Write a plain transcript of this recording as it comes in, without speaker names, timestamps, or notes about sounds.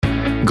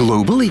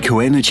Global Eco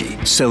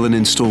Energy sell and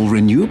install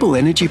renewable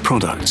energy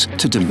products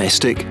to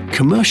domestic,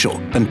 commercial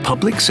and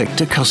public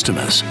sector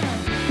customers.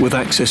 With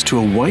access to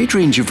a wide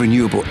range of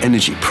renewable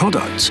energy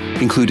products,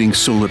 including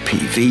solar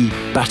PV,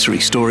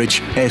 battery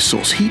storage, air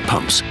source heat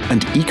pumps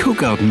and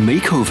eco-garden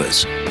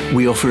makeovers,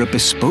 we offer a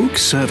bespoke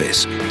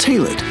service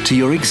tailored to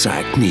your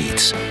exact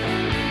needs.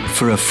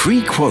 For a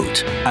free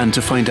quote and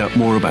to find out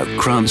more about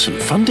grants and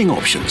funding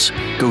options,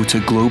 go to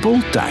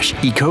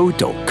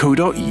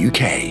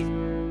global-eco.co.uk.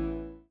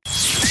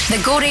 The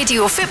Go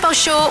Radio Football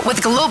Show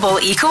with Global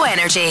Eco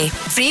Energy.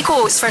 Free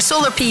quotes for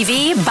solar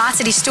PV,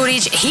 battery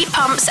storage, heat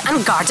pumps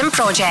and garden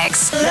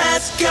projects.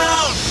 Let's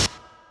go!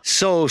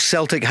 So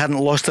Celtic hadn't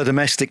lost a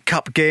domestic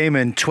cup game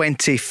in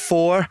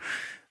 24.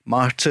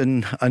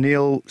 Martin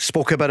O'Neill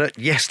spoke about it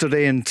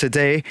yesterday and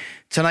today.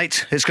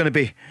 Tonight it's going to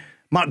be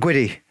Mark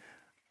Guidi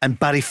and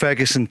Barry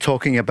Ferguson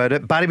talking about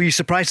it. Barry, were you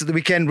surprised at the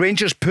weekend?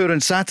 Rangers poor on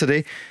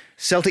Saturday,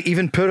 Celtic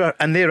even poorer,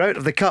 and they're out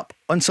of the cup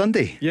on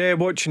Sunday. Yeah,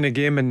 watching the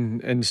game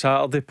in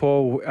Saturday,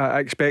 Paul, I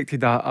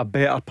expected a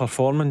better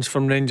performance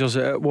from Rangers.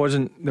 It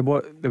wasn't, they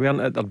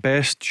weren't at their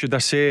best, should I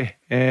say,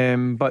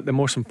 but the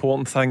most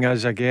important thing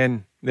is,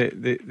 again,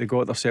 they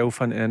got themselves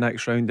into the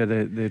next round of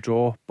the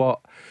draw. But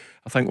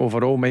I think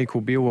overall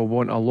Michael Beale will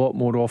want a lot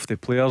more off the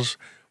players.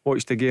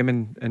 Watched the game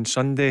in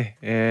Sunday.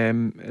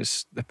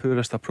 It's the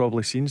poorest I've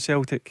probably seen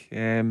Celtic.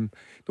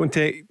 Don't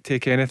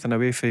take anything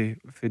away from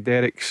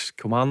Derek's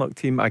Kilmarnock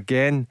team.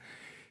 Again,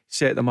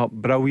 set them up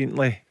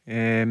brilliantly,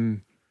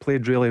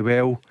 played really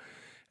well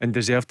and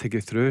deserved to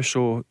go through.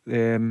 So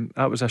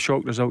that was a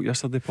shock result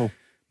yesterday, Paul.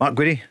 Mark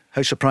Guidi,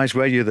 how surprised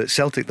were you that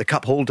Celtic, the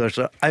cup holders,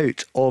 are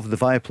out of the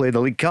Viaplay,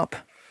 the League Cup?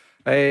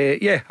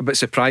 Yeah, a bit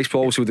surprised.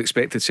 Paul also would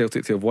expected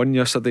Celtic to have won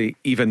yesterday,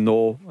 even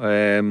though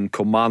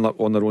Kilmarnock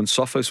on their own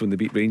surface when they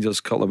beat Rangers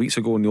a couple of weeks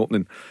ago in the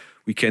opening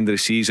weekend of the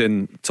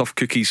season. Tough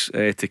cookies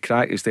to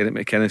crack, as Derek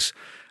McInnes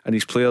and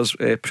his players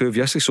proved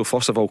yesterday. So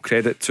first of all,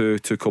 credit to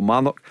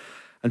Kilmarnock.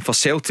 And for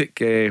Celtic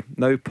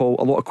now, Paul,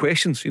 a lot of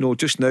questions. You know,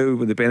 just now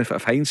with the benefit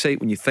of hindsight,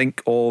 when you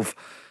think of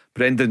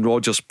Brendan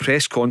Rodgers'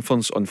 press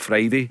conference on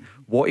Friday,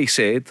 what he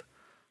said: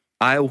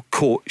 I'll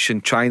coach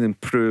and try and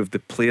improve the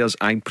players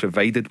I'm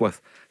provided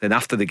with. Then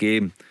after the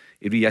game,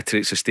 he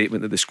reiterates a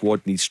statement that the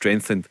squad needs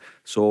strengthened.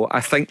 So I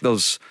think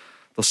there's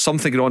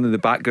something going on in the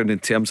background in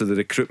terms of the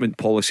recruitment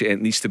policy, and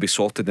it needs to be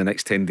sorted the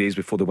next 10 days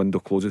before the window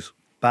closes.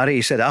 Barry,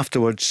 he said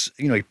afterwards,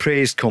 you know, he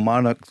praised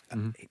Kilmarnock,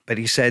 but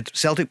he said,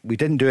 Celtic, we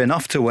didn't do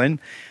enough to win,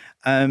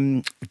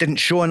 didn't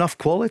show enough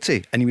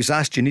quality, and he was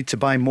asked, you need to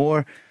buy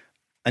more,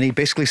 and he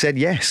basically said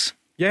yes.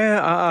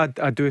 Yeah,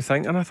 I do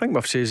think, and I think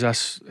we've said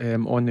this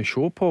on the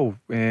show, Paul,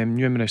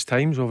 numerous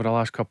times over the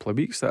last couple of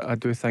weeks, that I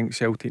do think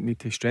Celtic need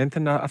to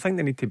strengthen. I think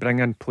they need to bring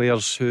in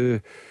players who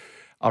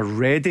are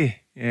ready.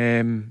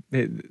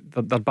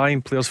 They're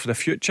buying players for the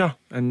future,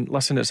 and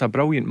listen, it's a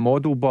brilliant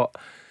model, but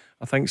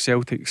I think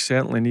Celtic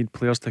certainly need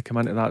players to come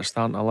into that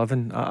starting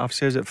 11. I've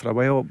said it for a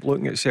while.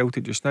 Looking at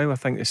Celtic just now, I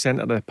think the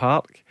centre of the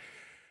park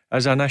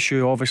is an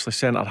issue. Obviously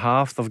centre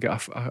half, they've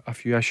got a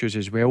few issues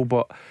as well,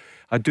 but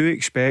I do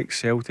expect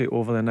Celtic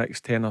over the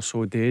next 10 or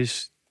so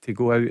days to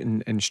go out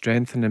and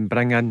strengthen and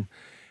bring in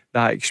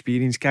that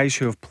experience, guys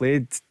who have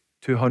played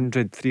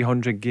 200,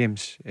 300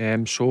 games.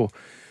 So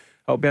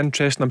it'll be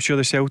interesting. I'm sure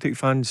the Celtic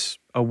fans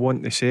will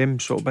want the same,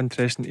 so it'll be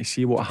interesting to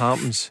see what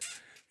happens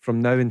from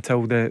now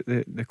until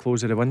the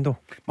close of the window.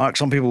 Mark,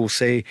 some people will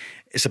say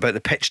it's about the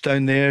pitch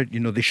down there. You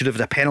know, they should have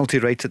had a penalty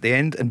right at the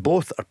end, and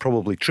both are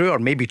probably true, or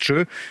maybe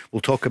true.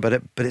 We'll talk about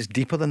it, but it's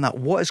deeper than that.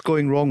 What is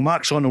going wrong?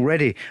 Mark's on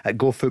already at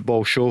Go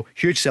Football Show,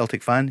 huge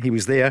Celtic fan. He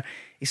was there.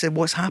 He said,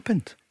 what's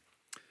happened?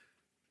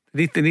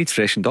 They need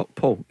freshened up,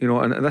 Paul. You know,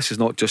 and this is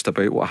not just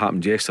about what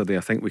happened yesterday.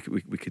 I think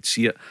we could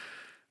see it.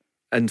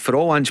 And for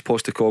all Ange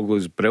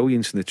Postecoglou's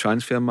brilliance in the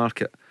transfer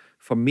market,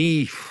 for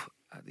me,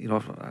 you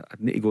know,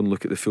 I'd need to go and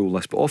look at the full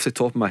list, but off the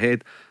top of my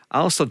head,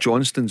 Alistair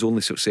Johnston's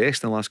only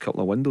success in the last couple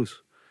of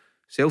windows.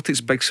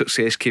 Celtic's big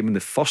success came in the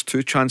first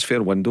two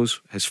transfer windows.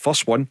 His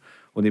first one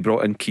when he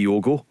brought in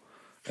Kyogo,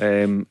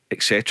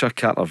 etc.,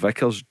 Carter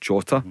Vickers,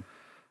 Jota,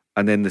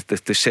 and then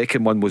the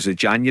second one was in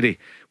January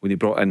when he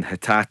brought in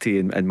Hatate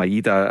and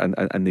Maeda,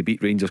 and they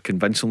beat Rangers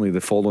convincingly the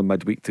following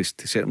midweek to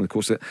set them on the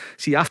course.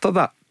 See, after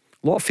that,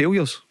 a lot of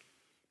failures,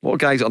 a lot of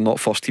guys that are not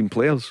first team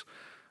players.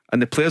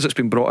 And the players that's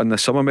been brought in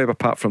this summer, maybe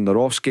apart from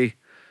Narovski,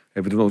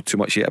 we don't know too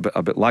much yet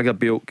about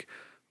Lagerbielk,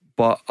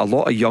 but a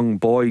lot of young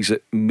boys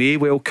that may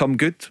well come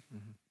good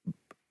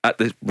at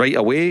the right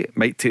away.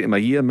 Might take them a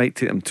year, might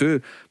take them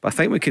two, but I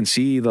think we can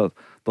see they're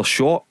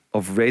short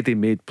of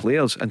ready-made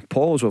players. And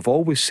Paul, as we've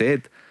always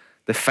said,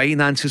 the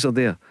finances are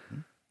there.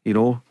 You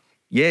know,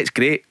 yeah, it's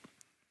great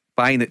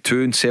buying at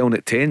 2 and selling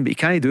at 10, but you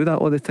can't do that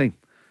all the time.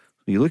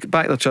 When you look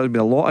back, there's been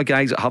a lot of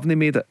guys that haven't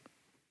made it.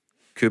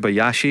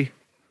 Kobayashi,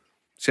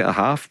 centre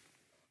half,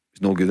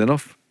 is no good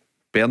enough.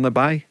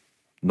 Bernabai,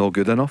 no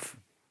good enough.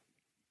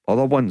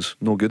 Other ones,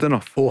 no good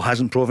enough. O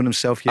hasn't proven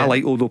himself yet. I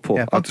like Odo, Paul.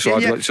 Yeah. I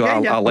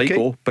like okay.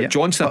 O. But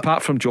Johnston,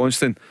 apart from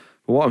Johnston,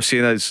 what I'm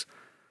saying is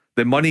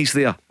the money's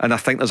there, and I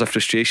think there's a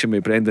frustration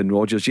with Brendan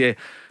Rodgers. Yeah,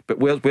 but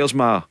where's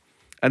my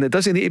And it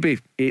doesn't need to be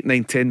 8,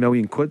 9, 10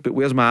 million quid. But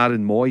where's my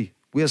Aaron Moy?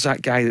 Where's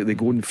that guy that they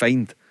go and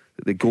find?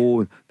 That they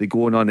go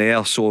and on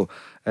air. So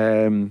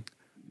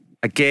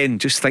again,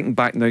 just thinking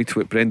back now to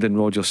what Brendan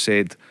Rodgers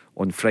said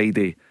on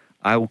Friday,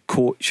 I'll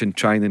coach and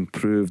try and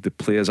improve the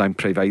players I'm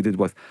provided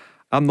with.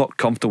 I'm not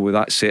comfortable with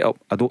that setup.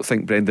 I don't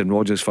think Brendan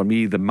Rodgers, for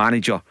me, the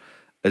manager,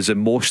 is the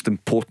most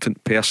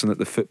important person at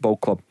the football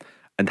club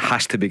and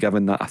has to be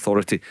given that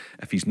authority.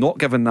 If he's not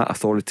given that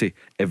authority,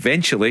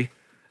 eventually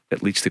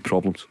it leads to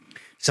problems.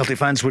 Celtic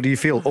fans, what do you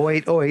feel?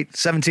 0808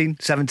 17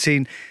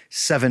 17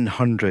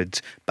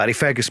 700. Barry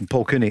Ferguson,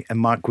 Paul Cooney and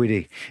Mark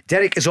Guidi.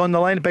 Derek is on the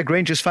line, a big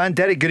Rangers fan.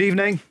 Derek, good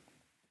evening.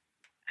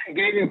 Good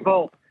evening,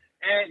 Paul.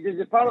 Does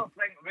the panel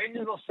think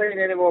Rangers will sign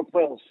any more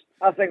players?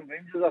 I think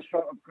Rangers are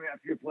short of quite a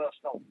few players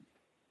still.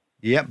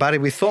 Yeah, Barry,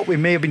 we thought we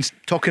may have been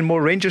talking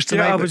more Rangers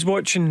tonight. Yeah, I was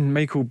watching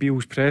Michael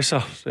Beale's presser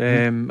at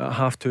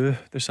 2:30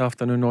 this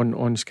afternoon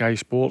on Sky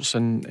Sports,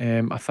 and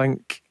I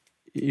think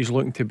he's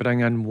looking to bring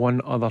in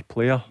one other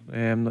player.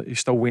 He's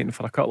still waiting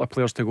for a couple of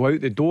players to go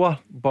out the door,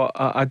 but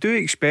I do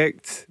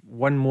expect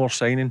one more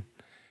signing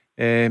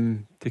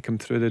to come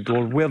through the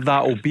door. Where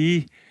that'll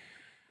be,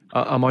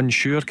 I'm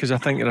unsure, because I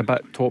think you're a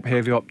bit top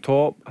heavy up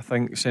top. I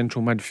think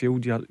central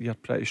midfield you're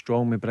pretty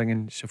strong with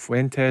bringing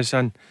Cifuentes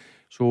in,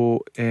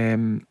 so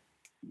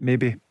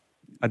maybe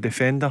a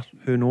defender,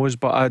 who knows.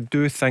 But I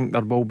do think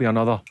there will be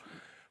another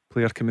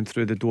player coming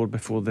through the door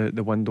before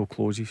the window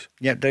closes.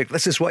 Yeah, Derek,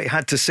 this is what he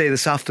had to say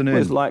this afternoon.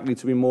 There's likely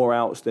to be more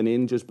outs than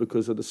in, just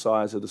because of the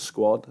size of the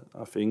squad.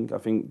 I think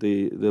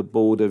the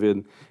board have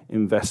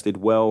invested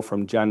well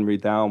from January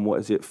down.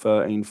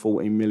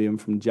 13-14 million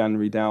from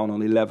January down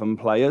on 11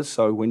 players.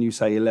 So when you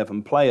say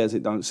 11 players,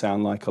 it don't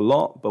sound like a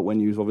lot, but when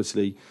you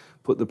obviously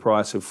put the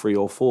price of 3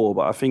 or 4,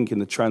 but I think in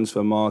the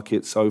transfer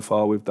market so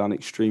far we've done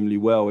extremely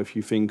well. If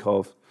you think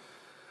of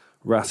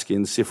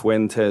Raskin,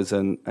 Cifuentes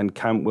and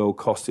Cantwell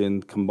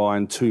costing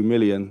combined 2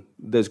 million,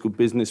 there's good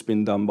business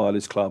been done by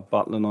this club.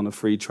 Butland on a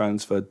free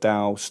transfer,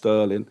 Dow,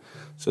 Sterling.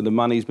 So the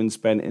money's been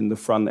spent in the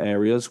front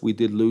areas. We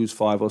did lose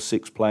 5 or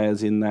 6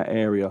 players in that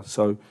area.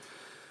 So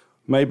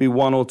maybe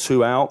 1 or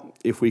 2 out.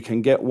 If we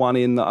can get one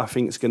in that I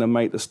think is going to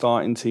make the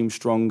starting team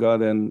stronger,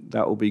 then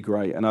that will be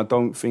great. And I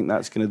don't think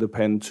that's going to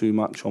depend too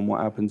much on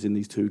what happens in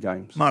these 2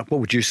 games. Mark, what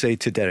would you say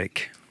to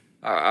Derek?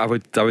 I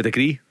would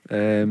agree.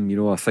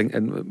 I think,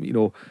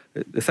 and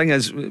the thing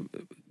is,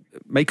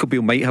 Michael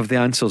Beale might have the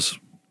answers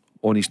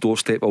on his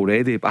doorstep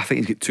already, but I think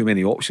he's got too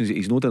many options.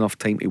 He's not enough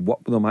time to work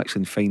with them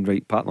actually and find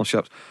right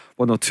partnerships.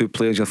 1 or 2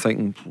 players you're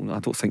thinking, I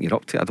don't think you're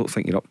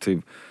up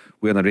to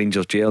wearing a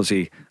Rangers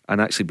jersey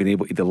and actually being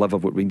able to deliver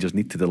what Rangers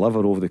need to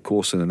deliver over the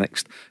course of the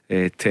next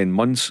 10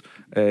 months.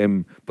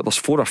 But there's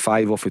 4 or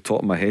 5 off the top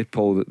of my head,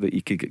 Paul, that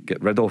you could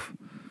get rid of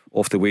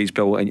off the wage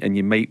bill, and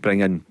you might bring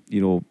in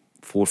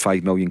 4 or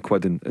 5 million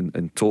quid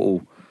in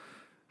total.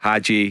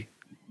 Hadji,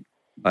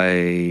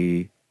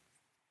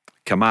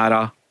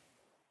 Kamara,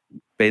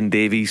 Ben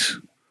Davies.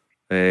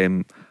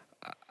 Bearing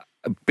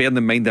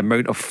in mind the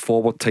amount of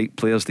forward type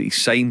players that he's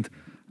signed,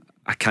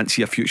 I can't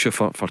see a future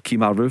for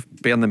Kemar Roof.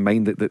 Bearing in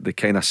mind that the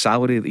kind of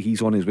salary that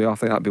he's on as well, I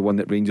think that'd be one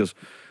that Rangers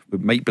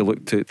might be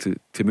looked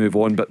to move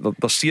on. But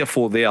there's 3 or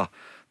 4 there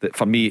that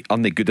for me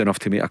aren't good enough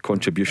to make a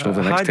contribution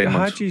over the next 10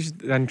 months. Hadji's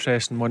the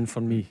interesting one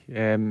for me.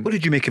 What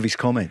did you make of his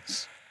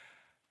comments?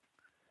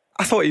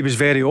 I thought he was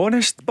very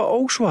honest, but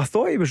also I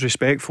thought he was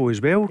respectful as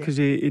well, because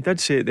he did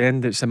say at the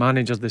end it's the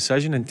manager's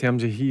decision in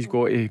terms of he's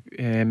got to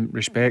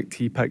respect,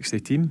 he picks the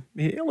team.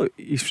 Look,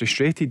 he's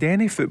frustrated.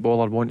 Any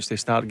footballer wants to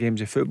start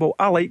games of football.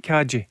 I like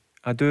Hadji,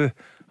 I do.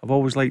 I've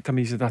always liked him.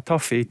 He's had a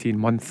tough 18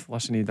 month.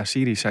 Listen, he had a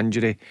serious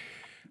injury,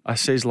 I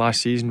says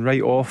last season,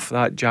 right off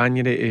that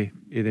January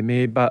to the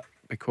May bit,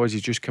 because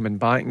he's just coming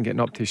back and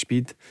getting up to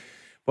speed.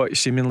 But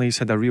seemingly he's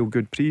had a real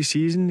good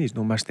pre-season. He's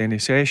not missed any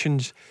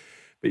sessions,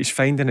 but he's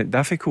finding it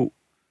difficult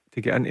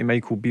to get into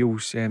Michael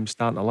Beale's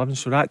starting 11.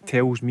 So that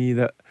tells me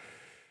that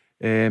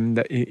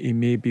he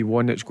may be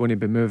one that's going to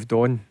be moved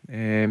on,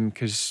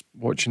 because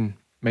watching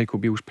Michael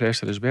Beale's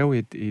presser as well,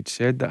 he'd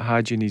said that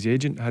Hadji and his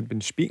agent had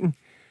been speaking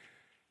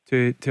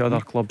to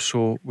other clubs.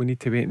 So we need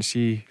to wait and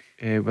see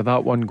where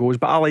that one goes.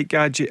 But I like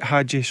Hadji,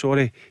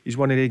 he's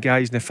one of the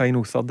guys in the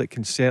final third that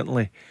can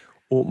certainly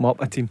open up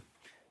a team.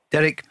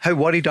 Derek, how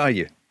worried are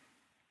you?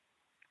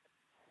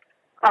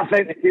 I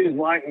think the team's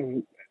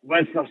lacking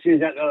with their season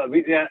the other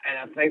week there,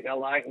 and I think they're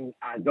lacking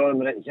a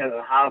dominant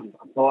centre half.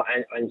 I thought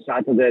on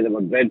Saturday they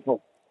were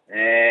dreadful.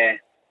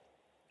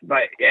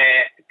 But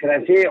can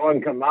I say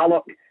on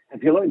Kilmarnock,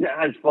 if you looked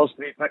at his first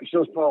 3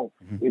 fixtures, Paul,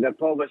 he'd have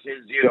probably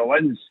said 0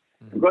 wins.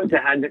 We've got to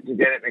hand it to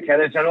Derek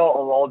McInnes. I know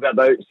it'll all be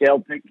about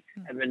Celtic,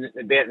 and when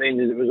the bet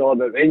Rangers, it was all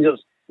about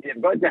Rangers.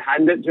 You've got to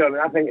hand it to him,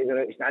 and I think he's an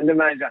outstanding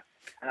manager,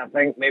 and I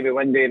think maybe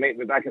one day he might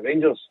be back at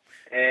Rangers.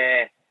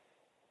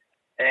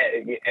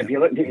 If you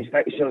looked at his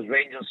fixtures,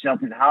 Rangers,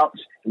 Celtic and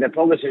Hearts, the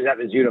probably says that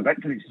was 0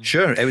 victories.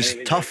 Sure, it was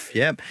tough,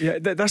 yeah.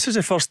 This is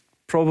the first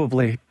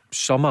probably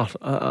summer.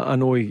 I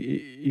know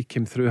he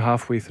came through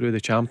halfway through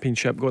the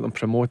championship, got them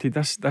promoted.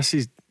 This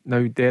is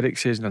now Derek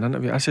says in an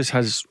interview, this is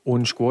his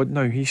own squad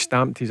now. He's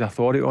stamped his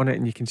authority on it,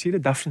 and you can see the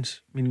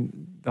difference. I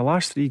mean, the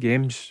last 3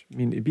 games, I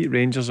mean, he beat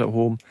Rangers at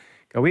home,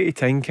 go away to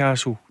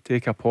Tynecastle,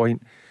 take a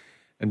point,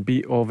 and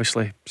beat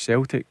obviously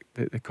Celtic,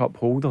 the cup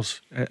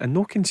holders, and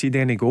not concede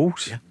any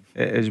goals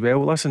as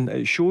well. Listen,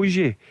 it shows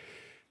you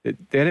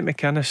that Derek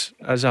McInnes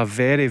is a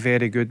very,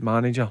 very good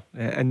manager,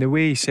 and the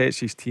way he sets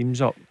his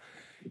teams up,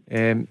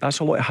 that's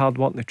a lot of hard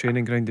work in the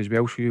training ground as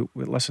well. So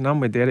listen, I'm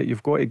with Derek.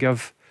 You've got to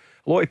give.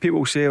 A lot of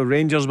people say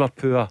Rangers were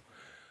poor,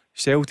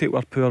 Celtic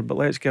were poor, but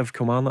let's give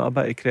Kilmarnock a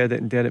bit of credit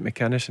and Derek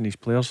McInnes and his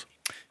players.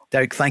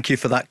 Derek, thank you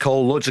for that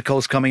call. Loads of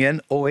calls coming in.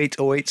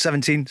 0808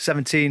 17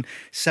 17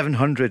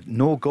 700.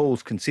 No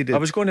goals conceded.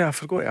 I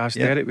forgot to ask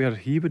Derek where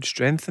he would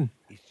strengthen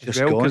as just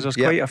well, gone. because there's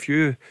quite a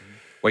few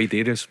wide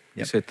areas.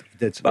 Yep. He said. He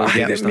did. Wide I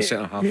areas in the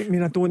centre half.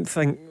 mean, I don't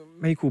think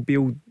Michael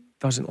Beale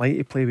doesn't like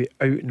to play with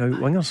out and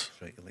out wingers.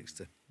 Right, he likes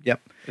to. Yep.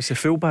 It's the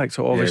fullbacks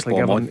that obviously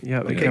bomb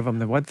give him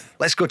the width.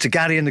 Let's go to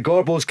Gary in the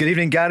Gorbals. Good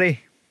evening,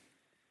 Gary.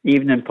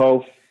 Evening,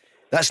 Paul.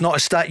 That's not a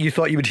stat you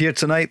thought you would hear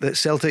tonight, that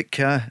Celtic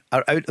are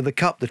out of the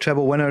cup, the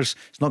treble winners.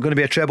 It's not going to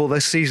be a treble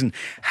this season.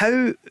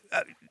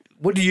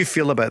 What do you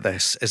feel about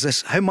this? Is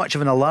this, how much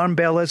of an alarm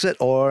bell is it?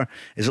 Or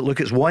is it,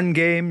 look, it's one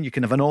game, you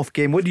can have an off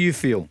game? What do you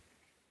feel?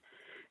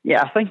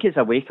 Yeah, I think it's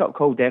a wake-up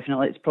call,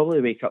 definitely. It's probably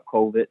a wake-up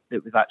call that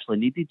we've actually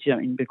needed, do you know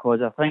what I mean?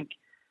 Because I think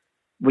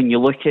when you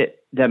look at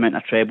the amount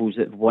of trebles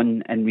that we've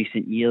won in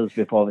recent years,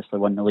 we've obviously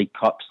won the League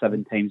Cup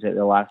 7 times out of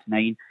the last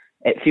 9.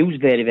 It feels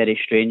very, very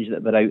strange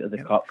that we're out of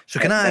the cup. So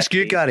can I ask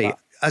you, Gary,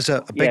 as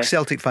a big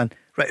Celtic fan,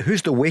 right,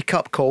 who's the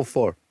wake-up call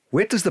for?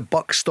 Where does the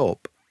buck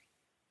stop?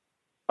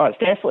 Oh, it's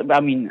definitely,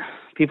 I mean,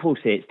 people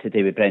say it's to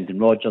do with Brendan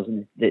Rodgers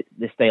and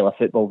the style of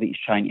football that he's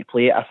trying to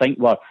play. I think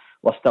we're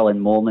still in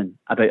mourning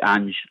about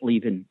Ange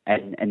leaving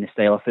in the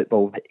style of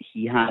football that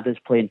he had as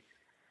playing.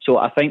 So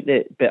I think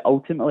that, but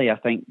ultimately, I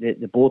think that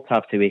the board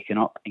have to waken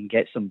up and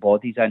get some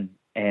bodies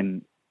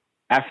in.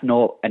 If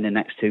not in the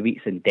next 2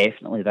 weeks, then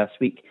definitely this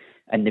week.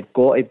 And they've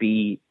got to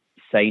be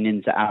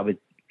signings that I would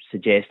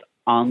suggest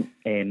aren't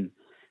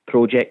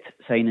project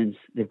signings.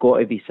 They've got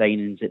to be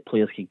signings that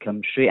players can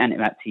come straight into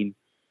that team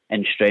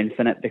and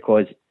strengthen it,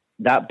 because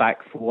that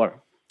back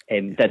four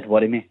did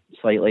worry me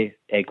slightly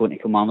going to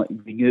Kilmarnock.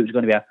 We knew it was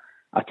going to be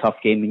a tough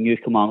game. We knew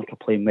Kilmarnock are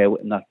playing well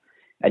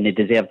and they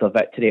deserved a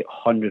victory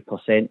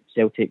 100%.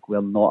 Celtic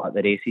were not at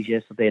the races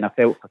yesterday, and I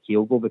felt for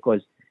Kyogo,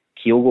 because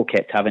Kyogo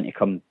kept having to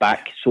come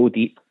back so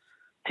deep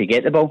to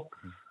get the ball.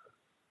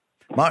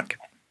 Mark?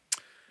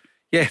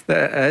 Yeah,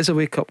 it is a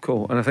wake-up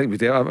call, and I think we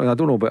do. I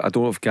don't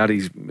know if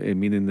Gary's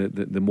meaning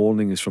that the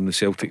morning is from the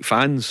Celtic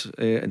fans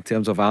in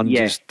terms of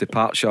Ange's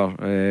departure.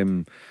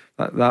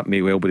 That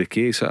may well be the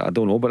case. I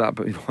don't know about that,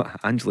 but you know,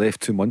 Ange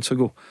left 2 months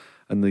ago,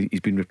 and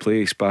he's been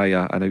replaced by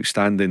an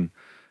outstanding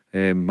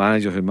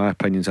manager who, in my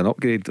opinion, is an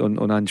upgrade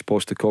on Ange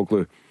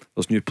Postecoglou.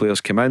 There's new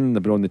players come in.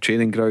 They've been on the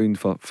training ground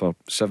for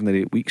 7 or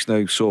 8 weeks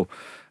now. So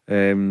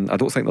I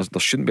don't think there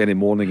shouldn't be any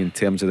mourning in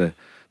terms of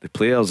the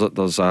players.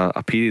 There's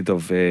a period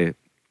of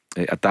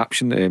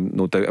adaptation,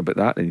 no doubt about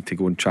that. They need to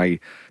go and try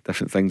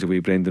different things the way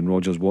Brendan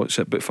Rodgers wants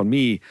it. But for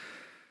me,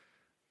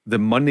 the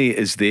money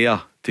is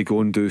there to go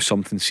and do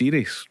something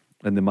serious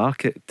in the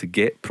market to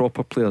get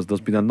proper players.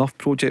 There's been enough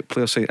project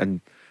players,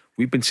 and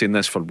we've been saying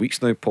this for weeks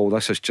now, Paul.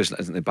 This just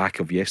isn't the back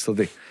of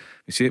yesterday.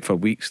 We say it for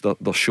weeks.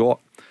 They're short.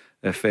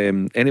 If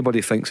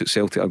anybody thinks that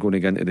Celtic are going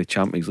to get into the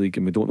Champions League,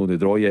 and we don't know the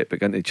draw yet,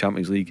 but get into the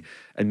Champions League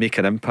and make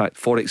an impact,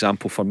 for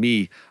example, for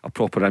me, a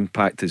proper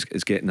impact is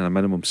getting a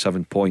minimum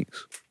 7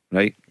 points,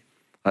 right?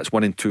 That's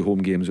 1 in 2 home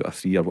games out of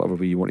 3, or whatever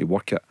way you want to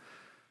work it.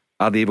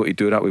 Are they able to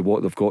do that with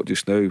what they've got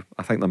just now?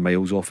 I think they're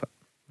miles off it.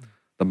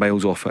 They're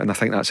miles off it, and I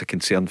think that's a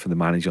concern for the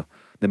manager.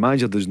 The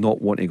manager does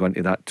not want to go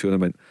into that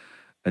tournament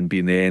and be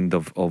in the end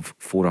of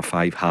 4 or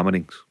 5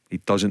 hammerings. He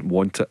doesn't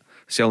want it.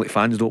 Celtic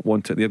fans don't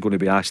want it. They're going to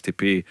be asked to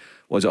pay,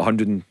 was it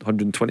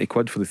 120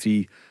 quid for the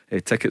 3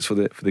 tickets for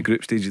the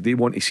group stage? They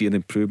want to see an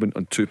improvement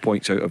on 2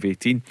 points out of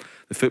 18.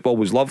 The football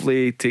was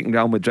lovely, taking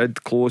Real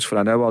Madrid close for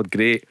an hour,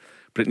 great,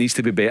 but it needs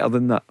to be better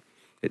than that.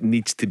 It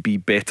needs to be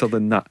better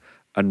than that.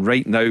 And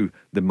right now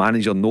the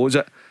manager knows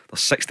it.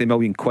 There's 60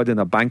 million quid in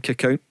a bank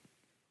account.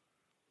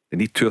 They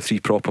need 2 or 3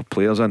 proper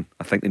players in.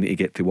 I think they need to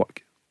get to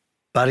work.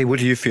 Barry, what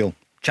do you feel?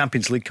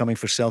 Champions League coming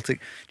for Celtic.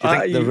 Do you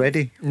think they're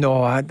ready?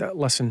 No,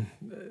 listen,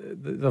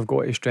 they've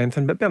got to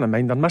strengthen, but bear in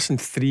mind they're missing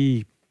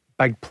 3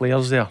 big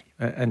players there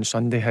in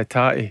Sunday: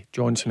 Hatate,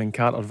 Johnson and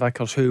Carter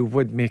Vickers, who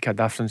would make a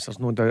difference, there's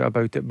no doubt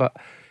about it. But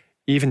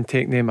even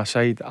taking them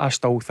aside, I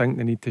still think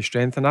they need to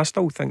strengthen. I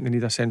still think they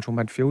need a central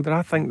midfielder.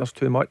 I think there's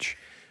too much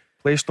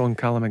placed on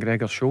Callum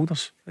McGregor's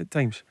shoulders at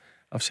times.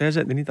 I've said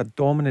it, they need a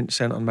dominant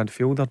centre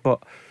midfielder.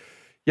 But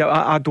yeah,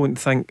 I don't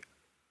think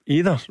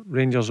either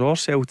Rangers or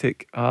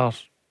Celtic are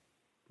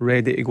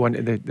ready to go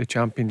into the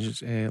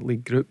Champions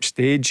League group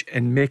stage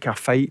and make a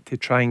fight to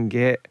try and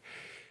get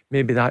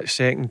maybe that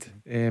second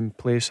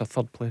place or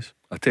third place.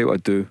 I'll tell you what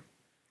I'd do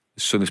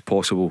as soon as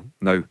possible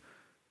now.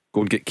 Go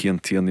and get Kieran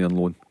Tierney on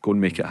loan. Go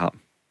and make it happen.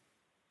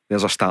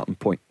 There's a starting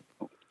point.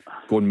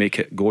 Go and make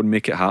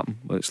it happen.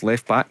 It's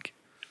left back.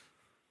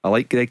 I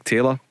like Greg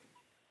Taylor,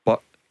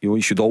 but you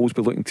should always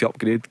be looking to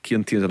upgrade.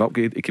 Kieran Tierney's an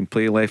upgrade. He can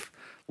play left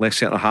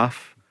centre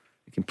half.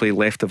 He can play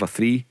left of a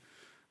three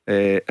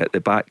at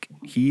the back.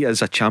 He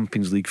is a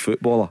Champions League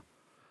footballer.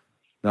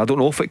 Now I don't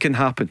know if it can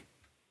happen,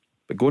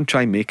 but go and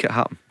try and make it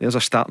happen. There's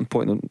a starting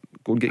point.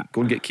 Go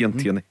and get Kieran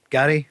Tierney.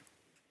 Gary?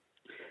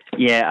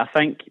 Yeah, I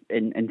think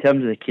in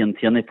terms of the Kieran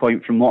Tierney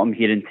point, from what I'm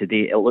hearing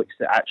today, it looks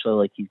actually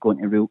like he's going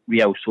to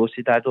Real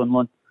Sociedad on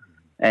loan,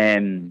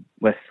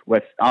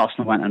 with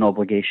Arsenal wanting an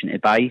obligation to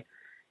buy,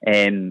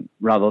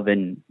 rather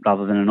than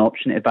an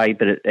option to buy.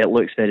 But it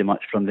looks very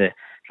much from the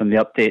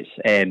updates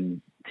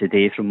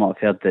today, from what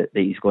I've heard, that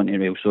he's going to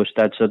Real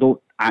Sociedad. So I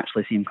don't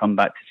actually see him come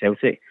back to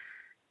Celtic.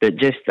 But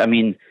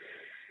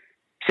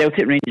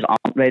Celtic Rangers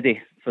aren't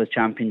ready for the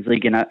Champions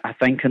League, and I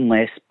think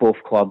unless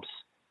both clubs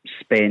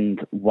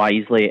spend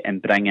wisely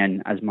and bring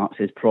in, as Mark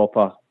says,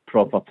 proper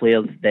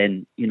players,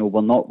 then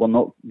we're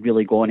not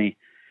really going to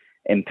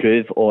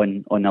improve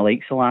on the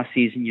likes of last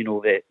season.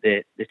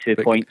 The 2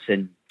 points.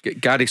 And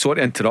Gary, sorry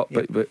to interrupt,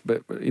 but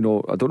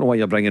I don't know why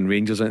you're bringing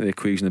Rangers into the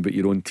equation about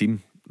your own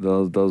team.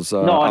 And the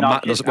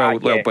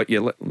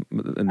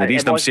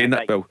reason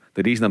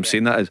I'm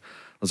saying that is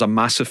there's a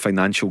massive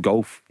financial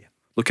gulf.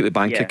 Look at the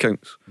bank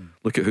accounts.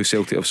 Look at who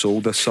Celtic have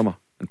sold this summer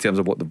in terms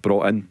of what they've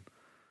brought in.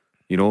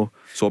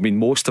 So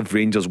most of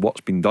Rangers'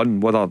 work's been done.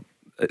 Whether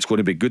it's going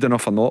to be good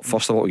enough or not,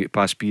 first of all, to get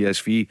past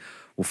PSV,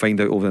 we'll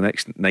find out over the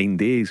next 9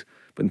 days.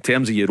 But in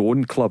terms of your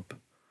own club,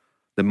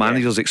 the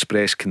managers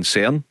expressed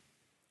concern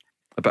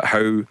about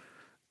how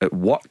it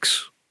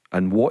works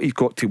and what he's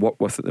got to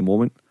work with at the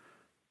moment.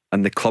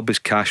 And the club is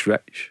cash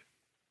rich.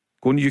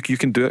 You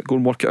can do it. Go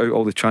and work it out,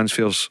 all the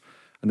transfers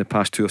in the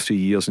past 2 or 3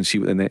 years, and see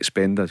what the net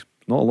spend is.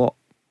 Not a lot.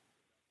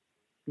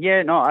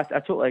 Yeah, no, I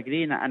totally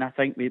agree, and I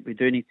think we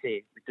do need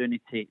to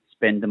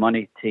spend the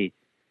money to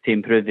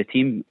improve the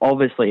team.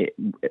 Obviously,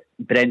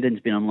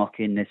 Brendan's been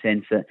unlucky in the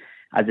sense that,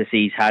 as I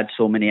say, he's had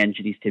so many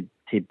injuries to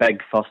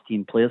big first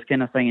team players,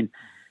 kind of thing.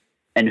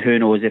 And who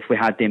knows, if we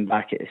had them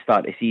back at the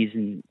start of the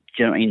season,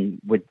 do you know what I mean?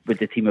 Would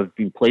the team have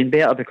been playing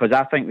better? Because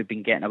I think we've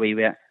been getting away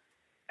with it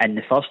in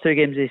the first 2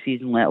 games of the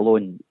season, let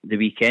alone the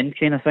weekend,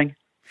 kind of thing.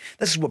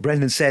 This is what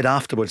Brendan said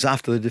afterwards,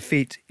 after the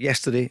defeat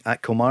yesterday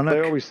at Kilmarnock.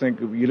 I always think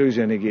if you lose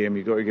any game,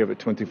 you've got to give it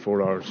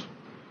 24 hours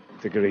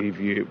to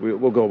grieve.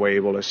 We'll go away,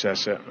 we'll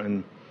assess it,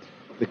 and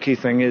the key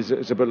thing is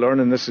it's about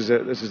learning. This is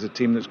a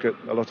team that's got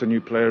a lot of new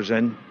players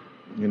in.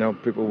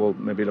 People will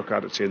maybe look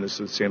at it saying this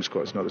is the same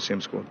squad. It's not the same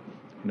squad.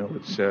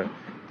 It's a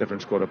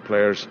different squad of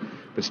players,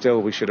 but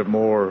still we should have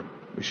more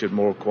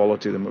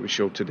quality than what we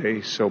showed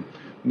today. So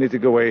we need to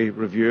go away,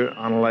 review it,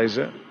 analyse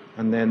it,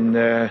 and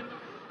then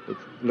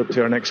look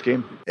to our next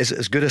game. Is it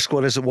as good a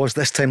squad as it was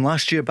this time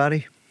last year,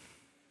 Barry?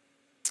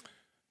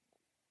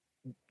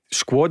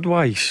 Squad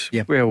wise,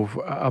 yeah. Well,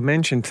 I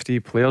mentioned 3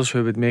 players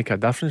who would make a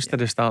difference to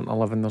the starting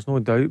 11, there's no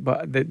doubt,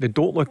 but they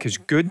don't look as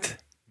good.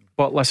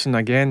 But listen,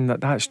 again,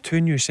 that's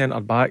 2 new centre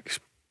backs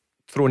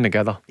thrown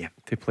together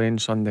to play on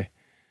Sunday.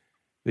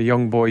 The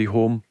young boy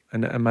home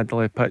in the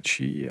middle of the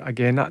pitch,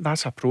 again,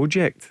 that's a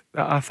project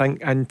that I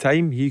think in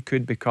time he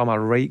could become a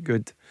right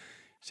good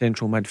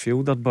central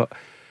midfielder. But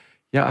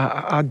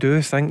yeah, I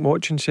do think,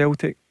 watching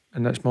Celtic,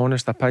 and that's my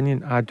honest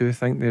opinion, I do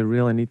think they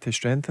really need to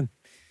strengthen.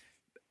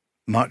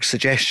 Mark's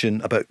suggestion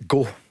about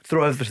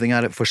throw everything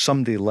at it for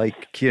somebody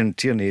like Kieran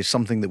Tierney is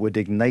something that would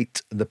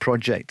ignite the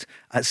project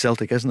at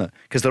Celtic, isn't it?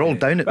 Because they're all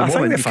down at the moment. I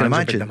think the you fans can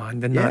imagine have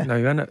been demanding that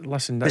now, innit?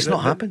 Listen, it's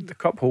not happened. The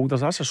cup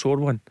holders, that's a sore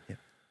one. Yeah.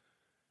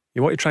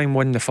 You want to try and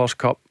win the first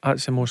cup.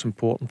 That's the most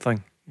important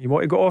thing. You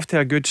want to get off to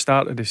a good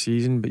start of the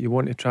season, but you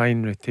want to try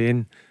and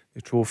retain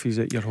the trophies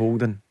that you're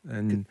holding,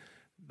 and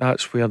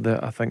that's where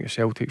I think the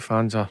Celtic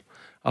fans are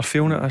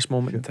feeling at this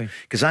moment in time.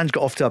 Because Ange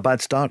got off to a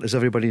bad start, as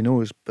everybody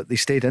knows, but they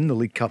stayed in the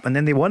League Cup and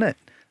then they won it.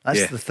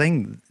 That's the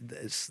thing.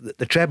 It's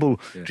the treble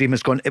dream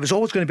has gone. It was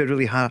always going to be a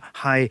really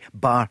high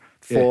bar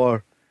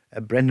for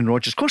Brendan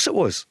Rodgers. Of course it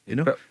was,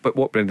 But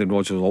what Brendan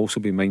Rodgers will also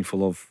be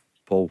mindful of,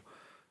 Paul,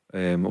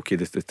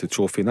 the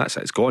trophy, and that's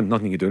it. It's gone.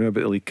 Nothing you can do now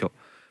about the League Cup.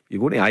 You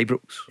go to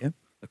Ibrox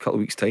a couple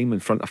of weeks' time in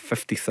front of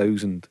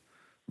 50,000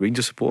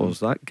 Rangers supporters.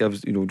 That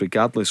gives,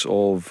 regardless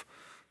of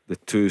the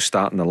 2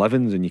 starting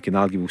 11s, and you can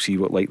argue, we'll see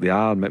what like they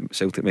are.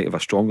 Celtic might have a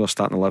stronger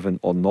starting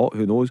 11 or not.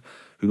 Who knows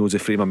the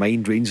frame of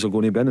mind Rangers are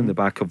going to be in the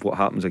back of what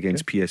happens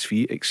against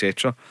PSV,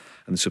 etc.,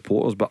 and the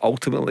supporters. But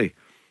ultimately,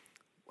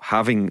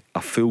 having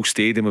a full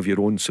stadium of your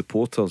own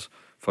supporters,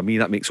 for me,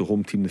 that makes a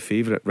home team the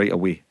favourite right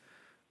away,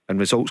 and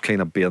results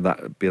kind of bear that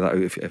out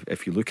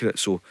if you look at it.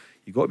 So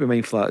you've got to be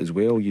mindful of that as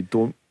well. You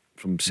don't,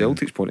 from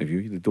Celtic's point of view,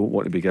 you don't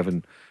want to be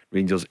giving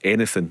Rangers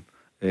anything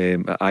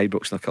at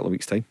Ibrox in a couple of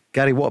weeks' time.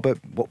 Gary, what about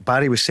what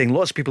Barry was saying?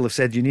 Lots of people have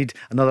said you need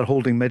another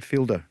holding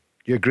midfielder. Do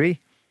you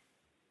agree?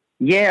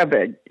 Yeah,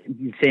 but I've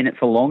been saying it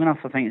for long enough.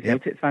 I think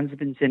Celtic fans have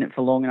been saying it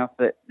for long enough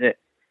that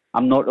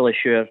I'm not really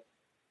sure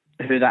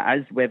who that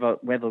is, whether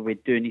we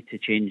do need to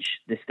change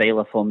the style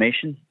of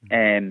formation,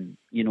 and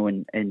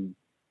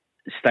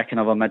stick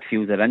another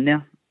midfielder in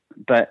there.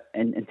 But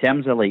in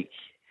terms of, like,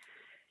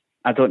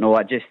 I don't know,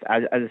 as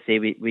I say,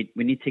 we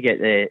need to get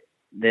the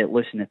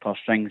loosen the purse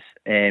strings.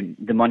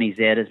 The money's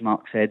there, as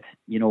Mark said,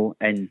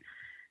 and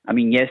I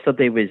mean,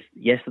 yesterday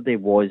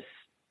was.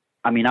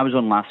 I mean, I was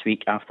on last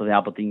week after the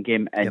Aberdeen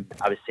game, and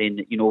I was saying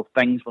that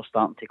things were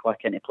starting to click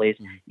into place.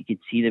 You could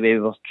see the way we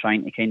were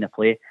trying to kind of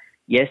play.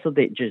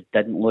 Yesterday, it just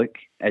didn't look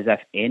as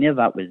if any of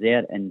that was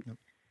there, and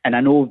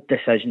I know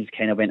decisions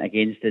kind of went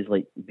against us,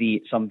 like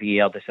some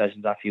VAR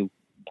decisions I feel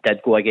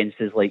did go against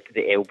us, like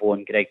the elbow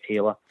on Greg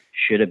Taylor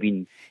should have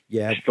been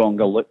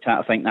stronger looked at.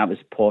 I think that was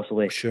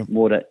possibly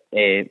more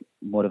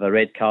of a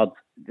red card.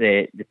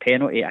 The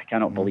penalty, I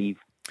cannot believe.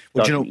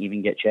 Doesn't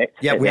even get checked.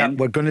 Yeah,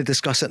 we're going to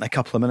discuss it in a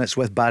couple of minutes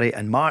with Barry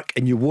and Mark,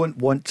 and you won't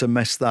want to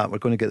miss that. We're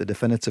going to get the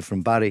definitive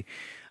from Barry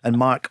and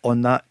Mark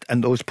on that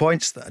and those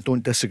points that I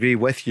don't disagree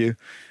with you.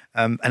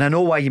 And I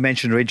know why you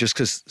mentioned Rangers,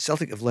 because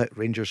Celtic have let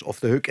Rangers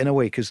off the hook in a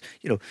way, because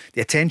the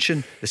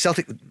attention, the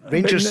Celtic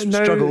Rangers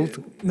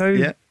struggled.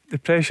 Now the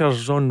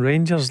pressure's on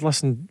Rangers.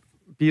 Listen,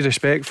 be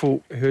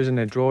respectful. Who's in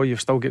the draw?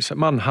 You've still got St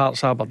Mirren,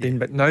 Hearts, Aberdeen,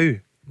 but now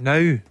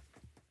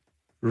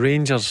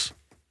Rangers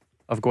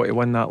have got to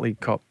win that League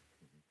Cup.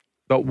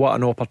 But what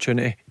an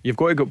opportunity. You've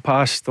got to go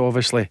past,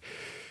 obviously,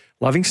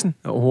 Livingston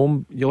at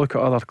home. You look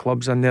at other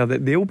clubs in there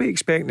that they'll be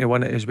expecting to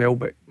win it as well.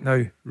 But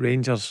now,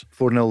 Rangers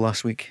 4-0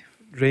 last week.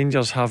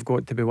 Rangers have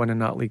got to be winning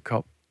that League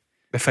Cup.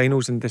 The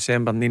final's in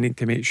December, and they need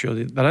to make sure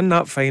that they're in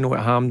that final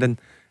at Hampden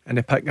and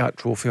they pick that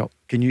trophy up.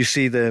 Can you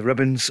see the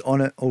ribbons on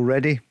it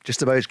already?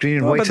 Just about, it's green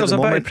and white but at there's the a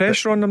moment. Bit of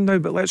pressure on them now,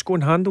 but let's go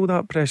and handle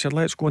that pressure.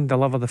 Let's go and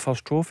deliver the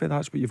first trophy.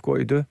 That's what you've got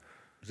to do.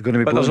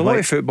 But there's a lot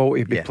of football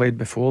to be played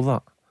before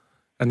that,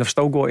 and they've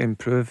still got to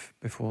improve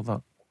before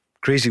that.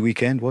 Crazy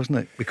weekend, wasn't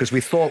it? Because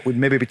we thought we'd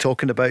maybe be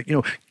talking about,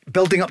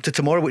 building up to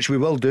tomorrow, which we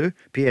will do,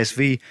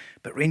 PSV,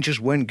 but Rangers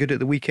weren't good at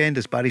the weekend,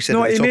 as Barry said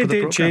at the top of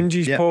the programme.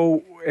 Changes,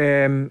 Paul.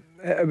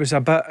 It was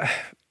a bit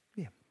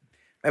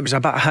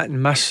hit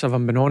and miss, if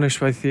I'm being honest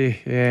with you.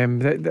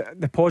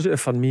 The positive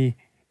for me,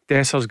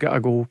 Desser's got a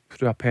goal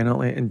through a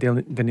penalty, and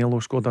Danilo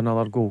scored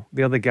another goal.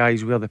 They're the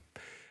guys where the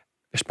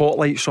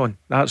spotlight's on.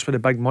 That's where the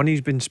big money's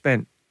been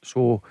spent.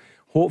 So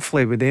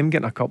hopefully with them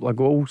getting a couple of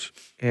goals,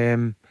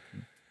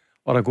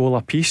 or a goal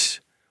apiece,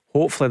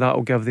 hopefully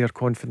that'll give their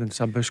confidence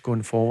a boost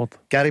going forward.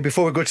 Gary,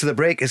 before we go to the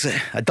break, is it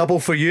a double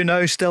for you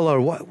now still, or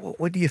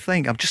what do you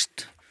think?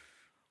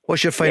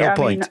 What's your final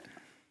point?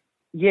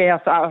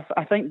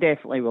 I think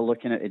definitely we're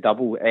looking at a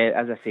double.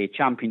 As I say,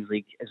 Champions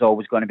League is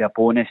always going to be a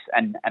bonus,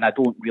 and I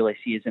don't really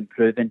see us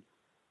improving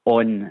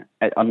on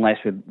unless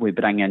we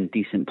bring in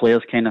decent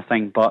players, kind of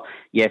thing. But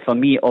for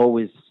me,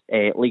 always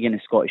League and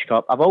the Scottish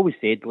Cup. I've always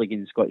said League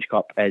and the Scottish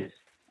Cup is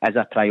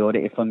a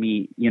priority for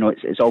me.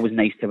 It's always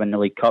nice to win the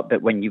League Cup,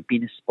 but when you've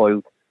been as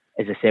spoiled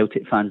as the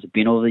Celtic fans have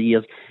been over the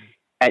years,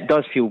 it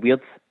does feel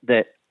weird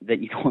that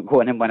you don't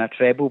go in and win a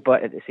treble.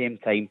 But at the same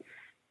time,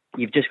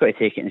 you've just got to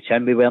take it in the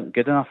chin. We weren't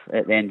good enough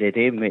at the end of the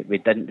day, and we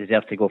didn't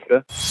deserve to go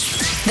through.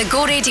 The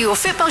Go Radio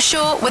Football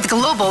Show with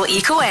Global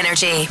Eco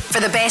Energy. For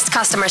the best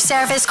customer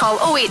service, call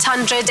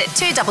 0800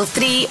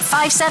 233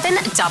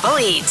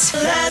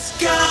 5788.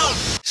 Let's go!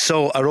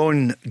 So our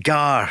own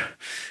Gar,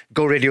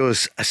 Go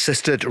Radio's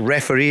assisted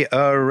referee.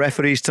 Our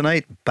referees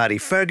tonight, Barry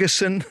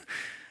Ferguson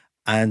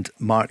and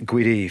Mark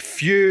Guidi.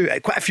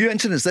 Quite a few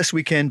incidents this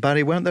weekend,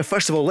 Barry, weren't there?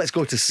 First of all, let's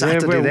go to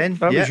Saturday then.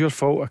 That was your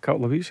fault a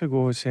couple of weeks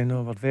ago, saying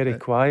we're very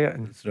quiet.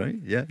 And that's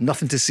right,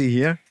 nothing to see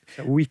here.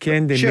 A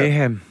weekend in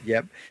mayhem.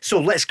 Yep. So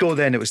let's go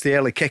then. It was the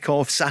early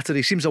kick-off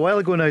Saturday. Seems a while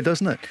ago now,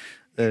 doesn't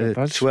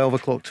it? 12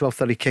 o'clock,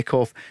 12:30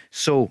 kick-off.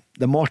 So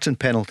the Morton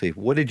penalty,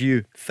 what did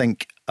you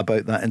think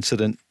about that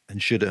incident,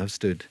 and should it have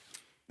stood?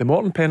 The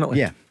Morton penalty?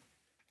 Yeah.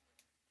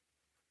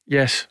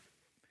 Yes.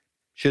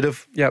 Should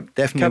have? Yep.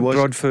 Definitely was.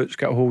 Broadfoot's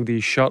got a hold of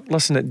his shirt.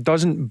 Listen, it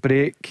doesn't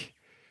break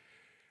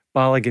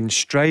Balogun's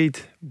stride,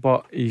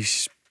 but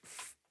he's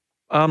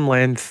arm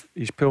length,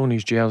 he's pulling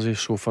his jersey,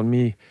 so for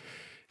me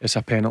it's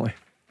a penalty.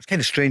 It's kind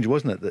of strange,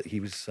 wasn't it, that he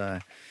was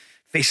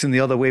facing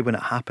the other way when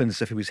it happened,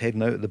 as if he was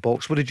heading out of the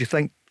box. What did you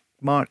think,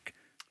 Mark?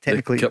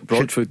 Technically, the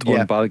Broadfoot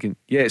on Balogun.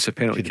 Yeah, it's a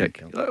penalty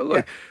kick.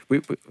 Look,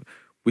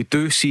 we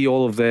do see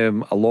all of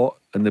them a lot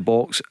in the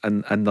box,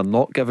 and they're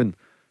not given,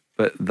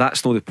 but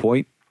that's not the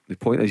point. The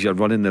point is you're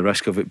running the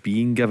risk of it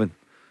being given.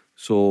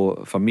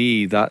 So for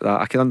me, that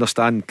I can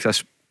understand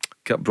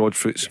Kip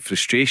Broadfoot's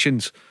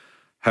frustrations.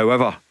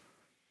 However,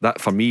 that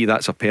for me,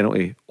 that's a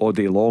penalty all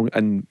day long,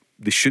 and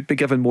they should be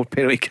given more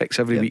penalty kicks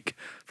every week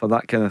for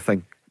that kind of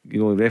thing. The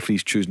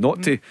referees choose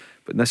not to,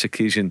 but on this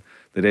occasion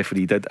the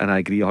referee did, and I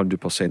agree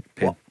 100%.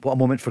 What a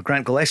moment for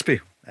Grant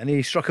Gillespie, and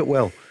he struck it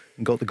well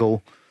and got the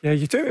goal. Yeah,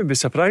 you took me by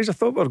surprise. I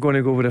thought we were going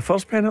to go with the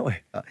first penalty.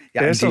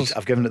 Indeed,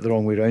 I've given it the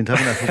wrong way round,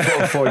 haven't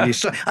I? For you.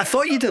 So, I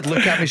thought you did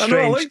look at me strange. I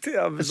know, I looked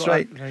at it. That's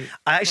right.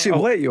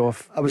 I'll let you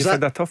off. You've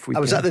had a tough weekend.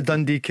 I was at the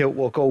Dundee Kilt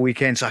Walk all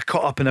weekend, so I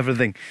caught up on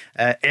everything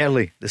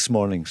early this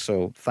morning.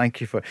 So thank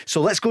you for. So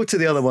let's go to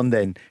the other one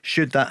then.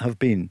 Should that have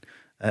been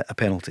a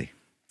penalty?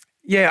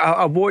 Yeah,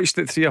 I watched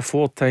it 3 or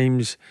 4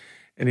 times,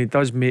 and he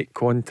does make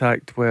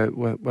contact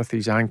with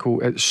his ankle.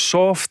 It's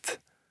soft,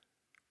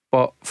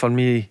 but for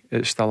me,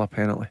 it's still a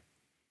penalty.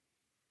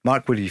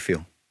 Mark, what do you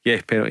feel?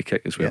 Yeah, penalty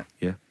kick as well.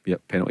 Yeah.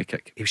 penalty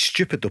kick. He was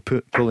stupid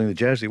though, pulling the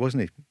jersey,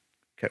 wasn't he?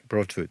 Kick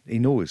Broadfoot. He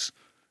knows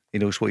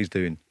what he's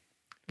doing.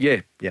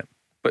 Yeah.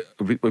 But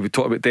we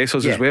talked about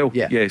Dessers as well.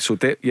 Yeah. So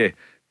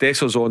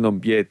Dessers on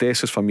him. Yeah,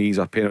 Dessers for me is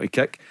a penalty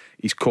kick.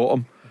 He's caught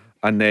him.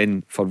 And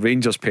then for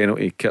Rangers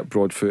penalty kick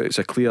Broadfoot, it's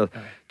a clear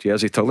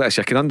jersey to this.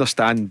 I can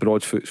understand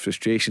Broadfoot's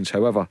frustrations,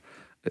 however,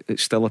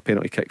 it's still a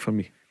penalty kick for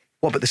me.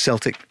 What about the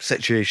Celtic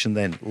situation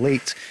then?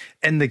 Late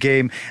in the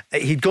game,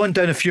 he'd gone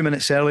down a few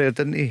minutes earlier,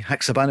 didn't he?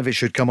 Haksabanovic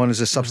should come on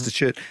as a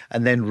substitute,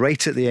 and then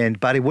right at the end,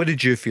 Barry, what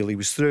did you feel? He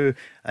was through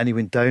and he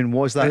went down.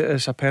 Was that?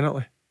 It's a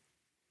penalty.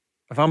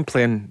 If I'm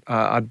playing,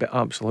 I'd be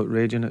absolute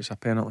raging. It's a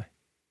penalty.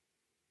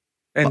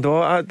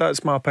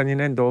 That's my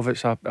opinion. End of,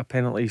 it's a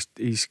penalty.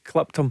 He's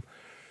clipped him.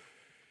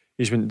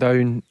 He's went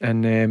down,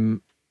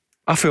 and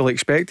I fully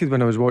expected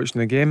when I was watching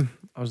the game.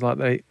 I was like,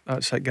 right,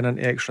 that's it, getting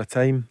into extra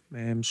time.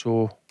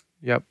 So,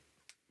 yep,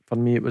 for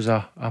me it was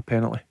a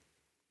penalty.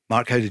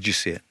 Mark, how did you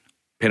see it?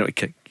 Penalty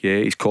kick. Yeah,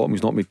 he's caught him.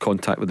 He's not made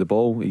contact with the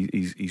ball.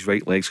 His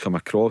right leg's come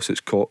across.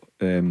 It's caught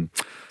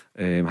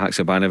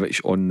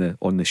Haksabanovic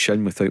on the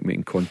shin without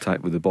making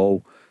contact with the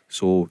ball.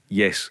 So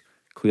yes,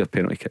 clear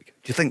penalty kick.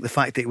 Do you think the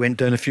fact that he went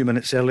down a few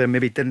minutes earlier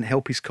maybe didn't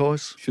help his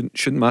cause?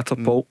 Shouldn't matter,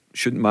 Paul.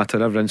 Shouldn't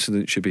matter. Every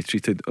incident should be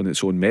treated on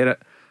its own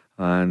merit.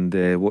 And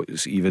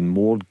what's even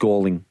more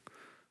galling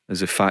is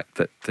the fact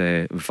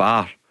that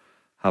VAR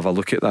have a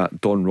look at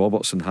that. Don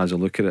Robertson has a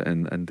look at it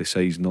and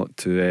decides not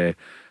to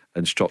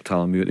instruct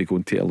Alan Muir to go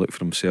and take a look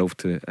for himself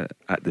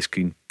at the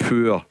screen.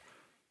 Poor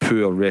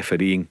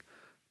refereeing,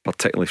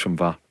 particularly from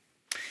VAR.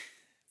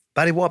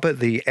 Barry, what about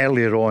the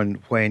earlier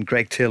on when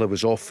Greg Taylor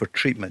was off for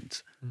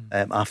treatment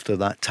after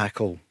that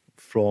tackle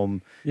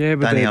from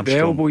with Danny the Armstrong?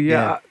 elbow?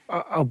 Yeah.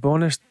 I'll be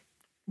honest,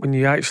 when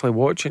you actually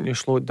watch it and you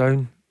slow it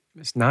down,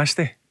 it's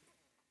nasty.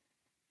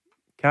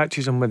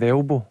 Catches him with the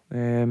elbow.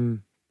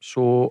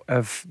 So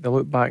if they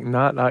look back in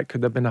that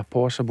could have been a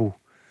possible,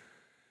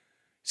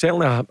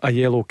 certainly a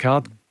yellow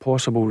card,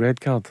 possible red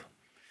card.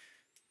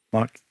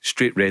 Mark?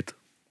 Straight red.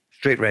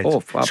 Oh,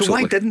 absolutely. So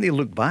why didn't they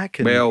look back?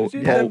 Well,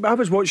 Paul, I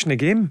was watching the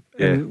game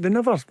and they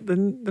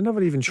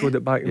never even showed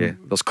it back.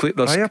 There's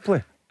prior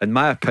play. In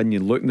my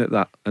opinion, looking at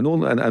that, and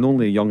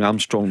only young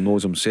Armstrong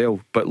knows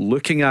himself, but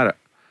looking at it,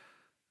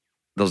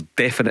 there's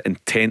definite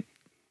intent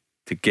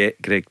to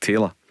get Greg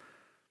Taylor.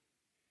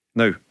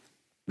 Now,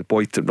 the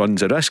boy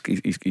runs a risk.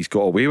 He's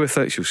got away with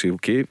it. She'll say,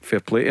 okay, fair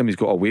play to him. He's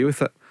got away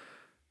with it.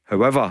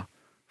 However,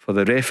 for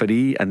the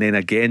referee, and then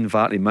again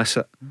VAR to miss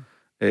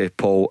it,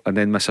 Paul, and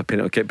then miss a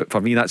penalty kick. But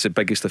for me, that's the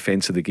biggest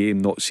offence of the game.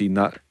 Not seeing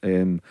that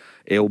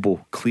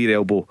clear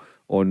elbow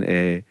on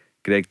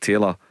Greg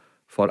Taylor.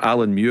 For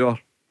Alan Muir,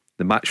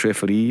 the match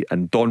referee,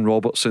 and Don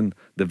Robertson,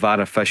 the VAR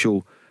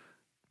official,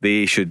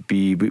 they should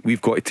be.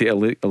 We've got to take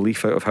a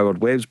leaf out of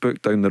Howard Webb's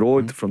book down the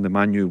road from the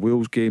Man U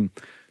Wolves game.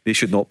 They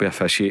should not be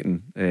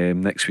officiating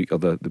next week or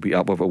the week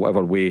up,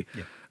 whatever way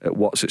it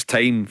works. It's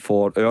time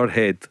for our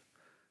head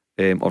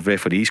of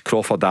referees,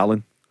 Crawford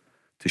Allen,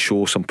 to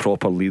show some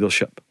proper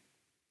leadership.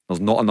 There's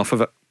not enough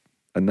of it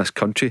in this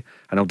country,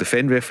 and I'll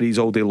defend referees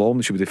all day long.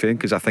 They should be defended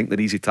because I think they're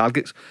easy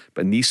targets,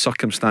 but in these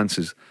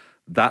circumstances,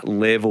 that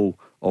level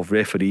of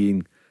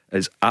refereeing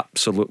is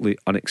absolutely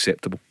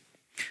unacceptable.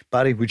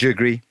 Barry, would you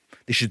agree?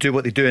 They should do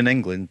what they do in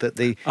England. That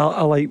they,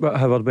 I like what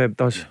Howard Webb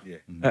does.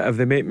 If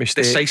they make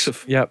mistakes,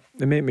 decisive.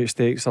 They make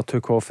mistakes, they're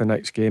took off the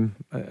next game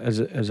as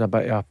a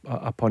bit of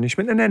a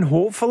punishment, and then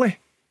hopefully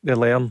they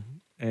learn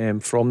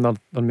from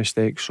their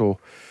mistakes. So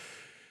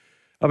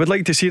I would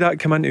like to see that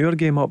come into our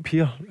game up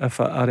here. If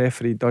a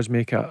referee does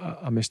make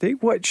a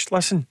mistake, which,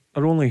 listen,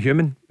 they're only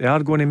human, they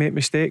are going to make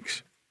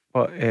mistakes,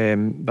 but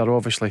they're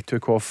obviously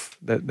took off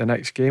the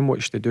next game,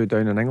 which they do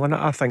down in England.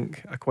 I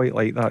think I quite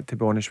like that, to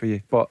be honest with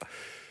you. But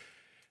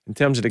in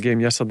terms of the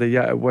game yesterday,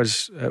 it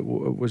was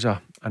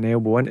an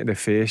elbow into the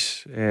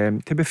face.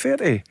 To be fair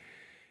to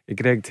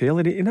Greg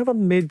Taylor, he never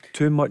made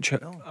too much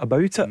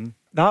about it.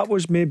 That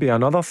was maybe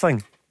another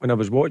thing when I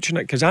was watching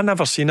it, because I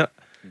never seen it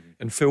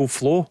in full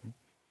flow.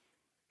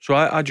 So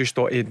I just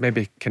thought he'd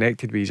maybe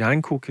connected with his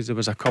ankle, because there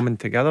was a coming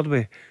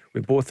together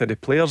with both of the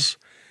players.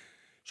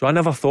 So I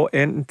never thought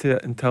anything to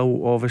it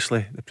until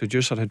obviously the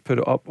producer had put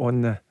it up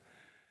on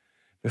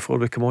before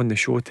we come on the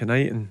show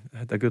tonight, and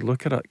had a good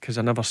look at it, because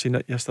I never seen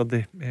it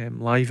yesterday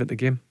live at the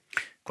game.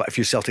 Quite a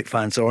few Celtic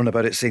fans are on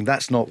about it, saying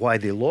that's not why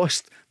they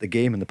lost the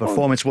game and the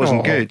performance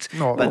wasn't good.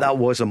 But that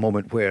was a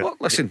moment where. Well,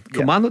 listen,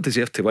 Kilmarnock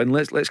deserved to win.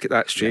 Let's get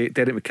that straight.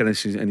 Derek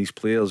McInnes and his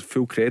players,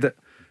 full credit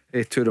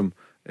to them.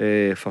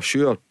 For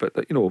sure, but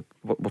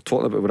we're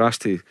talking about, we're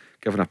asked to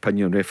give an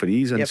opinion on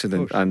referees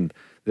incident, and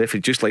the referee,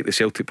 just like the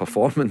Celtic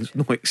performance,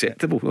 not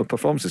acceptable. The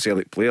performance of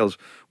Celtic players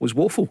was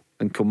woeful,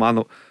 and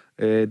Kilmarnock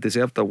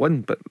deserved a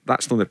win, but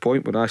that's not the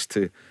point. We're asked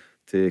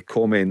to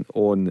comment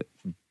on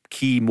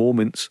key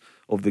moments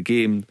of the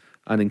game,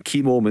 and in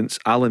key moments,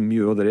 Alan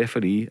Muir, the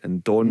referee,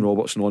 and Don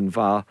Robertson on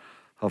VAR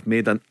have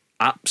made an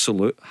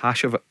absolute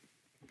hash of it.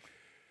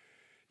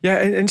 Yeah,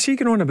 and see,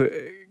 going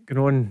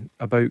on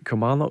about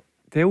Kilmarnock,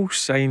 Dale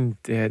signed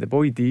the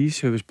boy Dees,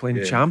 who was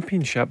playing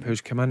Championship,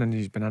 who's come in and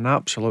he's been an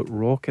absolute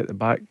rock at the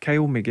back.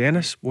 Kyle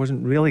McGuinness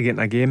wasn't really getting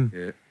a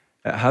game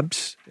at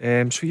Hibs,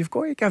 so you've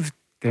got to give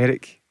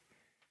Derek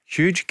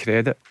huge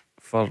credit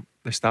for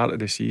the start of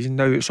the season.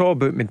 Now it's all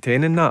about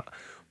maintaining that,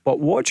 but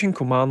watching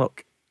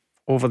Kilmarnock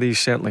over these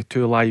certainly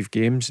 2 live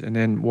games and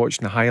then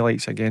watching the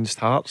highlights against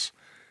Hearts,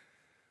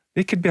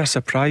 they could be a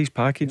surprise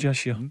package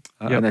this year.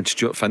 And then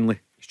Stuart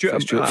Finlay.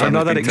 Stuart Finlay's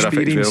another been terrific as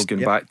experience. well,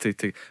 going back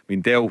to I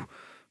mean, Dale,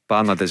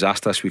 barring a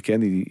disaster this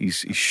weekend,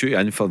 he's shooting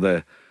in for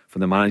the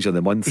manager of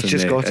the month. He's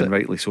just got it. And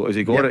rightly so. Has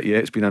he got it? Yeah,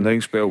 it's been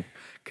announced. Well,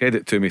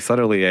 credit to me,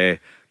 thoroughly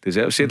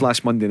deserved. I said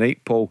last Monday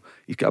night, Paul,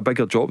 he's got a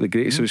bigger job. The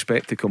greatest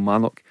respect to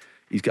Kilmarnock.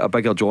 He's got a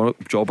bigger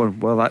job on,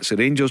 whether that's the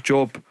Rangers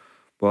job,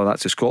 whether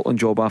that's the Scotland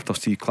job after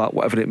Steve Clark,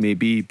 whatever it may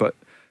be, but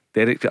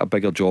Derek's got a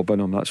bigger job in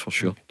him, that's for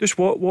sure. Just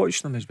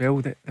watch them as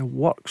well. They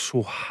work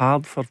so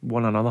hard for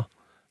one another.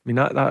 I mean,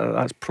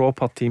 that's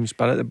proper team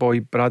spirit. The boy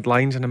Brad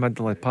Lyons in the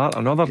middle of the park,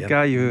 another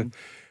guy who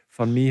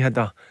for me had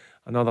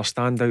another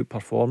standout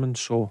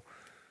performance. So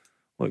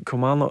look,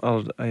 Kilmarnock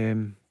are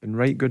been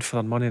right good for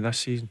their money this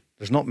season.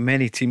 There's not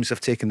many teams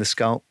have taken the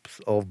scalps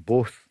of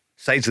both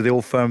sides of the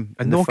Old Firm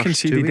and not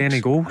conceded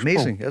any goals.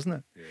 Amazing, Paul. Isn't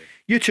it?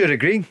 You two are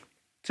agreeing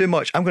too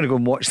much. I'm going to go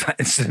and watch that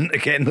incident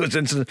again. Those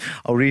incidents,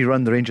 I'll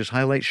rerun the Rangers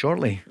highlights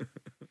shortly.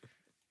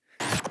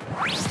 GAR,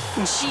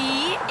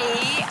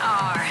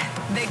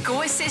 the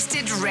Go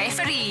Assisted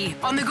Referee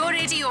on the Go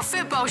Radio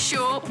Football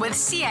Show with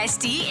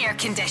CSD Air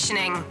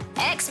Conditioning.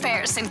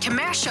 Experts in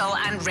commercial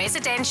and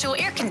residential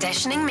air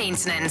conditioning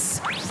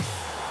maintenance.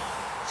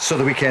 So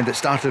the weekend it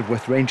started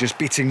with Rangers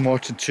beating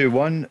Morton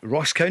 2-1.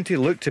 Ross County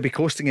looked to be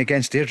coasting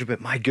against Airdrie,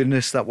 but my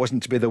goodness, that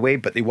wasn't to be the way.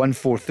 But they won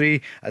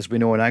 4-3, as we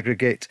know in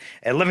aggregate.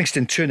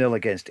 Livingston 2-0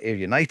 against Ayr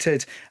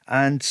United,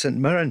 and St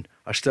Mirren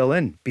are still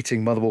in,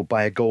 beating Motherwell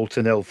by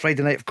 1-0.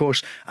 Friday night, of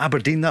course,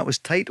 Aberdeen, that was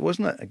tight,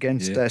 wasn't it,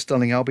 against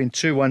Stirling Albion,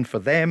 2-1 for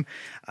them.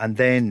 And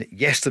then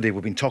yesterday,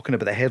 we've been talking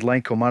about the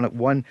headline, Kilmarnock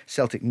 1,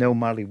 Celtic 0,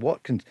 Marley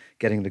Watkins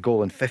getting the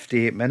goal in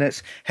 58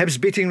 minutes.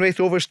 Hibs beating Wraith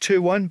Rovers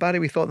 2-1. Barry,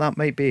 we thought that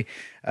might be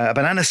a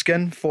banana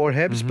skin for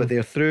Hibs, but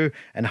they're through.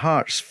 And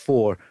Hearts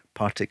 4,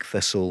 Partick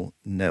Thistle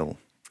 0.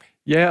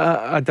 Yeah,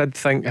 I did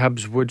think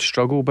Hibs would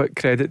struggle, but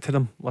credit to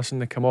them. Listen,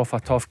 they come off a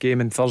tough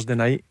game on Thursday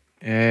night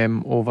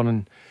over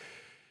in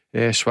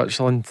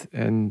Switzerland,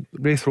 and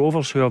Wraith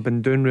Rovers, who have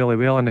been doing really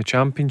well in the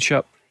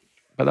Championship,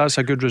 but that's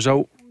a good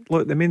result.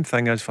 Look, the main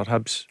thing is for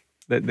Hibs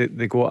that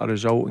they got a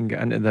result and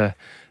get into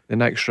the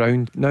next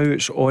round. Now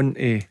it's on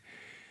to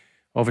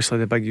obviously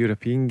the big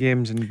European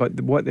games, but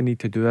what they need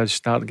to do is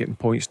start getting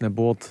points on the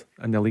board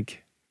in the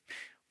league.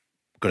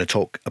 Going to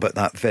talk about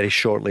that very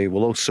shortly.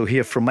 We'll also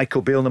hear from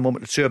Michael Bale in a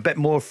moment or two, a bit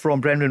more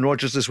from Brendan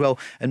Rodgers as well.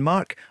 And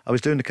Mark, I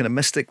was doing the kind of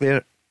mystic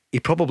there. He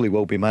probably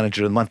will be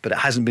manager of the month, but it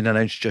hasn't been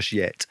announced just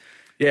yet.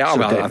 Yeah,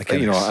 So I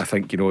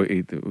think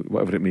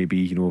whatever it may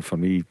be, for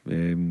me,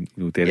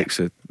 Derek's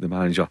the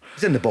manager.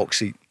 He's in the box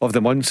seat of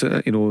the month.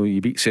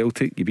 You beat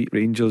Celtic, you beat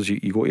Rangers,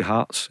 you go to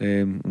Hearts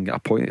and get a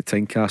point at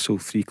Tynecastle,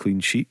 3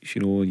 clean sheets.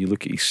 You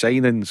look at his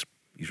signings,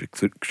 he's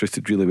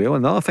recruited really well.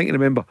 And another thing to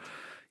remember,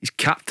 his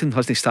captain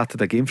hasn't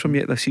started a game from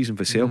yet this season,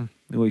 Vassell.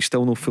 He's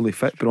still not fully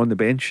fit, but on the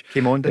bench.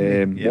 Came on,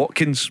 didn't he?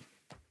 Watkins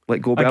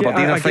let go by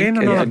Aberdeen, I think.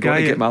 Another guy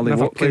to get Marley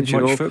never Watkins,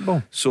 played much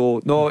football.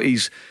 So no,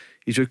 he's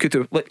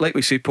recruited. Like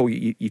we say, Paul,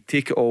 you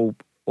take it all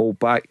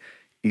back.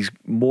 He's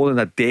more than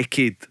a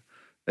decade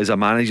as a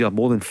manager,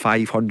 more than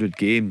 500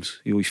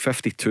 games. He's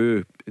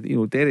 52.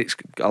 Derek's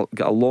got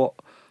a lot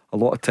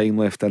of time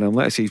left in him.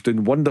 Like I say, he's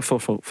doing wonderful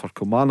for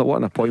Kilmarnock. What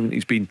an appointment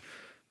he's been.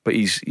 But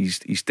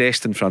he's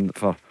destined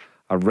for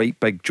a right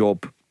big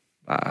job,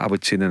 I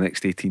would say, in the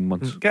next 18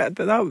 months.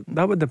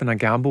 That would have been a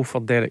gamble for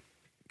Derek,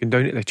 going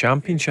down to the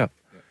Championship.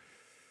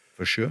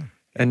 For sure.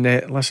 And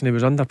listen, he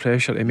was under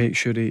pressure to make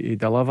sure he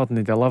delivered, and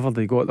he delivered.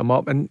 He got them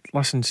up. And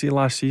listen, see,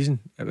 last season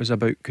it was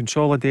about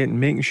consolidating,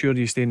 making sure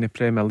you stay in the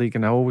Premier League.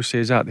 And I always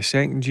say that the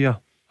second year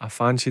I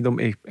fancied them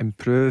to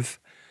improve,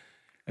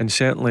 and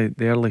certainly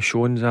the early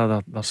showings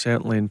are they're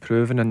certainly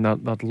improving, and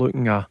they're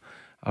looking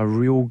a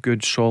real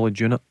good solid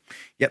unit.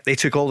 Yep, they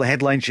took all the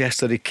headlines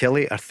yesterday.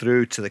 Killie are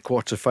through to the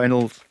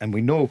quarter-finals, and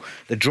we know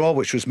the draw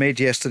which was made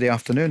yesterday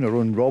afternoon. Our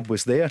own Rob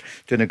was there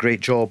doing a great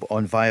job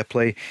on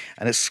Viaplay,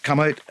 and it's come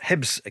out: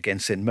 Hibs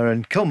against St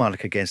Mirren,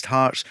 Kilmarnock against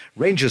Hearts,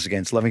 Rangers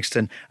against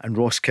Livingston, and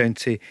Ross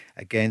County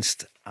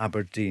against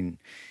Aberdeen.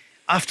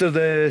 After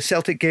the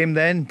Celtic game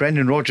then,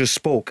 Brendan Rodgers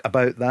spoke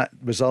about that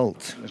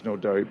result. There's no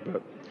doubt,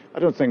 but I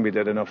don't think we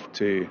did enough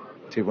to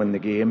win the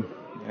game.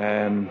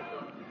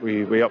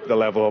 We upped the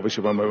level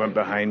obviously when we went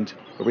behind,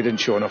 but we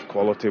didn't show enough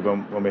quality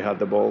when we had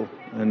the ball.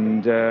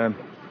 And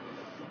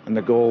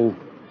the goal,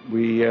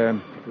 we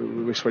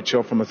switch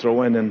off from a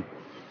throw-in and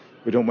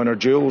we don't win our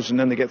duels, and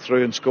then they get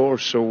through and score.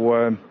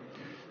 So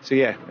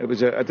yeah, it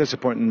was a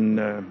disappointing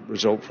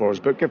result for us.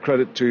 But give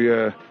credit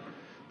to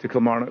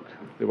Kilmarnock.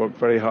 They worked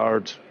very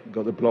hard,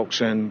 got the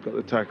blocks in, got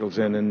the tackles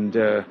in, and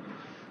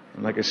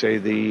like I say,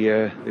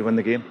 they win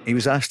the game. He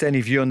was asked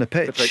any view on the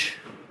pitch.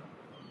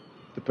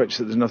 The pitch,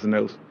 that there's nothing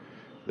else.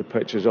 The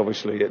pitch is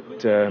obviously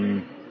at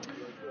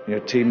a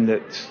team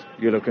that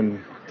you're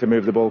looking to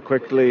move the ball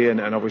quickly,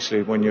 and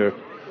obviously when you're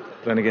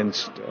playing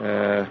against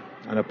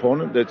an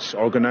opponent that's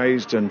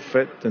organised and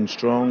fit and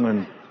strong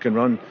and can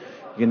run,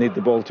 you need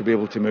the ball to be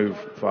able to move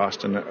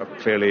fast, and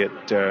clearly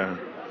it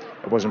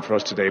wasn't for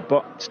us today.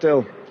 But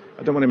still,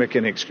 I don't want to make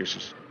any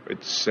excuses.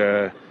 It's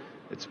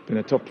been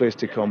a tough place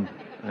to come,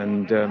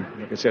 and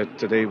like I said,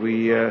 today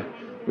we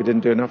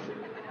didn't do enough.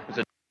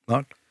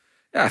 Mark?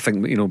 Yeah, I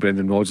think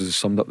Brendan Rodgers has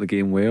summed up the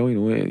game well.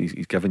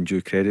 He's given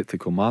due credit to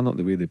Kilmarnock,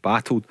 the way they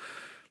battled.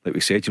 Like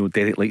we said,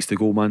 Derek likes to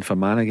go man for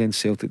man against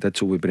Celtic. Did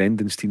so with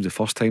Brendan's teams the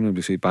first time. And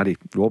we say Barry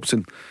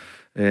Robson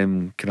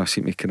implement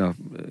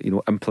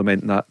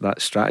that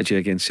strategy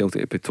against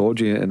Celtic at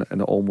Pittodrie,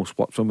 and it almost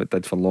worked for him. It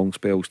did for long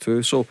spells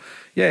too. So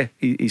yeah,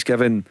 he's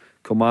given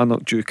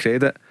Kilmarnock due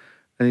credit,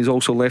 and he's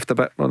also left a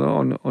bit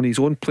on his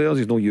own players.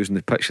 He's not using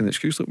the pitch as an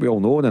excuse. Like we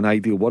all know, in an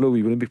ideal world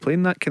we wouldn't be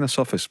playing that kind of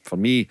surface. For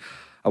me,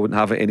 I wouldn't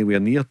have it anywhere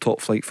near top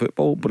flight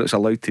football, but it's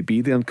allowed to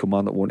be there, and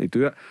Kilmarnock want to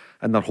do it,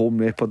 and their home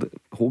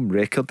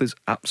record is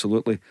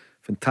absolutely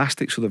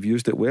fantastic, so they've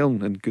used it well,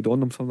 and good on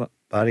them for that.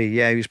 Barry,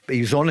 yeah,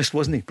 he was honest,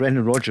 wasn't he,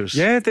 Brendan Rodgers?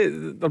 Yeah,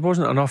 there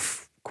wasn't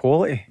enough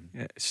quality,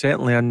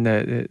 certainly in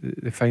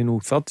the final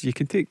third. You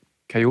can take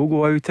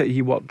Kyogo out.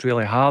 He worked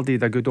really hard. He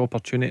had a good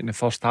opportunity in the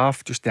first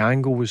half. Just the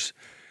angle was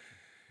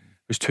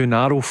too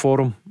narrow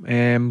for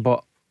him.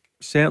 But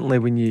certainly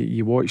when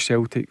you watch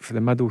Celtic for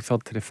the middle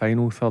third to the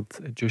final third,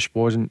 it just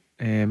wasn't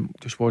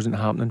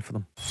happening for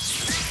them.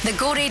 The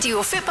Go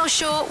Radio Football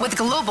Show with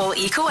Global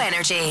Eco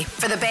Energy.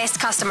 For the best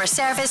customer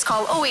service,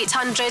 call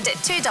 0800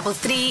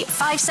 233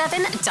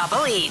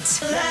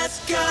 5788.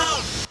 Let's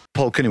go!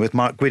 Paul Cooney with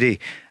Mark Guidi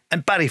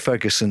and Barry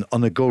Ferguson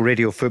on the Go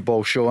Radio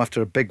Football Show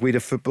after a big week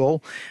of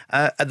football.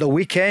 At the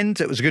weekend,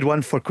 it was a good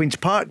one for Queen's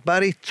Park.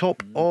 Barry,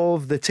 top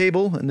of the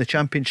table in the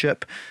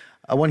Championship.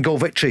 A 1-goal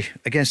victory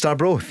against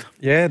Arbroath.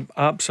 Yeah,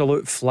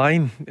 absolute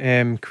flying,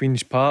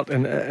 Queen's Park.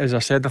 And as I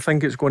said, I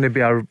think it's going to be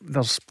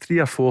there's 3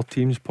 or 4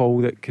 teams, Paul,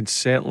 that could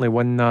certainly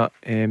win that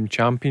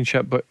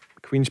Championship. But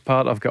Queen's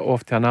Park have got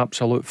off to an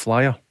absolute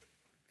flyer.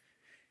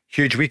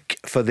 Huge week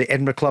for the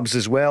Edinburgh clubs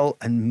as well.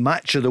 And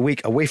match of the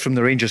week, away from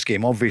the Rangers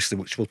game, obviously,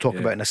 which we'll talk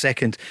about in a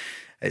second,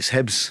 it's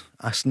Hibs,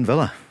 Aston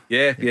Villa.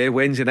 Yeah,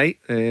 Wednesday night.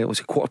 It was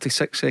a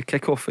 5:45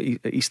 kick-off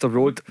at Easter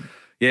Road.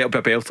 Yeah, it'll be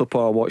a belter,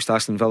 Paul. I watched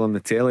Aston Villa on the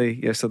telly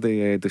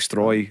yesterday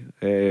destroy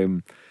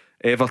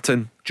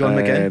Everton. John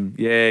McGinn.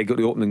 Yeah, got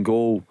the opening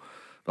goal.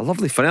 A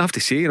lovely finish, I have to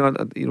say.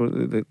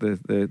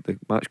 The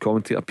match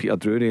commentator Peter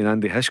Drury and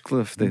Andy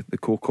Hinchcliffe, the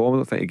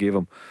co-commentator, I think he gave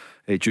him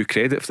due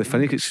credit for the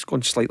finish. It's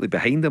gone slightly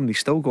behind him, and he's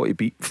still got to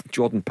beat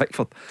Jordan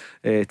Pickford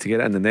to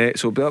get it in the net.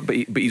 So, but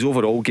his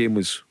overall game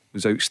was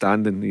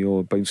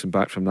outstanding. Bouncing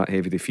back from that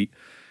heavy defeat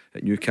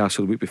at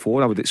Newcastle the week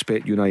before. I would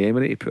expect Unai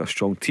Emery to put a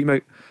strong team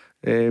out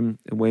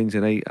Wednesday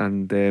night,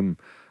 and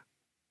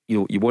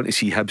you want to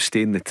see Hibs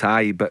stay in the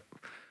tie, but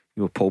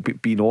Paul,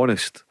 being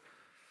honest,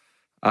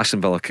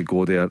 Aston Villa could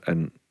go there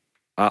and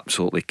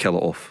absolutely kill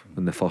it off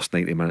in the first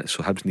 90 minutes.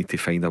 So Hibs need to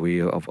find a way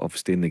of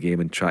staying in the game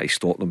and try to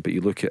stop them. But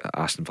you look at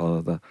Aston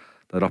Villa,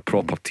 they're a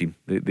proper team.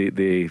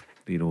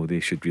 They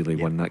should really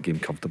win that game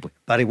comfortably.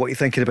 Barry, what are you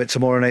thinking about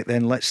tomorrow night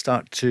then? Let's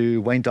start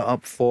to wind it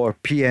up for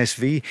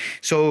PSV.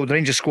 So the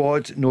Rangers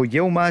squad, no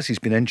Yilmaz, he's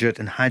been injured,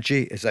 and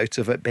Hadji is out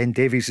of it. Ben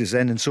Davies is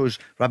in, and so is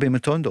Rabbi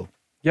Matondo.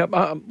 Yep,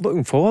 I'm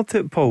looking forward to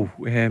it, Paul.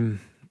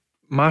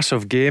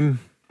 Massive game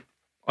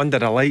under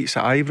the lights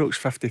at Ibrox,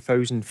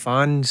 50,000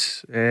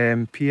 fans.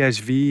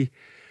 PSV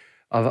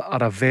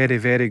are a very,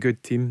 very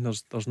good team.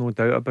 There's no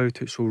doubt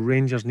about it. So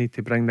Rangers need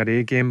to bring their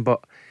A game,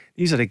 but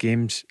these are the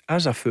games,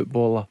 as a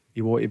footballer,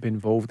 you want to be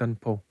involved in,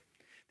 Paul.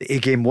 The A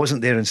game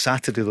wasn't there on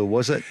Saturday though,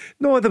 was it?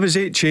 No, there was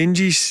 8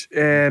 changes,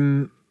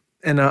 and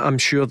I'm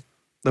sure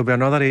there'll be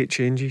another 8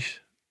 changes.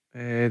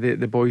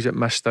 The boys that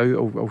missed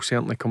out will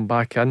certainly come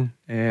back in,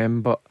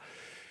 but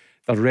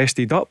they're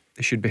rested up.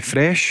 They should be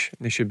fresh.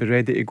 They should be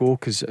ready to go,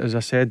 because as I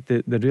said,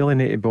 they really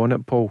need to be on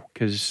it, Paul,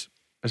 because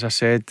as I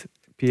said,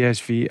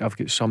 PSV have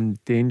got some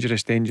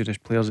dangerous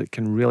players that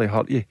can really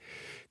hurt you.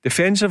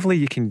 Defensively,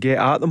 you can get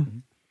at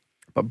them,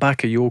 but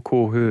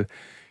Bakayoko, who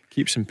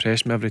keeps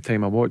impressing me every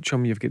time I watch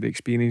him. You've got the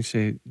experience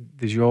of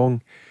De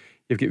Jong.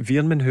 You've got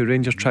Veerman, who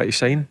Rangers tried to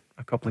sign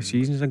a couple of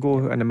seasons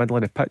ago in the middle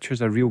of the pitch,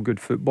 who's a real good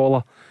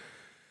footballer.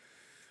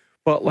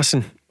 But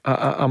listen,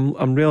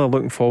 I'm really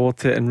looking forward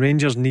to it, and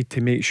Rangers need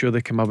to make sure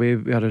they come away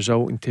with a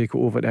result and take it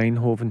over to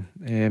Eindhoven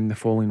the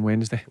following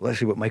Wednesday. Let's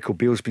see what Michael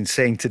Beale's been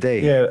saying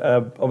today.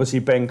 Yeah, obviously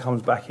Ben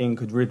comes back in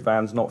because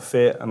Ridvan's not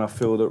fit, and I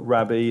feel that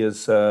Rabbi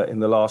has in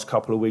the last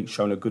couple of weeks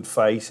shown a good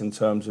face in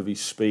terms of his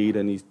speed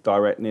and his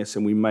directness,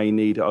 and we may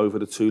need it over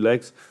the 2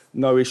 legs.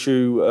 No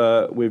issue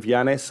with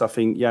Yanis. I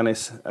think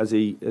Yanis, as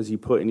he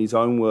put in his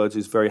own words,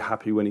 is very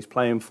happy when he's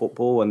playing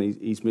football, and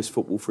he's missed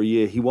football for a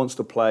year. He wants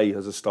to play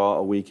as a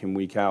starter week in,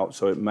 week out,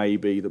 so it may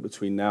be that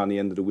between now and the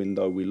end of the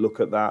window we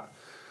look at that.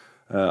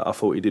 I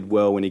thought he did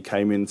well when he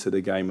came into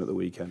the game at the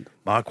weekend.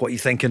 Mark, what are you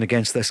thinking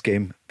against this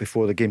game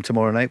before the game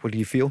tomorrow night? What do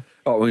you feel?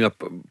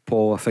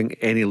 Paul, I think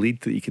any lead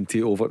that you can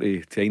take over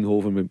to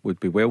Eindhoven would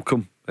be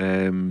welcome.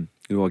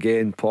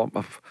 Again, Paul,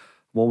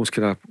 I'm almost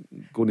kind of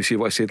going to say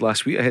what I said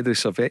last week ahead of the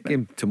Servette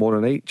game. Tomorrow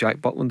night, Jack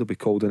Butland will be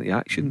called into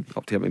action.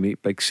 Up to him to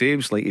make big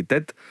saves like he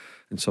did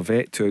in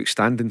Servette. 2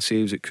 outstanding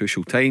saves at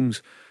crucial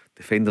times.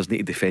 Defenders need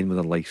to defend with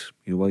their lives.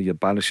 You know, whether you're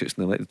Barisic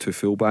and the 2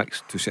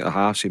 fullbacks, 2 centre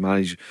halves who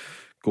manage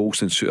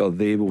Golston, Suter,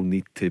 they will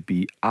need to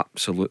be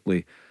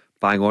absolutely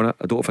bang on it.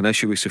 I don't have an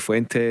issue with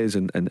Cifuentes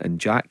and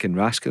Jack and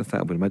Raskin. I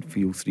think it'll be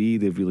midfield 3.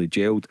 They've really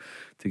gelled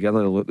together,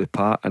 they look the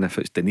part. And if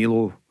it's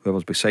Danilo,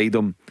 whoever's beside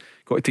him,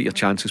 got to take your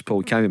chances, Paul.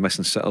 You can't be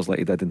missing sitters like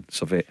he did in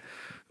Servette.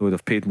 They would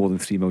have paid more than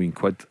 £3 million,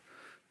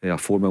 or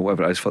 4 million,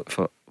 whatever it is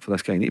for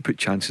this guy. You need to put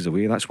chances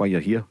away. That's why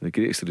you're here. The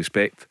greatest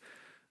respect.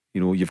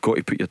 You know, you've got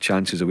to put your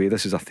chances away.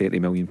 This is a £30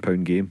 million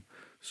game,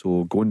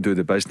 so go and do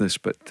the business.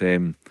 But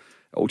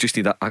it'll just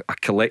need a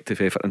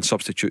collective effort and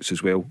substitutes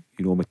as well.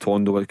 You know,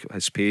 Matondo,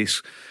 his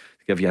pace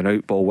to give you an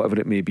out ball, whatever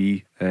it may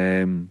be.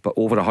 But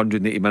over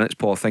 180 minutes,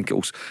 Paul, I think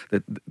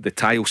the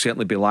tie will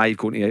certainly be live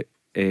going to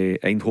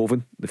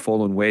Eindhoven the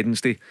following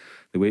Wednesday,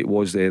 the way it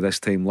was this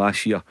time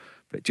last year.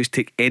 But just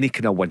take any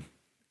kind of win.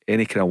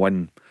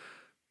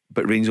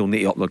 But Rangers will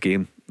need to up their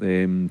game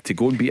to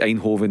go and beat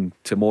Eindhoven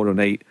tomorrow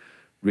night.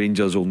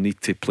 Rangers will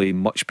need to play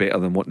much better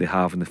than what they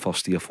have in the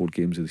first 3 or 4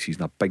 games of the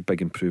season. A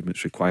big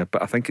improvements required,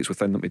 but I think it's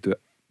within them to do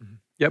it.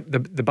 Yep,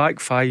 the back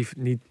 5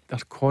 their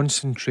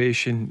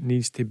concentration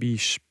needs to be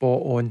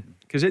spot on,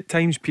 because at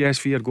times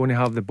PSV are going to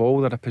have the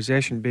ball. They're a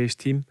possession based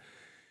team,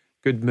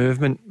 good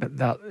movement, but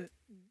that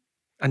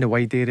in the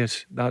wide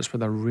areas, that's where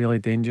they're really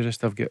dangerous.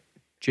 They've got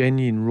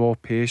genuine raw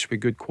pace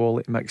with good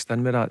quality mixed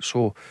in with that,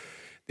 so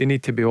they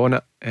need to be on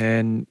it.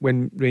 And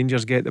when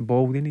Rangers get the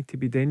ball, they need to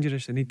be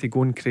dangerous. They need to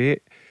go and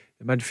create.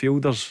 The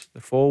midfielders,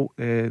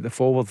 the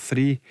forward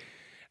 3,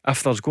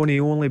 if there's going to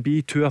only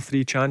be 2 or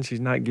 3 chances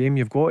in that game,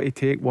 you've got to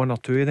take 1 or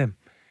 2 of them,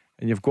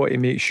 and you've got to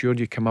make sure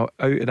you come out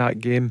of that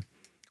game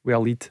with a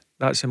lead.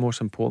 That's the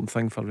most important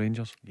thing for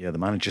Rangers. Yeah, the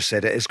manager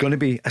said it. It's going to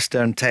be a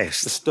stern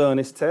test. The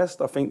sternest test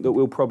I think that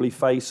we'll probably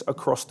face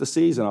across the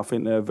season. I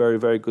think they're a very,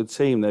 very good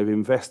team. They've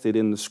invested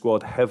in the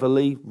squad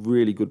heavily,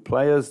 really good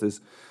players.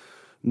 There's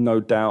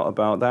no doubt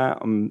about that.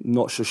 I'm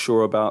not so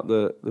sure about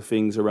the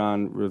things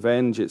around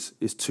revenge.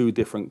 It's 2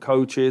 different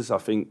coaches. I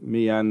think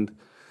me and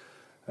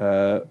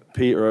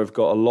Peter have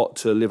got a lot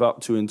to live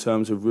up to in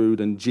terms of Ruud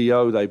and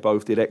Gio. They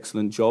both did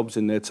excellent jobs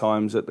in their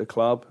times at the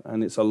club,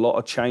 and it's a lot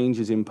of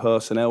changes in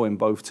personnel in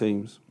both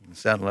teams.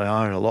 Certainly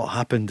are. A lot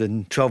happened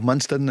in 12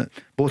 months, didn't it?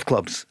 Both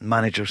clubs,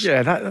 managers.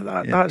 Yeah,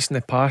 that's in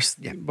the past.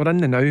 Yeah. We're in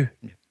the now.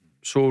 Yeah.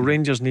 So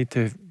Rangers need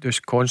to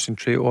just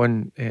concentrate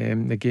on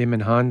the game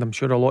in hand. I'm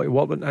sure a lot of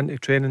work went into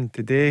training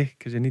today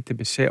because they need to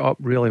be set up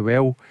really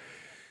well.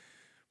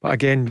 But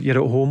again,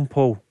 you're at home,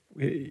 Paul.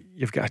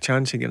 You've got a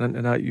chance of getting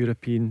into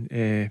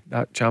that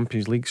that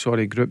Champions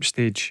League, group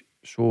stage.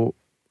 So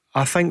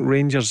I think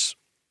Rangers,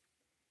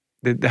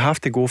 they have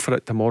to go for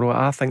it tomorrow.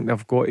 I think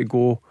they've got to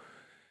go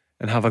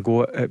and have a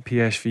go at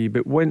PSV.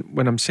 But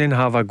when I'm saying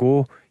have a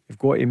go, you've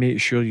got to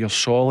make sure you're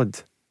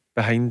solid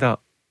behind that.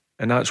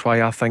 And that's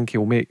why I think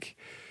he'll make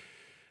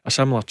a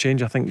similar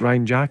change. I think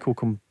Ryan Jack will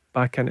come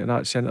back into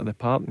that centre of the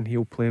park, and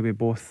he'll play with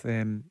both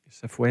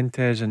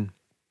Cifuentes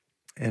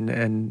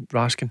and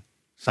Raskin.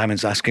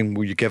 Simon's asking,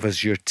 will you give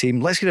us your team?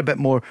 Let's get a bit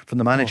more from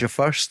the manager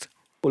first.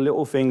 Well,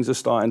 little things are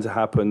starting to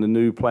happen. The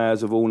new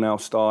players have all now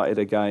started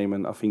a game,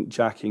 and I think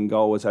Jack in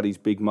goal has had his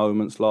big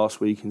moments last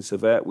week in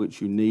Servette,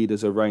 which you need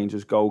as a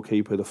Rangers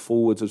goalkeeper. The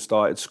forwards have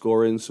started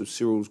scoring, so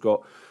Cyril's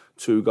got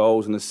 2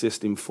 goals and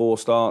assist in 4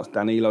 starts.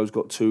 Danilo's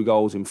got 2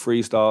 goals in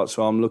 3 starts.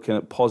 So I'm looking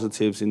at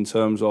positives in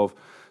terms of,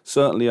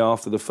 certainly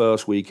after the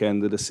first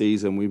weekend of the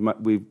season,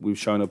 we've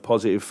shown a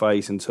positive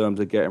face in terms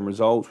of getting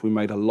results. We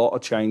made a lot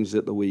of changes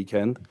at the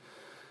weekend,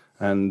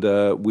 and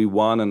we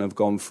won and have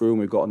gone through, and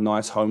we've got a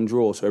nice home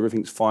draw. So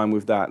everything's fine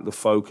with that. The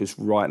focus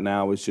right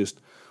now is just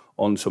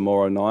on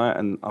tomorrow night,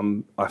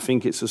 and I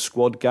think it's a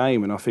squad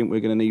game, and I think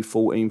we're going to need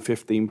 14,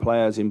 15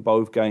 players in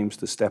both games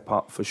to step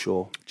up for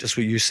sure. Just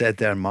what you said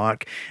there,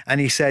 Mark. And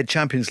he said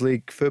Champions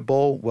League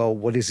football, well,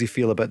 what does he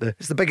feel about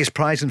it's the biggest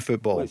prize in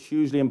football? Well, it's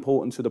hugely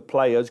important to the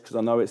players because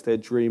I know it's their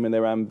dream and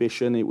their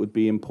ambition. It would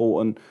be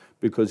important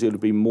because it would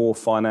be more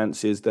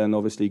finances than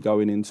obviously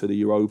going into the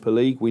Europa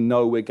League. We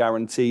know we're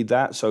guaranteed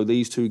that, so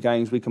these 2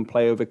 games we can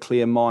play with a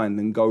clear mind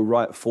and go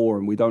right for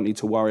them. We don't need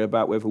to worry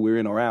about whether we're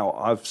in or out.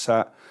 I've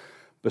sat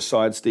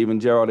beside Steven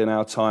Gerrard in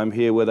our time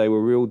here where they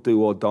were real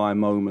do-or-die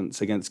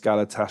moments against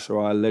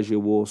Galatasaray, Legia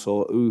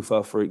Warsaw,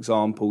 Ufa, for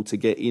example, to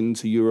get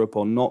into Europe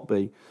or not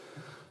be.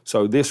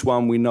 So this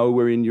one, we know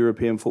we're in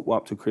European football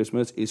up to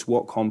Christmas. It's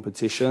what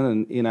competition,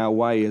 and in our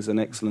way is an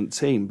excellent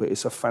team, but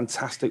it's a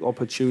fantastic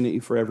opportunity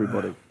for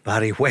everybody.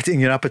 Barry, whetting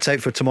your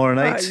appetite for tomorrow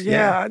night?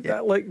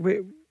 Like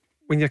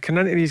when you're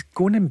coming into these,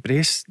 go and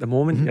embrace the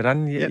moment you're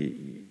in.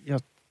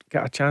 You've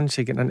got a chance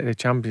of getting into the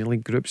Champions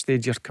League group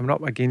stage. You're coming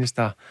up against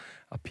a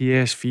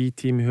PSV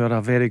team who are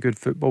a very good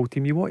football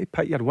team. You want to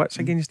pit your wits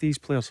against these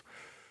players.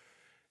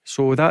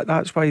 So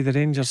that's why the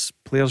Rangers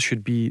players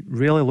should be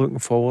really looking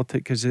forward to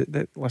it, because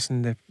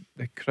listen,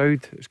 the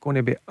crowd is going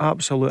to be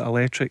absolute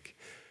electric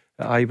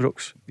at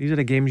Ibrox. These are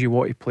the games you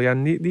want to play,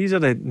 and these are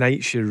the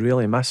nights you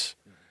really miss.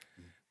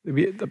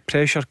 the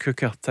pressure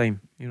cooker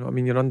time. You know what I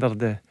mean? You're under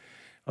the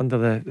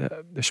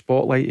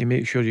spotlight to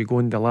make sure you go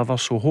and deliver.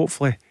 So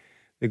hopefully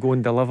they go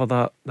and deliver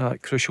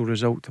that crucial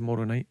result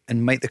tomorrow night.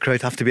 And might the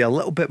crowd have to be a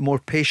little bit more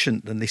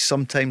patient than they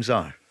sometimes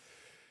are?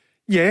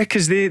 Yeah,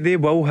 because they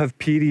will have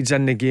periods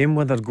in the game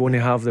where they're going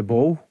to have the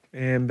ball,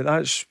 but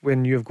that's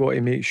when you've got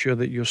to make sure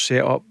that you're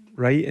set up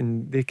right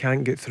and they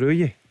can't get through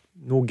you.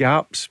 No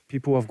gaps.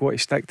 People have got to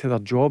stick to their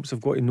jobs. They've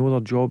got to know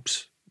their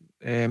jobs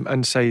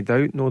inside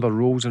out, know their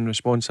roles and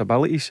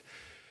responsibilities.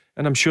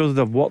 And I'm sure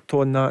they've worked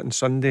on that on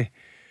Sunday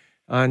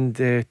and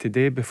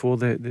today before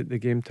the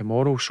game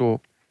tomorrow.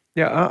 So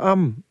yeah,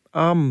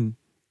 I'm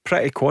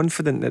pretty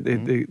confident that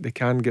they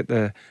can get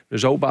the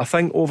result. But I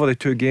think over the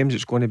two games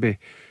it's going to be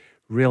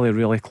really,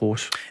 really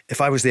close.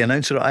 If I was the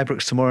announcer at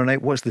Ibrox tomorrow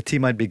night, what's the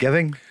team I'd be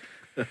giving?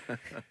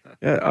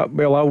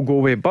 Well, I'll go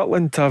with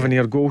Butland,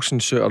 Tavernier,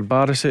 Golson, Suter,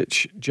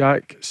 Barisic,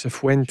 Jack,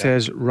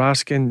 Cifuentes,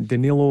 Raskin,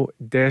 Danilo,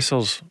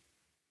 Dessers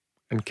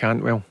and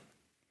Cantwell.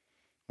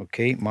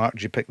 Okay, Mark,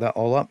 did you pick that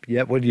all up?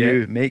 Yeah, what do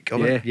you make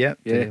of it? Yeah.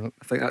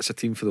 I think that's a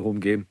team for the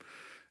home game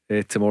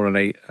tomorrow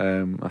night.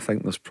 I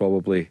think there's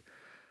probably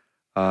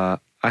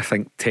I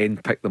think 10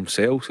 pick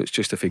themselves. It's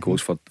just if he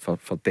goes for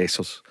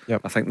Dessers.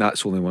 Yep. I think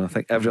that's the only one. I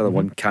think every other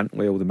one,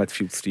 Cantwell, the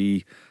midfield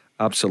three,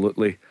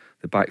 absolutely.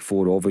 The back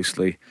four,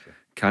 obviously.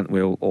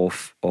 Cantwell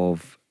off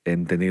of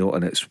Danilo,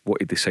 and it's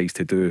what he decides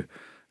to do.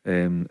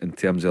 In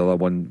terms of the other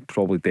one,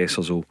 probably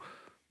Dessers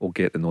will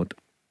get the nod.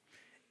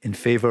 In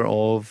favour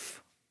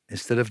of,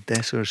 instead of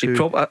Dessers,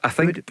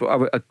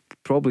 I'd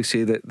probably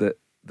say that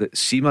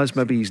Seema's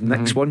maybe his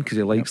next one, because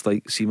he likes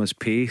like Seema's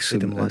pace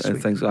and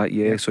things like that.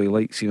 Yeah, so he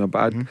likes Seema,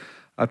 but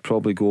I'd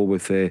probably go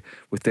with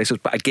Dessers.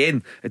 But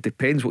again, it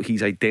depends what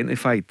he's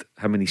identified.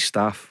 How many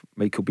staff,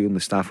 Michael Beale and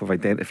the staff have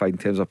identified in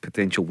terms of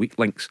potential weak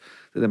links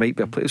that there might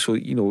be a player. So I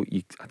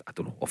don't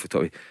know off the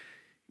top.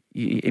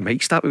 He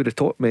might start with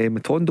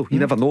Matondo. You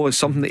never know. It's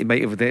something that he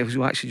might have identified.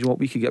 So actually, you know what,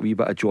 we could get a wee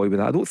bit of joy with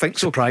that. I don't think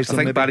so. I think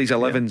maybe Barry's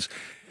 11's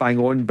bang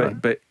on,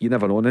 but you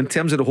never know. And in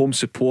terms of the home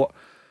support,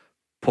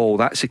 Paul,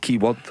 that's a key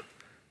word.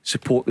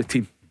 Support the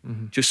team.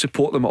 Just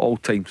support them at all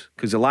times,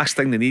 because the last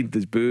thing they need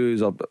is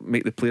boos or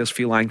make the players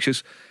feel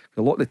anxious.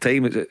 A lot of the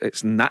time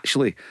it's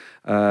naturally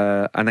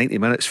a 90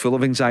 minutes full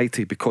of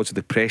anxiety because of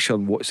the pressure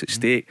and what's at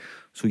stake.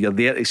 So you're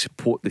there to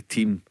support the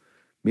team.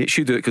 Make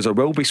sure you do it, because there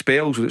will be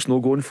spells where it's no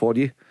going for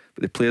you,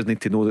 but the players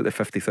need to know that the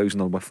 50,000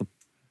 are with them.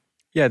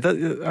 Yeah,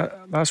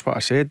 that's what I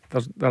said.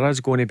 There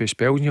is going to be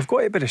spells, and you've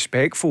got to be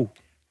respectful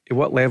at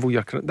what level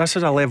you're. This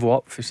is a level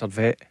up for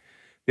Servette.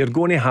 They're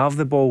going to have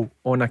the ball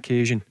on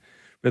occasion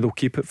where they'll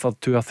keep it for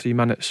 2 or 3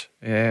 minutes,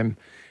 and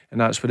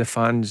that's what the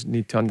fans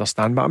need to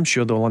understand. But I'm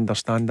sure they'll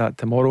understand that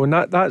tomorrow. And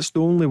that's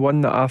the only one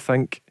that I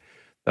think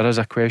there is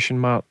a question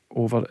mark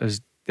over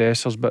is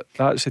Dessers. But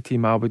that's the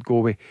team I would go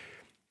with.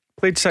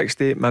 Played 6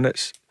 to 8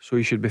 minutes, so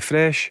he should be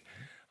fresh.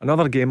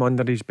 Another game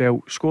under his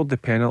belt, scored the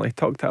penalty,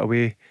 tucked it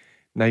away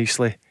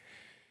nicely,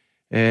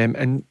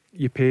 and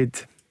you paid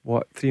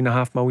what,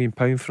 £3.5 million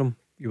from him.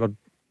 You were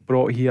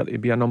brought here to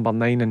be a number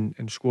 9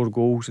 and score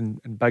goals in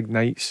big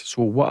nights.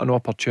 So what an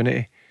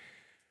opportunity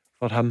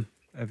for him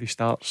if he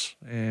starts.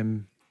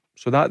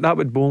 So that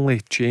would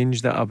only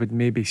change that I would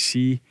maybe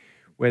see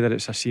whether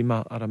it's a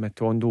Seema or a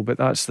Matondo. But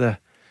that's the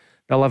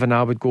 11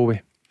 I would go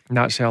with, and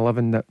that's the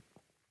 11 that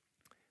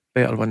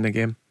better win the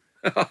game.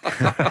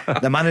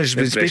 The manager's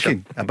been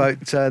speaking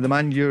about the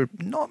man you're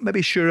not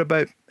maybe sure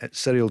about, it's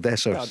Cyril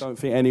Dessers. I don't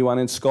think anyone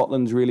in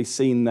Scotland's really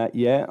seen that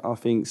yet. I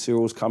think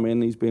Cyril's come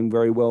in, he's been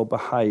very well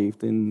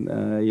behaved,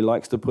 and he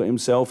likes to put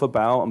himself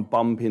about and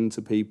bump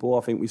into people.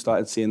 I think we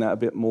started seeing that a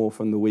bit more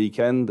from the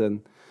weekend,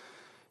 and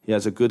he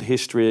has a good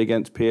history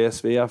against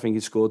PSV. I think he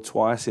scored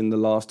twice in the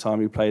last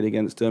time he played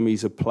against them.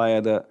 He's a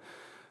player that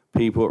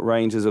people at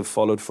Rangers have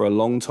followed for a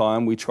long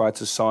time. We tried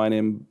to sign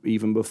him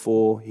even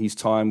before his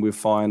time with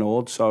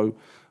Feyenoord. So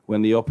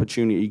when the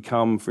opportunity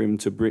came for him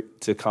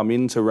to come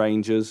into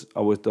Rangers, I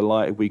was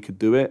delighted we could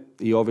do it.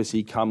 He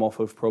obviously come off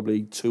of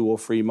probably 2 or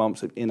 3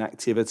 months of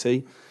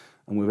inactivity.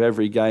 And with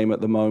every game at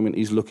the moment,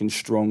 he's looking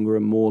stronger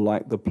and more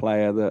like the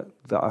player that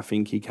I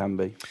think he can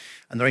be.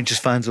 And the Rangers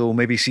fans will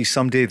maybe see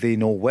somebody they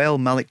know well.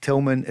 Malik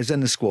Tillman is in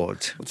the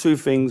squad. 2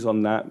 things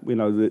on that. You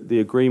know, the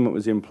agreement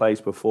was in place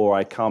before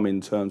I come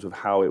in terms of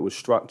how it was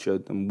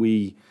structured, and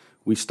we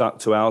stuck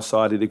to our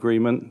side of the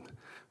agreement.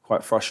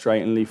 Quite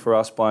frustratingly for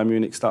us, Bayern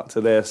Munich stuck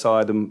to their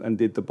side and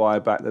did the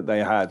buyback that they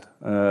had.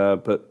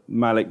 But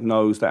Malik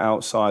knows that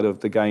outside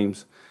of the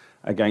games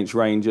against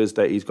Rangers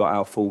that he's got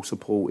our full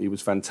support. He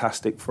was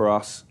fantastic for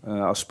us.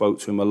 I spoke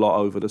to him a lot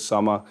over the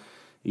summer.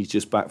 He's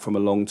just back from a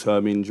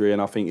long-term injury,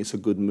 and I think it's a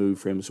good move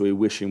for him. So we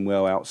wish him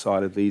well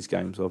outside of these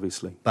games,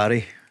 obviously.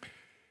 Barry?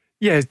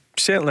 Yeah,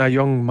 certainly a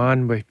young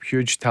man with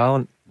huge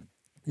talent.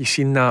 You've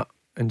seen that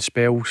in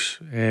spells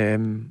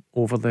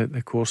over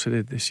the course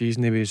of the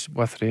season. He was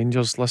with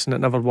Rangers. Listen, it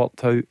never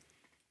worked out.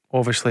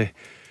 Obviously,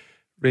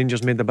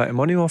 Rangers made a bit of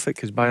money off it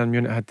because Bayern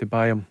Munich had to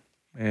buy him.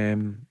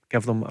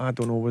 Give them, I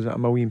don't know, was it £1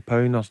 million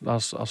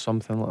or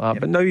something like that. Yep.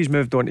 But now he's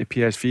moved on to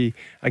PSV.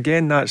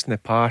 Again, that's in the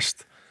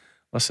past.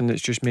 Listen,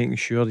 it's just making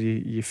sure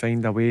you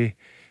find a way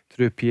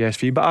through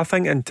PSV. But I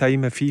think in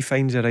time, if he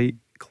finds the right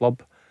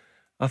club,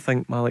 I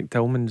think Malik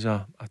Tillman's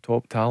a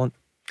top talent.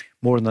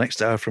 More in the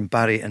next hour from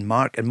Barry and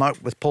Mark. And Mark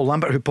with Paul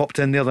Lambert, who popped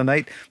in the other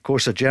night. Of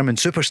course, a German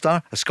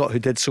superstar, a Scot who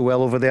did so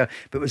well over there.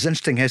 But it was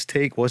interesting, his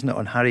take, wasn't it,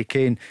 on Harry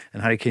Kane?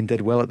 And Harry Kane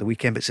did well at the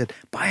weekend, but said,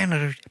 Bayern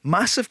are a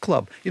massive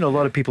club. You know, a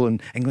lot of people in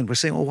England were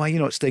saying, oh, why are you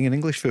not staying in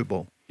English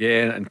football?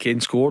 Yeah, and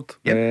Kane scored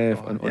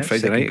on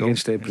Friday night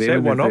against Bremen.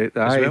 Set one up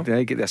as well.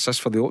 They get the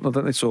assist for the opener,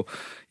 didn't they? So,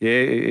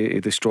 yeah, he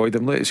destroyed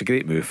them. It's a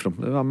great move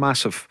from him. A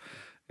massive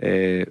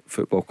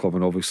football club,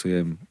 and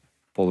obviously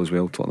Paul as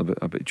well, talking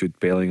about Jude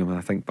Bellingham. And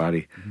I think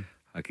Barry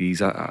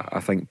agrees. I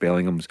think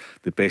Bellingham's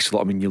the best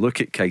lot. I mean, you look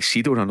at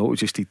Caicedo, and I know it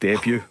was just his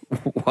debut.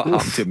 What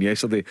happened to him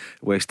yesterday,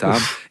 West Ham?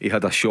 He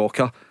had a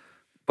shocker,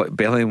 but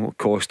Bellingham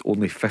cost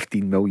only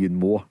 15 million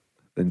more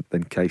than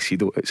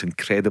Caicedo. It's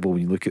incredible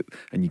when you look at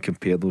and you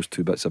compare those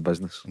two bits of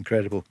business.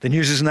 Incredible. The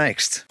news is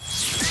next.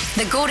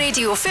 The Go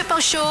Radio Football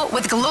Show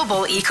with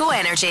Global Eco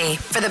Energy.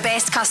 For the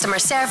best customer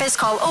service,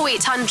 call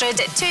 0800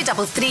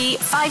 233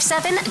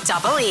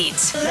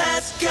 5788.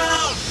 Let's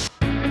go!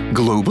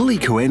 Global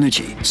Eco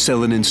Energy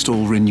sell and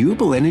install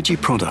renewable energy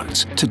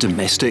products to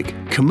domestic,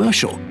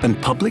 commercial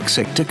and public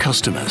sector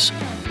customers.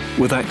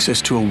 With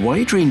access to a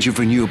wide range of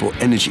renewable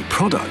energy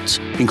products,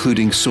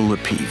 including solar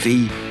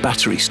PV,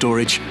 battery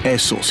storage, air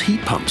source heat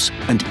pumps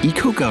and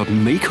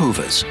eco-garden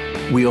makeovers,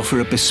 we offer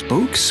a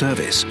bespoke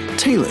service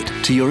tailored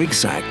to your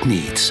exact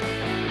needs.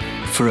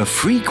 For a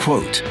free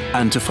quote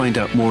and to find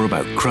out more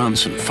about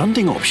grants and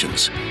funding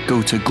options,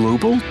 go to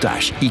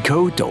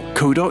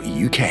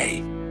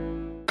global-eco.co.uk.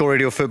 Go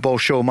Radio Football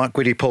Show, Mark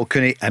Guidi, Paul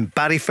Cooney and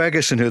Barry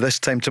Ferguson, who this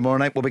time tomorrow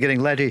night will be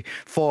getting ready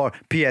for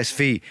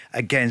PSV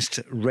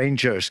against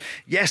Rangers.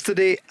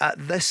 Yesterday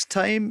at this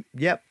time,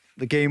 the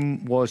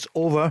game was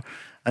over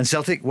and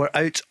Celtic were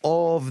out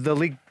of the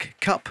League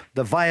Cup,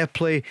 the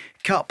Viaplay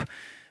Cup.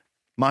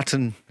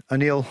 Martin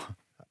O'Neill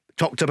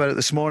talked about it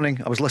this morning.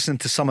 I was listening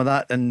to some of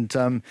that,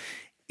 and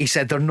he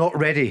said they're not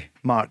ready,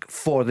 Mark,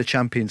 for the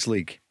Champions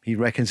League. He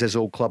reckons his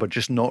old club are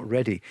just not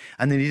ready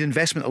and they need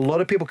investment. A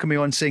lot of people coming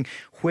on saying,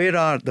 where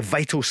are the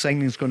vital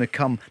signings going to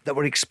come that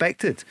were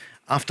expected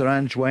after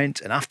Ange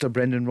went and after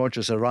Brendan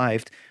Rodgers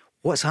arrived?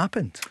 What's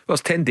happened? Well,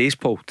 it's 10 days,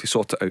 Paul, to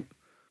sort it out.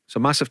 It's a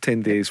massive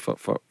 10 days for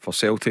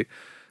Celtic.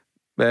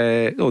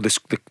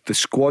 The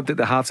squad that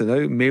they have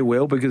now may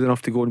well be good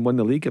enough to go and win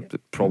the league.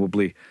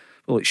 Probably,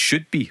 well, it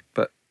should be,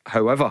 but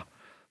however,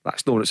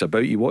 that's not what it's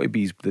about. You want to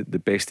be the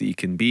best that you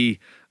can be,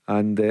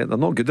 and they're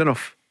not good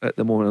enough at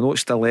the moment. I know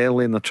it's still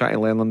early and they're trying to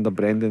learn under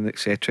Brendan,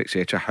 etc,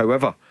 etc.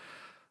 However,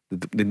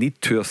 they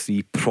need 2 or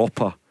 3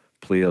 proper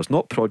players,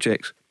 not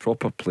projects,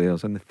 proper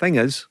players. And the thing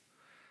is,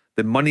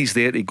 the money's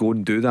there to go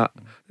and do that.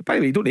 By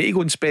the way, you don't need to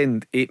go and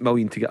spend 8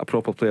 million to get a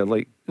proper player.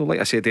 Like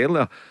I said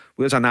earlier,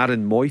 where's an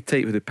Aaron Moy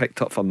type who they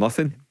picked up for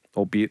nothing,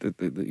 albeit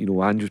that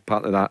Andrew's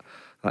part of that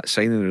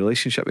signing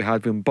relationship we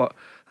had with him. But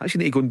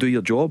actually need to go and do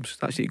your jobs.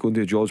 But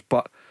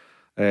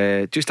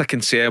just a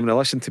concern when I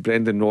listened to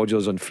Brendan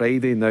Rodgers on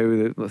Friday.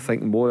 Now they're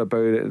thinking more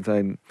about it,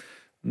 then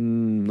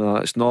no,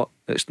 it's not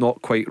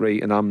quite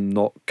right, and I'm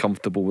not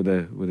comfortable with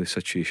the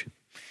situation.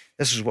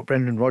 This is what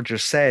Brendan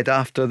Rodgers said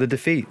after the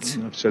defeat.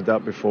 I've said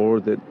that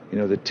before, that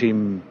the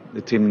team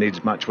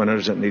needs match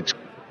winners. It needs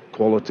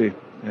quality.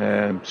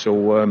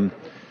 So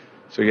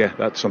yeah,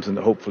 that's something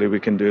that hopefully we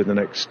can do in the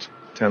next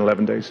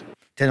 10-11 days.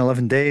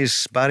 10-11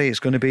 days, Barry, it's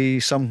going to be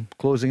some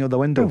closing of the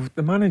window. Well,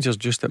 the manager's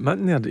just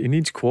admitting there that he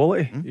needs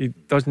quality. He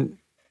doesn't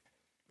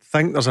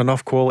think there's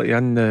enough quality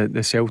in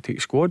the Celtic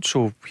squad,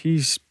 so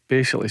he's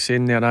basically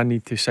saying there, I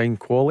need to sign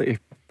quality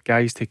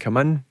guys to come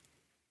in.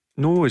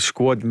 No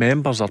squad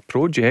members or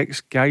projects,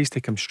 guys to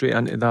come straight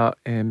into that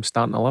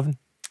starting 11.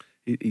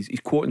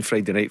 He's quoting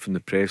Friday night from the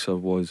presser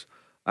was,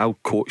 I'll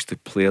coach the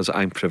players that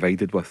I'm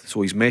provided with.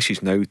 So his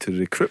message now to the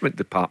recruitment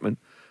department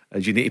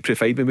is, you need to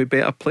provide me with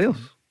better players.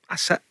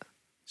 That's it.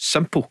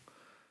 Simple.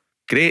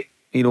 Great.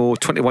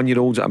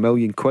 21-year-olds at £1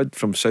 million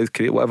from South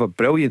Korea, whatever,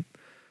 brilliant.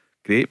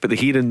 Great. But the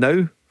here and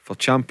now for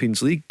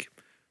Champions League,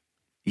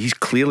 he's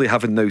clearly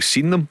having now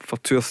seen them for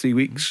 2 or 3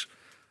 weeks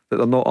that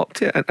they're not up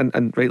to it,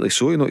 and rightly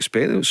so. You're not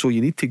expecting it, so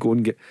you need to go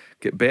and get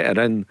better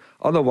in.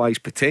 Otherwise,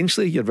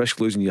 potentially you risk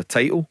losing your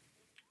title,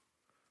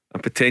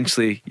 and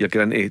potentially you're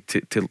going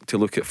to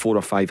look at 4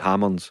 or 5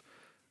 hammers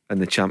in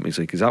the Champions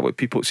League. Is that what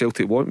people at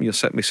Celtic want when you're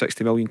sitting with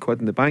 £60 million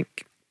in the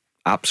bank?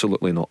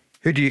 Absolutely not.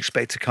 Who do you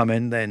expect to come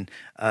in then?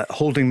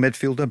 Holding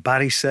midfielder,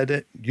 Barry said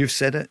it, you've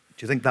said it.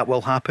 Do you think that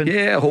will happen?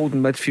 Yeah,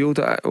 holding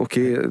midfielder.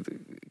 Okay,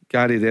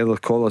 Gary, the other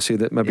caller, said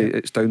that maybe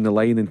it's down the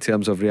line in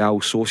terms of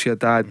Real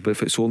Sociedad, but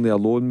if it's only a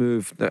loan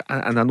move,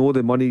 and I know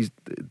the money's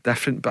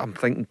different, but I'm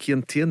thinking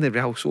Kieran Tierney,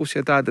 Real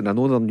Sociedad, and I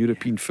know they're in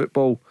European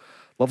football,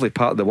 lovely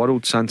part of the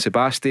world, San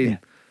Sebastian.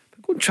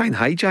 But go and try and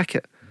hijack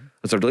it.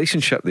 There's a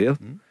relationship there.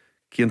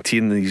 Kieran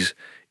Tierney's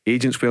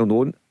agent's well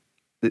known.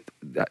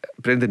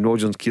 Brendan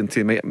Rodgers and Kieran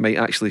Tierney might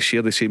actually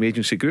share the same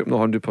agency group. I'm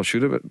not 100%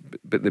 sure of it,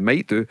 but they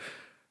might do.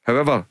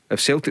 However, if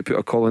Celtic put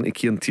a call into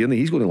Kieran Tierney,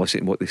 he's going to listen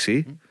to what they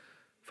say,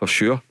 for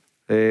sure.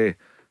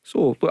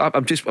 So look,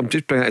 I'm just bringing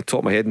it to the top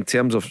of my head in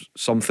terms of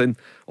something.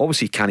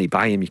 Obviously, you can't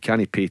buy him. You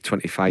can't pay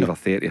 25 or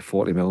 30 or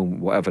 40 million,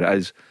 whatever it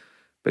is.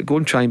 But go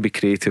and try and be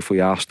creative with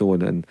Arsenal,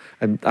 and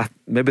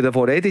maybe they've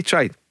already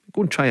tried.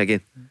 Go and try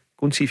again.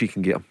 Go and see if you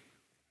can get him.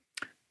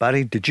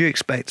 Barry, did you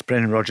expect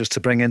Brendan Rodgers to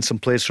bring in some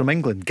players from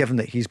England, given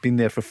that he's been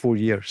there for 4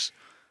 years?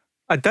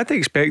 I did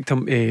expect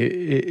him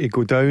to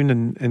go down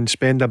and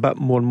spend a bit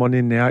more money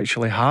than they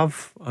actually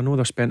have. I know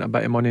they spent a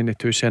bit of money on the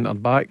two centre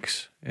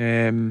backs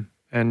and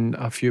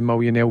a few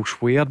million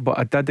elsewhere, but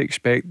I did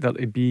expect there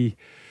to be,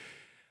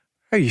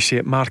 how you say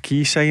it,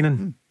 marquee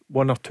signing,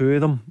 one or two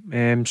of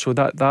them. So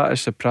that has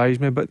surprised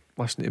me. But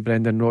listening to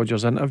Brendan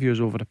Rodgers' interviews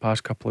over the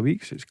past couple of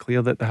weeks, it's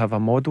clear that they have a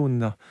model,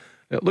 and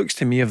it looks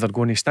to me if they're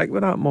going to stick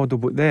with that model.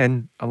 But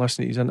then I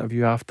listened to his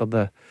interview after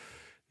the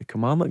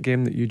Kilmarnock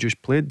game that you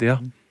just played there.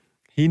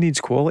 He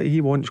needs quality. He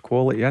wants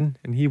quality in,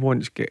 and he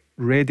wants to get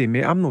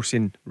ready-made. I'm not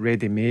saying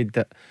ready-made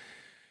that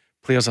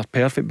players are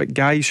perfect, but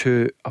guys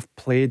who have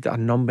played a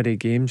number of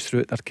games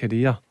throughout their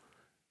career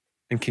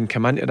and can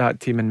come into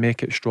that team and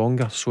make it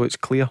stronger. So it's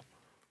clear.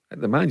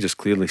 The manager's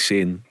clearly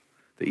saying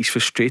that he's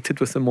frustrated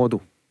with the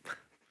model.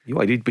 You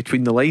know, I read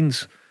between the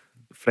lines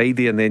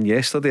Friday and then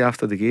yesterday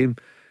after the game.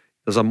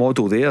 There's a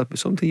model there, but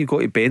sometimes you've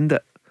got to bend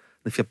it.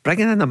 And if you're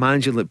bringing in a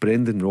manager like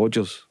Brendan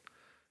Rodgers,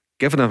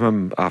 giving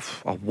him a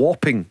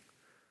whopping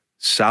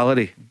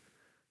salary,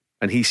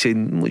 and he's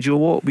saying, do you know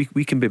what,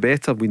 we can be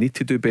better, we need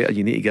to do better,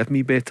 you need to give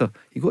me better,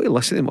 you've got to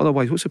listen to him,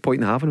 otherwise what's the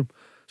point in having him?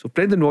 So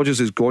Brendan Rodgers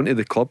has gone to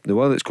the club now,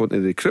 whether it's gone to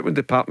the recruitment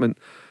department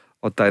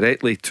or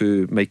directly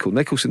to Michael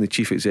Nicholson, the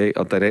chief exec,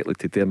 or directly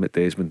to Dermot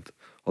Desmond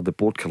or the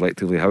board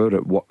collectively, however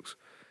it works,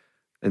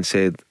 and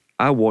said,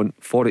 I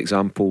want, for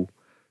example,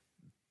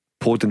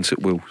 Podence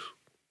at Wolves.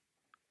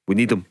 We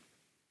need him.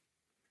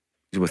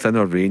 He's within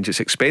our range. It's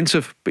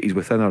expensive, but he's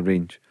within our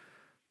range.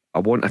 I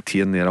want a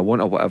Tierney, I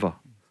want a whatever.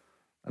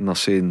 And they're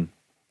saying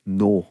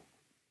no.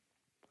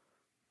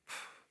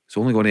 It's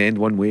only going to end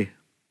one way.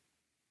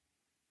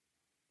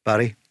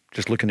 Barry,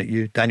 just looking at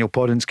you, Daniel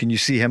Podence, can you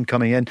see him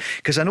coming in?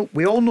 Because I know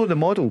we all know the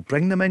model,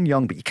 bring them in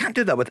young, but you can't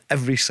do that with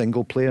every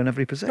single player in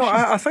every position. No,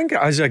 I think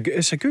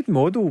it's a good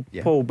model,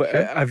 Paul, but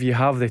if you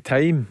have the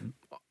time.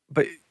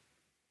 But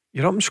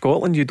you're up in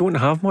Scotland, you don't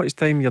have much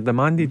time. You're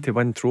demanded to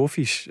win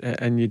trophies,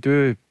 and you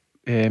do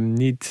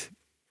need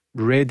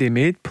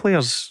ready-made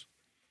players,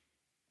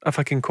 if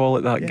I can call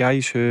it that.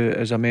 Guys who,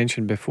 as I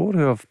mentioned before,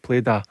 who have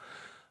played a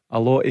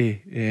lot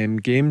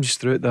of games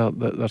throughout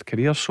their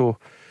career. So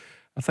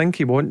I think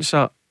he wants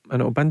that,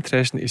 and it'll be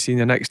interesting to see in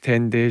the next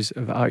 10 days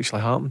if it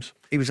actually happens.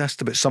 He was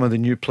asked about some of the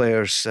new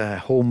players.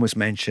 Home was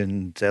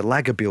mentioned,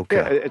 Lagerbielke.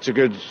 Yeah, it's a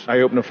good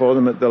eye-opener for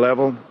them at the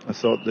level. I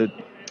thought that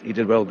he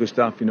did well,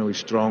 Gustav. You know, he's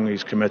strong,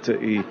 he's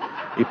committed, he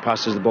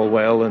passes the ball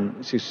well,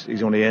 and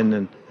he's only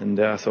in, and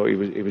I thought he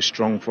was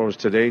strong for us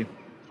today.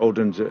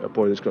 Odin's a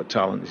boy that's got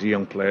talent. He's a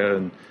young player,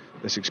 and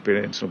this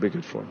experience will be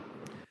good for him.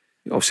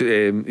 Obviously,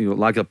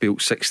 Lagerbielke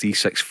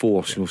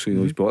 6'4", so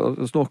he's brought.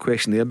 There's no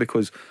question there,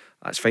 because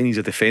that's fine. He's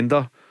a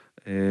defender.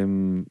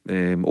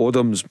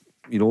 Odam's,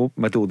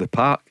 middle of the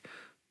park.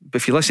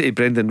 But if you listen to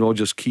Brendan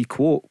Rodgers' key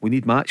quote, we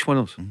need match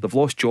winners. They've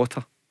lost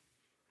Jota.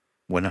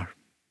 Winner.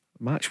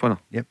 Match winner.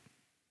 Yep.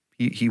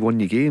 He won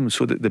your game.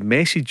 So the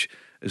message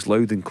is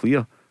loud and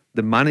clear.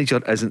 The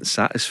manager isn't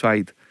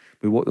satisfied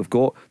with what they've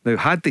got. Now,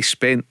 had they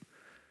spent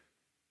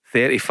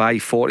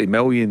 35, 40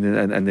 million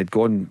and they'd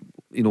gone,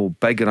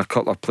 big in a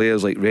couple of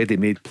players, like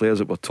ready-made players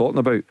that we're talking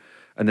about,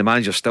 and the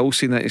manager's still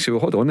saying that, you say,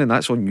 well, hold on then,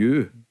 that's on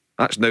you.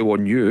 That's now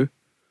on you.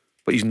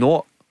 But he's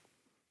not.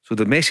 So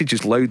the message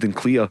is loud and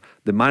clear.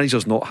 The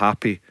manager's not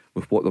happy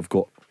with what they've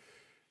got.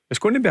 It's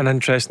going to be an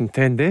interesting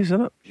 10 days,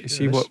 isn't it? To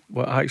see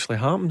what actually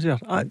happens here.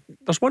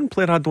 There's one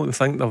player I don't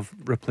think they've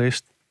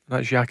replaced, and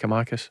that's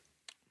Giacomakis.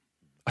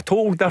 A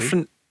total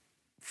different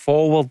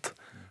forward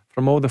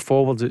from all the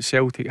forwards that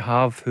Celtic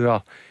have, who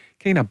are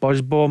kind of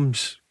buzz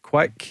bombs,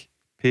 quick,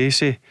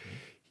 pacey.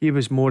 He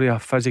was more of a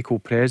physical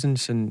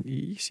presence, and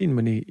you seen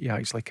when he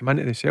actually came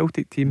into the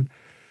Celtic team,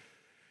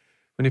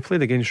 when he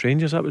played against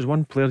Rangers, that was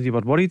one player you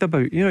were worried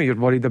about. You're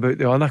worried about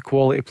the other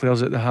quality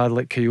players that they had,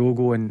 like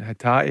Kyogo and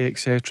Hatate,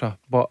 etc.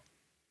 But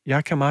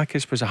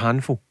Giacomakis was a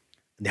handful.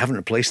 They haven't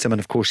replaced him, and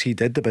of course he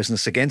did the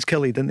business against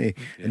Killie, didn't he,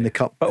 in the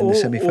Cup, but in the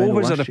semi-final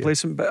always last a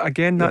replacement year. But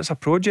again, that's a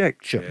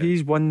project. Sure.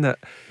 He's one that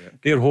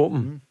they're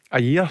hoping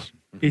a year,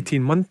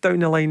 18 months down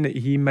the line, that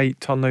he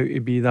might turn out to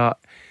be that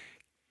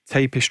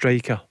type of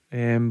striker.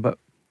 But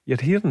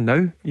you're here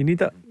now. You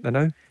need it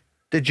now.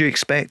 Did you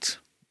expect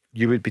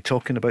you would be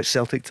talking about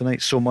Celtic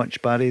tonight so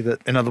much, Barry, that,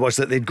 in other words,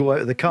 that they'd go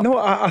out of the Cup? No,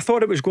 I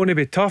thought it was going to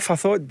be tough. I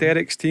thought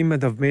Derek's team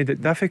would have made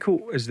it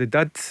difficult, as they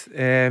did.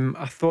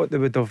 I thought they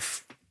would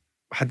have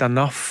had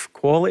enough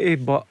quality,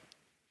 but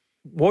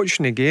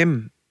watching the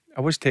game,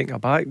 I was taken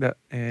aback that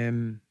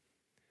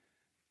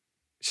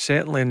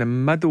certainly in the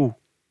middle,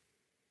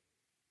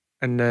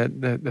 in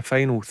the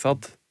final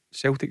third,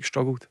 Celtic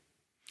struggled.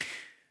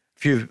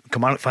 Few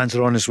Kilmarnock fans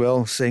are on as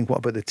well, saying, what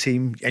about the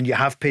team? And you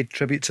have paid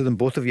tribute to them,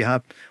 both of you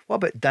have. What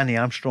about Danny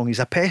Armstrong? He's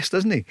a pest,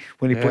 isn't he,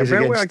 when he plays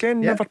against...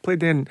 Again, never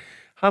played in,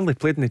 hardly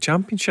played in the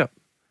Championship.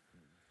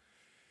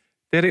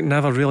 Derek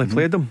never really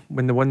played them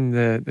when they won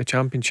the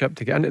championship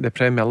to get into the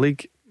Premier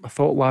League. I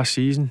thought last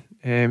season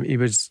he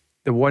was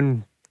the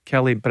one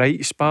Kelly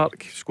bright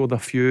spark, scored a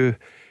few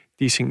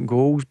decent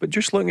goals, but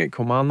just looking at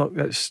Kilmarnock,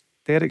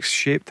 Derek's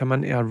shaped him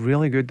into a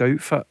really good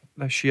outfit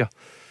this year.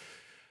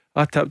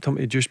 I tipped him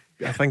to just,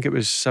 I think it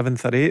was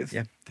 7th or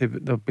 8th.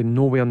 They've been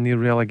nowhere near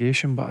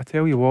relegation, but I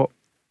tell you what,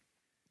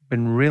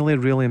 been really,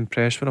 really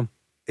impressed with him.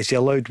 Is he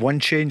allowed one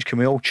change? Can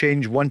we all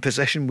change one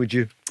position? Would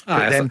you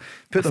I think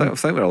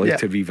we're allowed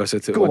to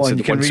revisit it once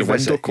the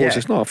window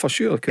closes. No, for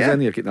sure, because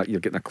then you're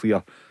getting a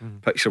clear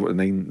picture what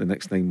the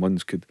next 9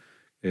 months could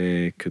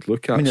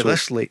look at. I mean, at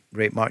this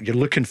rate, Mark, you're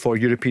looking for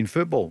European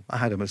football. I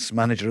had him as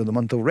manager of the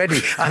month already.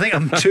 I think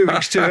I'm 2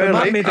 weeks too early.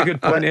 Mark made a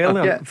good point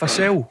earlier.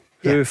 Vassell,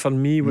 who for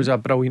me was a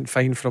brilliant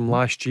find from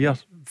last year,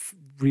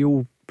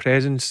 real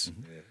presence,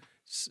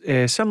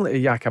 similar to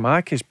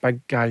Giacomakis,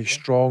 big guy,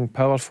 strong,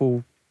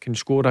 powerful, can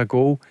score a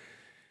goal.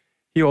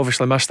 He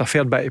obviously missed a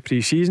fair bit of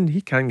pre-season.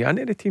 He can't get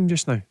into the team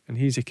just now, and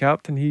he's the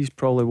captain. He's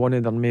probably one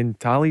of their main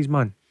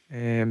talisman.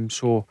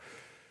 So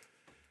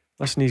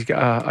listen, he's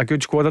got a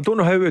good squad. I don't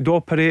know how it would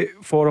operate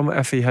for him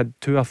if he had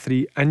 2 or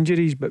 3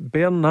 injuries, but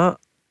bearing that,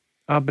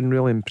 I've been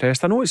really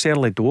impressed. I know it's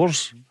early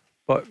doors,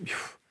 but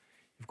you've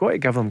got to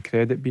give them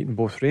credit, beating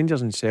both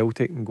Rangers and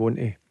Celtic and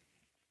going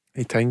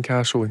to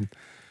Tynecastle. And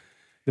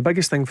the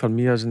biggest thing for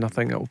me is, and I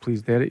think it'll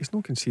please Derek, he's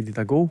not conceded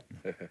a goal.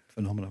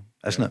 Phenomenal,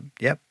 isn't it?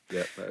 Yep,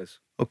 that is.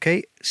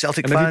 Okay,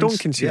 Celtic and fans, if you don't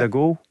concede a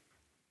goal,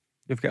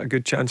 you've got a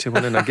good chance of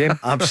winning a game.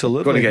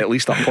 Absolutely. Got to get at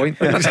least a point.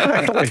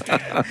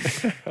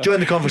 Exactly. Join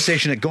the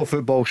conversation at Go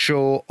Football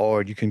Show,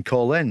 or you can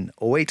call in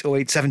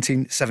 0808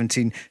 17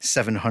 17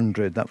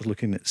 700. That was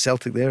looking at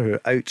Celtic there, who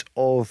are out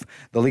of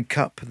the League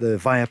Cup, the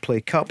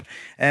Viaplay Cup.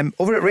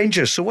 Over at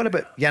Rangers, so what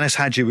about Yanis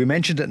Hadji? We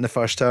mentioned it in the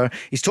first hour.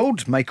 He's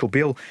told Michael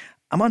Beale,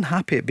 I'm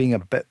unhappy at being a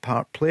bit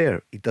part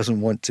player. He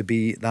doesn't want to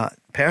be that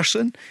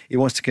person. He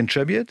wants to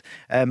contribute.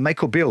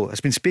 Michael Beale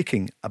has been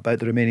speaking about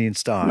the Romanian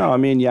star. No, I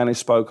mean, Yanis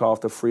spoke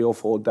after 3 or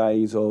 4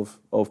 days of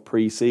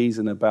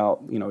pre-season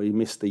about, he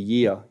missed a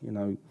year.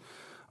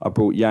 I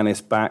brought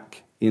Yanis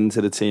back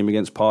into the team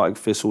against Partick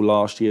Thistle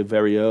last year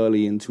very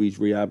early into his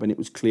rehab, and it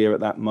was clear at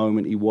that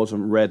moment he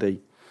wasn't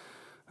ready.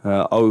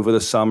 Over the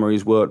summer,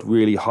 he's worked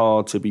really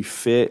hard to be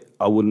fit.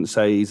 I wouldn't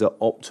say he's at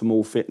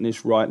optimal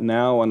fitness right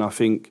now, and I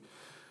think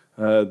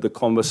the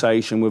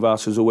conversation with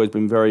us has always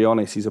been very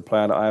honest. He's a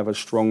player that I have a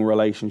strong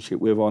relationship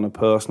with on a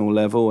personal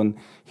level, and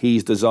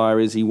his desire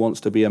is he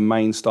wants to be a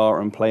main starter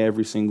and play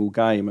every single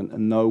game,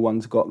 and no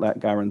one's got that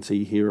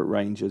guarantee here at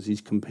Rangers. He's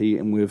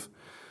competing with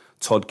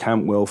Todd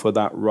Cantwell for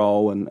that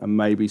role, and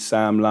maybe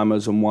Sam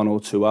Lammers and 1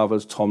 or 2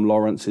 others. Tom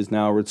Lawrence is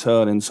now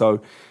returning,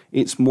 so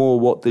it's more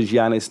what does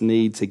Yanis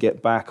need to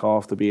get back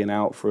after being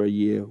out for a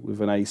year with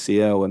an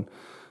ACL, and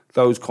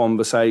those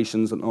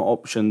conversations and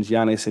options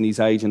Yanis and his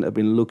agent have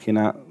been looking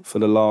at for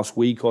the last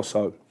week or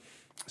so.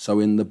 So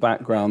in the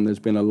background, there's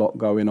been a lot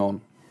going on.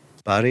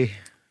 Barry,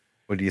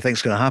 what do you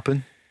think's going to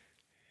happen?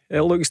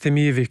 It looks to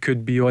me if he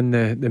could be on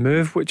the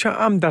move, which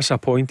I'm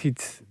disappointed.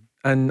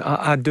 And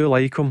I do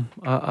like him.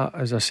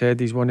 As I said,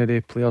 he's one of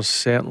the players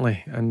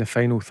certainly in the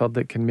final third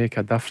that can make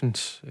a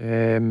difference.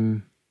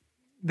 The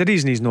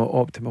reason he's not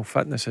optimal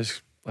fitness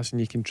is, listen,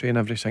 you can train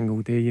every single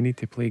day. You need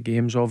to play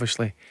games,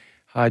 obviously.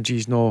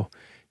 Hadji's not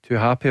too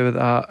happy with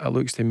that. It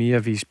looks to me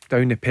if he's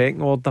down the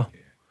pecking order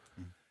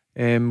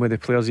with the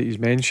players that he's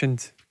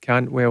mentioned,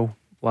 Cantwell,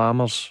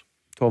 Lammers,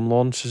 Tom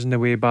Lawrence is in the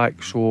way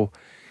back. So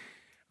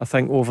I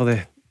think over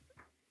the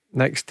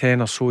next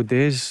 10 or so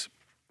days,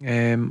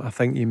 I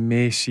think you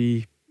may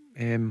see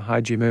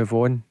Hadji move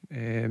on.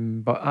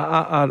 But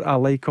I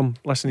like him.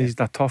 Listen, he's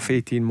a tough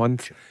 18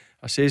 months.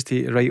 I says to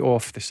you right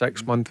off the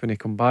 6th month when he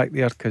come back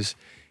there, because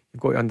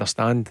you've got to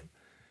understand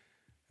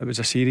it was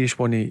a serious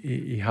one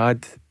he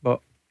had,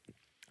 but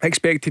I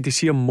expected to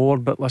see him more.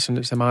 But listen,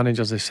 it's the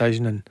manager's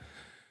decision,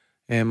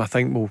 and I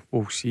think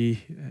we'll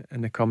see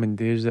in the coming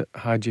days that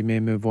Hadji may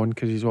move on,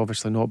 because he's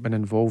obviously not been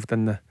involved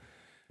in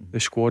the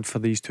squad for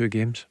these 2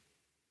 games.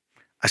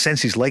 I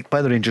sense he's liked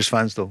by the Rangers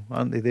fans though,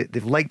 aren't they?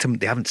 They've liked him.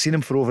 They haven't seen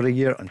him for over a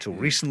year until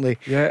recently.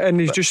 Yeah, and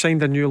he's just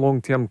signed a new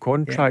long-term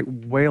contract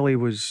while he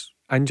was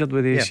injured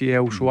with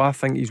ACL. So I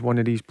think he's one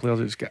of these players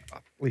that's got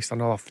at least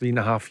another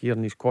 3.5 years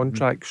in his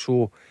contract.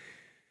 So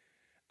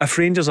if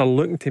Rangers are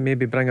looking to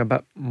maybe bring a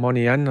bit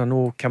money in, I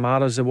know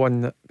Kamara's the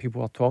one that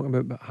people are talking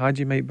about, but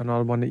Hadji might be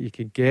another one that you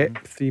could get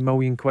 £3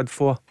 million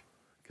for,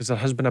 because there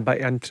has been a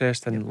bit of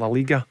interest in La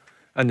Liga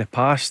in the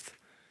past.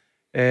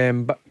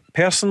 But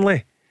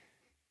personally,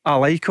 I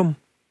like him,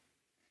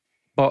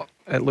 but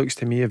it looks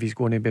to me if he's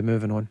going to be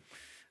moving on.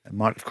 And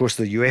Mark, of course,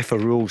 the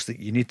UEFA rules that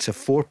you need to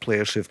 4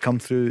 players who have come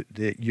through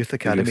the youth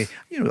academy,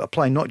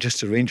 apply not just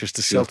to Rangers,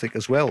 to Celtic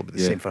as well, but the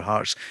same for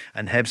Hearts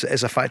and Hibs. It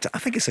is a factor. I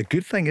think it's a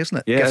good thing, isn't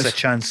it? Yeah, gives a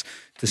chance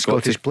to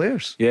Scottish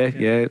players. Yeah,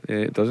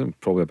 it doesn't.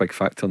 Probably a big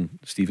factor in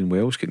Stephen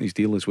Wells getting his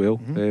deal as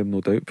well.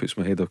 No doubt puts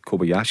him ahead of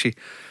Kobayashi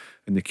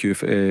in the queue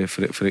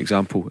for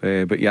example.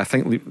 But yeah, I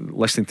think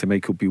listening to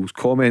Michael Beale's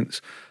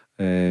comments,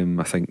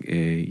 I think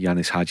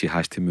Yanis Hadji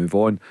has to move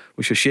on,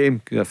 which is a shame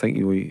because I think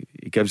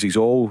he gives his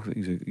all.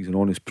 He's an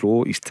honest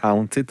pro. He's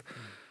talented,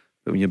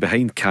 but when you're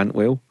behind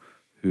Cantwell,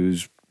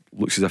 who's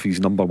looks as if he's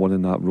number one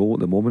in that role at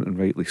the moment, and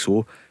rightly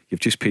so.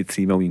 You've just paid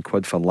 £3 million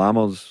for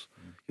Lammers.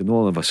 You're not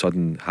all of a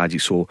sudden Hadji.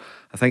 So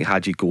I think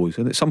Hadji goes,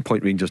 and at some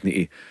point Rangers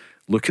need to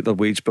look at their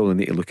wage bill and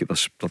need to look at their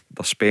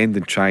spend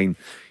and try and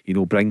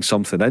bring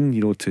something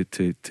in,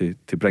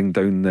 to bring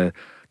down the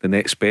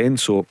net spend.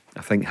 So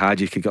I think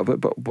Hadji could get,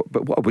 but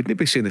what I wouldn't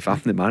be saying if I'm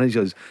the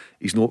manager is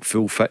he's not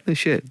full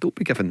fitness yet. Don't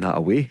be giving that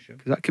away,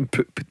 because that can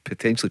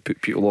potentially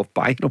put people off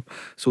buying him.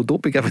 So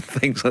don't be giving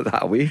things like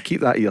that away. Keep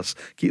that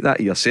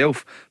to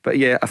yourself. But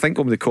yeah, I think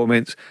on the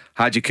comments,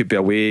 Hadji could be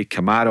away,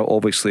 Kamara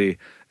obviously,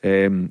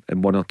 and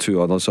one or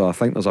two others. So I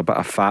think there's a bit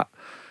of fat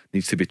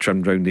needs to be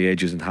trimmed round the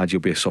edges, and Hadji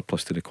will be a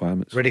surplus to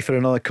requirements. Ready for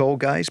another call,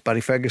 guys?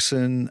 Barry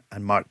Ferguson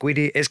and Mark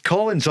Guidi. It's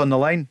Colin's on the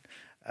line,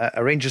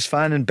 a Rangers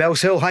fan in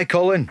Bells Hill. Hi,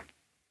 Colin.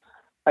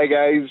 Hi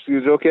guys,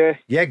 you okay?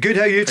 Yeah, good.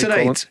 How are you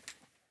tonight? Colin.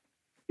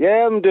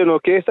 Yeah, I'm doing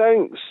okay,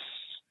 thanks.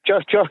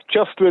 Just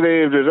with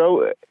the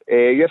result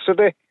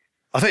yesterday.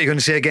 I thought you were going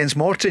to say against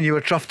Morton you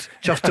were chuffed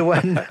to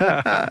win.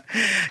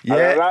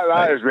 Yeah,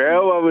 that as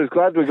well. I was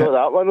glad we got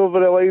that one over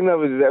the line. It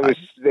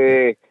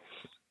was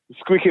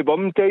squeaky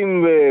bum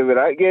time with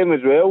that game as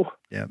well.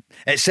 Yeah,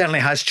 it certainly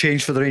has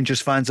changed for the Rangers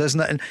fans,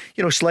 isn't it?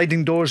 And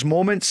sliding doors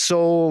moments.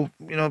 So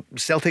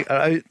Celtic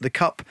are out the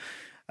cup.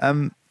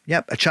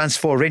 Yeah, a chance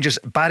for Rangers.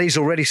 Barry's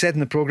already said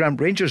in the programme,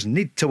 Rangers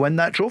need to win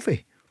that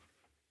trophy.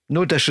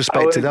 No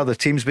disrespect to the other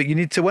teams, but you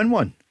need to win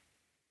one.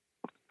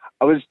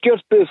 I was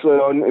just basically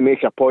on to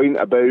make a point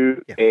about,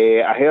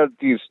 I heard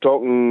you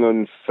talking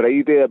on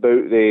Friday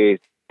about the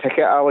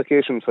ticket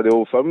allocation for the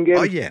Old Firm game.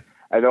 Oh yeah.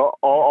 And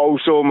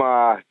also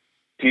my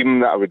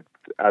team that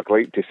I'd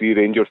like to see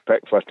Rangers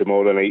pick for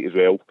tomorrow night as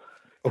well.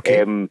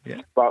 Okay.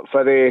 But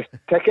for the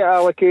ticket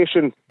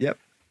allocation, yep.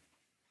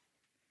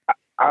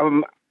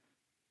 Am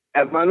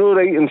I not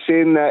right in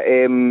saying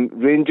that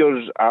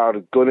Rangers are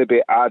going to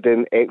be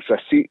adding extra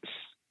seats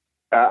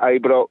at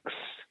Ibrox?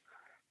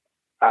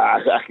 I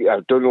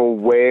don't know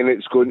when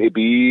it's going to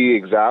be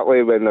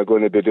exactly, when they're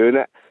going to be doing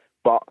it.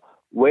 But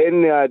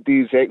when they add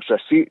these extra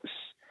seats,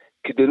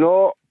 could they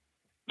not,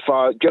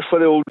 just for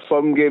the Old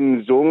Firm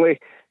games only,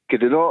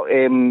 could they not,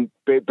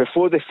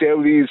 before they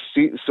sell these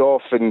seats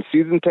off in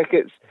season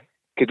tickets,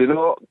 could they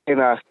not kind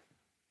of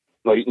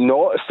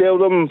not sell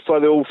them for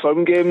the Old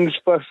Firm games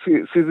for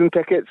season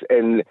tickets,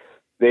 and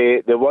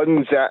the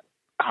ones that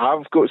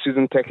have got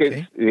season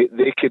tickets,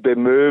 they could be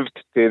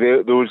moved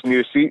to those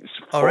new seats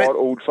for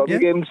Old Firm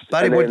games,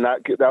 Barry, and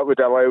then that would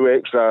allow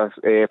extra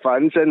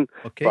fans in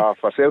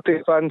for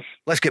Celtic fans.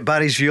 Let's get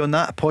Barry's view on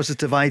that. A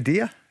positive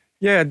idea.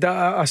 Yeah,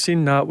 I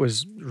seen that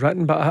was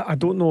written, but I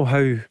don't know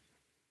how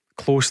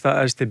close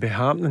that is to be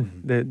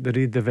happening. The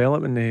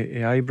redevelopment,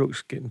 the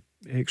Ibrox getting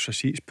extra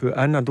seats put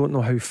in. I don't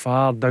know how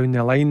far down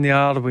the line they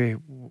are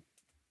with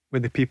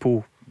the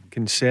people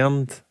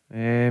concerned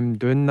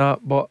doing that.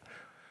 But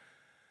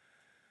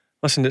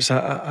listen, it's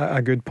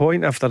a good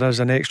point. If there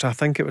is an extra, I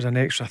think it was an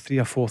extra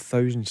 3,000 or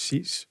 4,000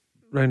 seats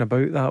round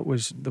about that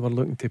was they were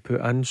looking to put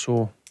in.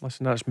 So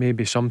listen, that's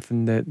maybe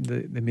something that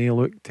they may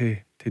look to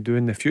do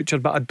in the future.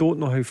 But I don't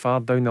know how far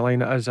down the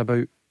line it is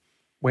about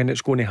when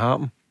it's going to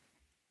happen.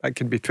 It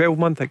could be 12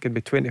 month, it could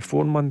be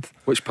 24 month.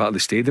 Which part of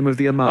the stadium have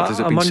they earmarked? Has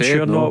it been said?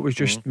 I'm unsure. No, it was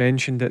just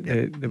mentioned that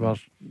they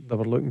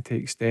were looking to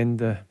extend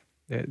the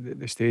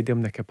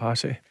stadium, the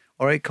capacity.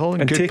 All right,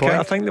 Colin. And good point.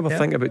 I think they were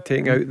thinking about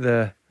taking out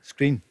the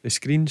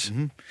screens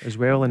as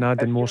well and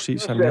adding more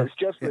seats in there. It's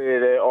just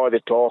all the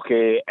talk.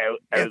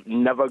 It'll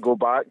never go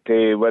back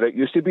to where it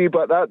used to be,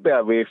 but that'd be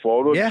a way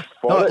forward. Yeah.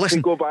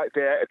 To go back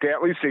to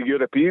at least the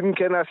European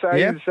kind of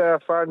size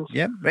fans.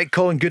 Yeah, right,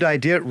 Colin. Good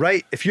idea.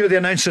 Right, if you're the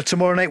announcer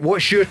tomorrow night,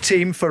 what's your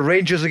team for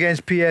Rangers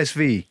against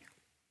PSV?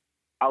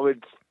 I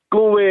would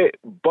go with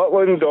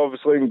Butland,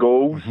 obviously, in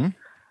goals, and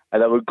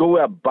I would go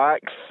with a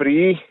back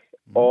three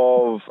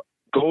of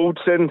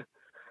Goldson,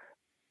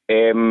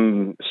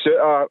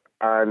 Suter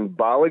and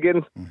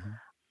Balogun,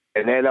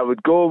 and then I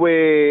would go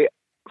with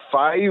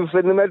 5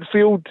 in the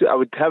midfield. I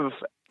would have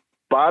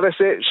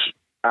Barisic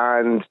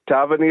and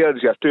Tavernier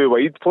as your 2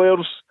 wide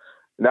players.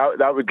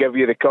 That would give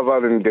you the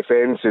cover in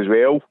defence as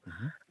well.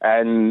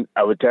 And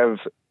I would have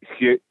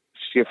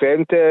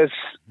Cifuentes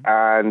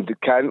and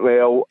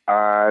Cantwell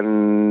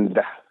and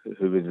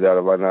who was the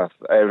other one?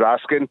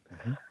 Raskin.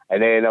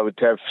 And then I would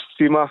have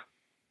Sima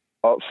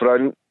up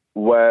front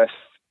with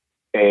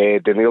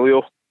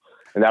Danilo.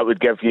 And that would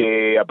give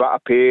you a bit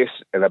of pace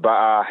and a bit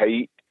of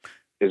height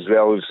as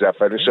well as a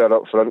finisher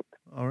up front.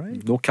 All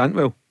right. No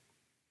Cantwell.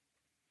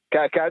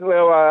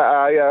 Cantwell,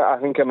 I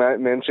think I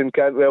mentioned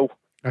Cantwell.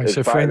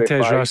 So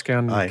Fuentes,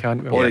 Raskin and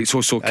Cantwell. All right,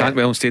 so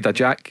Cantwell instead of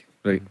Jack.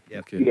 Right.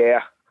 Okay.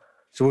 Yeah.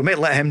 So we might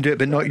let him do it,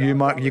 but not you,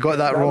 Mark. You got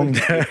that wrong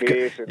there.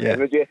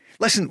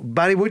 Listen,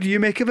 Barry, what do you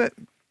make of it?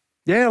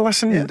 Yeah,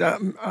 listen,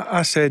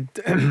 I said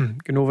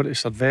going over to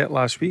Servette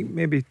last week,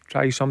 maybe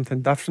try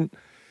something different.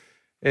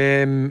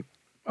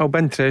 It'll be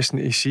interesting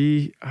to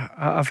see.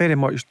 I very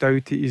much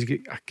doubt it. He's got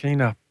a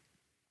kind of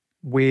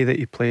way that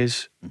he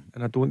plays,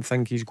 and I don't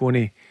think he's going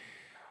to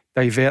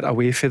divert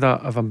away from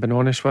that, if I'm being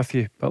honest with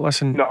you. But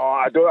listen, No,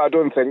 I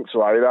don't think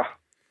so either.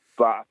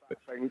 But I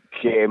think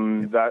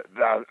that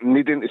they're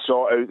needing to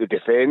sort out the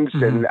defence,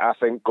 and I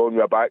think going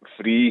with a back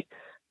three,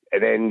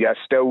 and then you're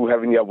still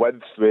having your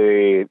width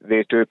with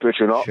they two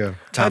pushing up. Sure.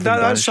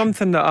 that's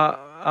something that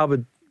I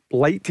would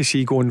like to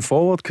see going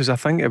forward, because I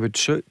think it would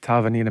suit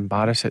Tavernier and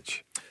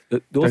Barisic.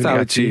 The other thing I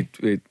would say,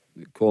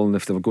 Colin,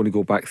 if they were going to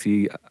go back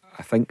three,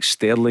 I think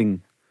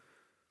Sterling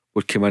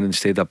would come in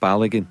instead of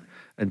Balogun.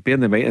 And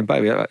bearing in mind, and by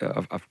the way,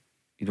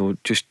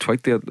 I've just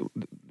twigged there,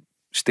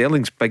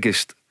 Sterling's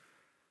biggest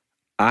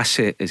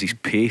asset is his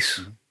pace,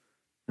 and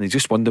you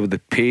just wonder with the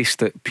pace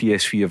that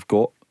PSV have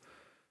got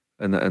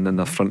and in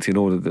their front,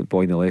 that the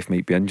boy on the left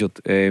might be injured,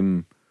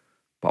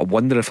 but I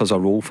wonder if there's a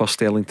role for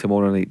Sterling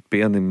tomorrow night,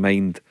 bearing in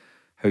mind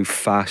how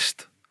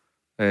fast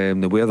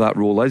the where that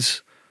role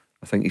is.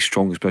 I think his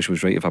strongest position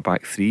was right of a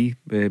back three,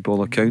 by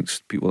all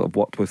accounts, people that have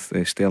worked with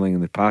Sterling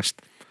in the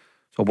past.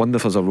 So I wonder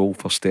if there's a role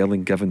for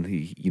Sterling, given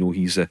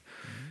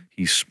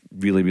he's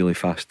really, really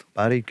fast.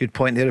 Barry, good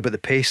point there about the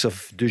pace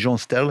of Dujon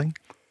Sterling.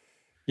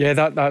 Yeah,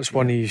 that's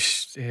one of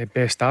his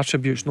best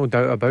attributes, no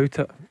doubt about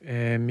it.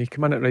 He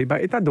came in at right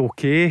back. He did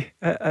okay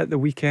at the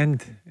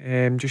weekend,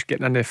 just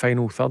getting in the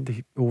final third.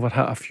 He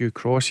overhit a few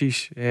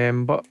crosses,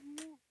 but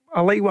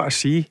I like what I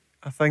see.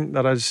 I think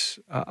there is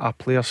a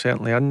player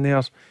certainly in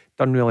there,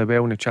 done really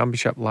well in the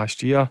Championship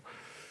last year,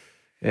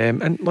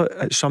 and look,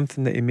 it's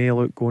something that he may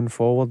look going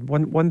forward.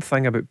 One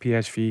thing about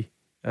PSV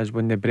is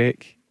when they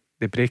break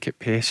at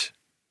pace,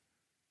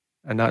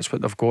 and that's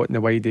what they've got in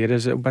the wide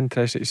areas. It'll be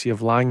interesting to see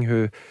if Lang,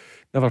 who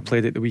never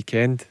played at the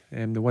weekend,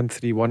 they won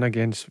 3-1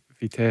 against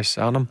Vitesse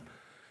Arnhem,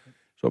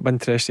 so it'll be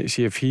interesting to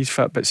see if he's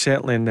fit. But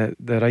certainly in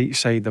the right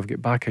side, they've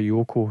got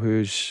Bakayoko,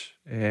 who's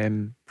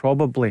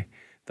probably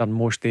their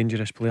most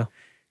dangerous player.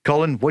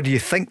 Colin, what do you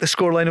think the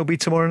scoreline will be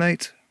tomorrow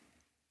night?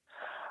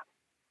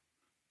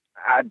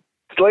 I'd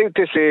like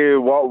to say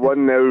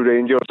 1-0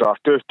 Rangers or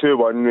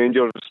 2-1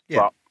 Rangers,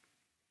 but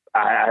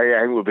I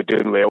think we'll be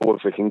doing well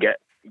if we can get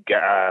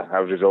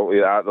a result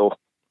like that, though.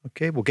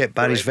 Okay, we'll get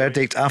Barry's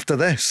verdict after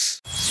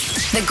this.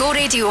 The Go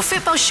Radio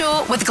Football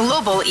Show with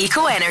Global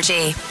Eco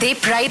Energy. They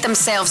pride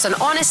themselves on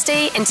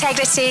honesty,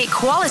 integrity,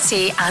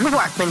 quality and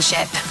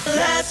workmanship.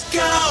 Let's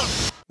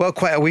go! Well,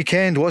 quite a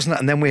weekend, wasn't it?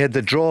 And then we had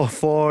the draw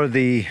for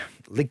the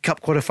League Cup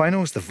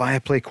quarter-finals, the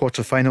Viaplay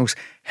quarter-finals.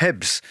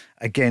 Hibs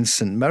against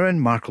St Mirren.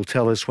 Mark will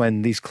tell us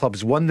when these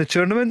clubs won the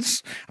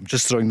tournaments. I'm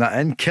just throwing that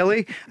in.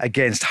 Killie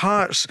against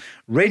Hearts,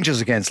 Rangers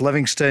against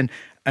Livingston,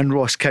 and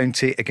Ross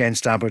County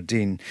against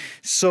Aberdeen.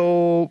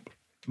 So,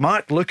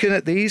 Mark, looking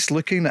at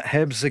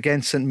Hibs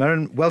against St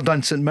Mirren, well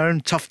done St Mirren,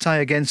 tough tie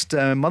against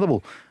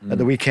Motherwell at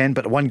the weekend,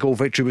 but a 1-goal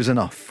victory was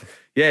enough.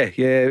 Yeah,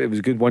 it was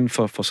a good one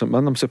for St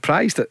Mirren. I'm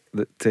surprised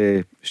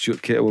that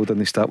Stuart Kettlewell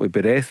didn't start with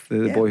Bereth,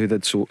 the boy who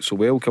did so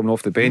well coming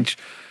off the bench.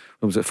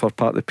 It was at first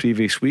part of the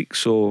previous week,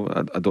 so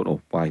I don't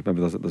know why.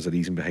 Maybe there's a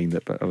reason behind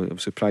it, but I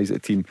was surprised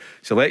at the team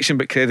selection.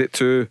 But credit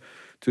to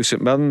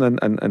St Mirren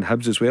and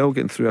Hibs as well,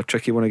 getting through a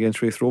tricky one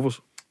against Wraith Rovers.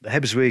 The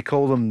Hibs, we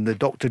call them the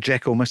Dr.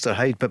 Jekyll, Mr.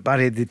 Hyde, but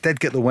Barry, they did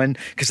get the win,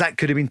 because that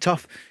could have been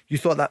tough. You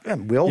thought that?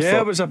 We all thought.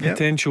 Yeah, it was a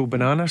potential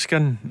banana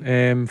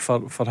skin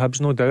for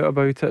Hibs, no doubt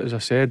about it. As I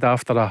said,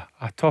 after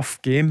a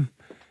tough game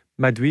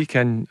midweek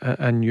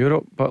in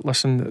Europe, but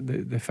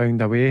listen, they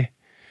found a way,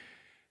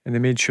 and they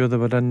made sure they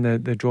were in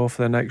the draw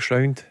for the next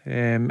round,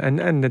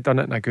 and they done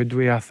it in a good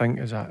way, I think,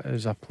 as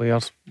a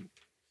player.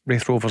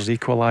 Wraith Rovers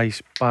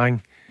equalise,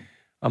 bang,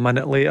 a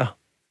minute later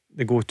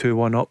they go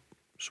 2-1 up.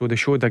 So they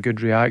showed a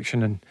good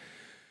reaction, and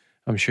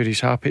I'm sure he's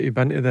happy to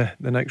be into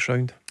the next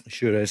round.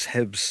 Sure is.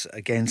 Hibs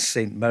against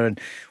St Mirren.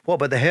 What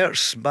about the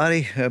Hearts,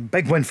 Barry? A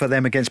big win for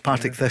them against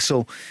Partick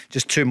Thistle.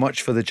 Just too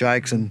much for the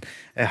Jags. And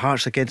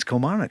Hearts against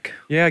Kilmarnock.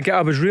 Yeah,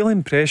 I was really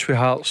impressed with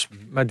Hearts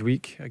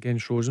midweek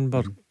against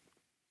Rosenborg.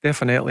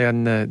 Definitely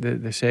in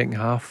the second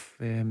half,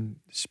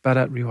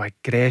 spirit, real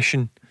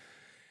aggression.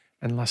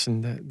 And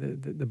listen,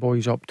 the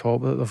boys up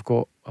top that they've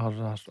got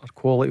are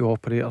quality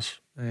operators,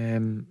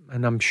 and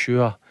I'm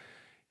sure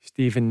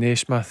Stephen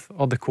Naismith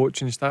or the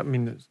coaching staff, I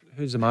mean,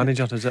 who's the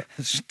manager, is it?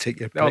 Take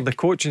your pick. Or the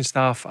coaching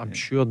staff, I'm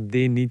sure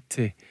they need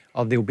to,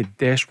 or they'll be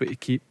desperate to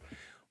keep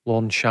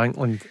Lorne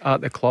Shankland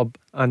at the club,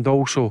 and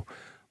also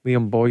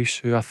Liam Boyce,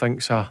 who I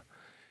think's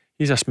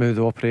he's a smooth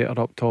operator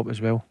up top as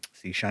well.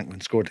 See,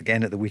 Shankland scored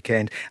again at the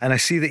weekend, and I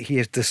see that he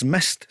has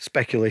dismissed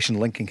speculation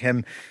linking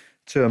him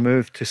to a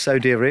move to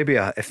Saudi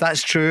Arabia. If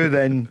that's true,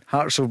 then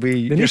Hearts will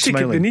be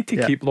smiling. They need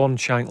to keep Lorne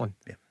Shankland.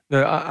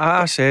 Now,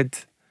 I said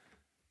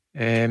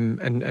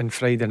in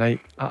Friday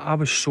night, I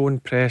was so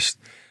impressed,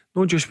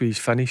 not just with his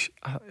finish,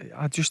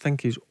 I just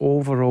think his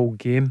overall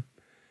game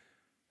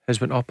has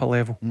went up a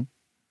level.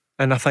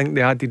 And I think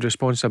the added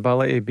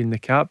responsibility of being the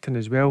captain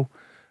as well,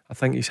 I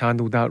think he's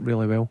handled that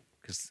really well.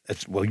 Because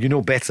you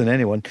know better than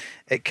anyone,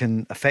 it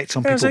can affect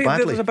some people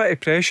badly. There's a bit of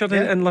pressure,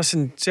 and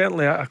listen,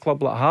 certainly at a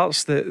club like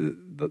Hearts,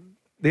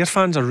 their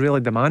fans are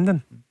really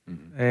demanding,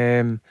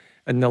 and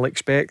they'll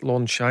expect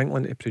Lorne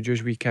Shankland to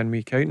produce week in,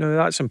 week out. Now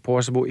that's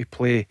impossible to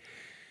play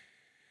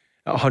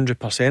at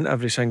 100%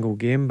 every single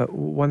game. But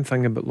one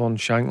thing about Lon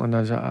Shanklin,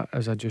 as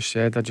I just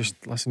said,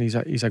 listen,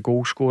 he's a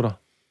goal scorer.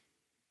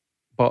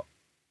 But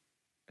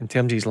in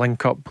terms of his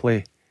link-up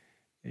play,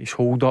 his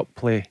hold-up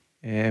play,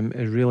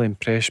 it really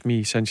impressed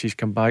me since he's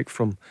come back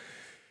from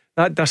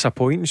that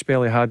disappointing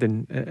spell he had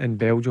in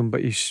Belgium.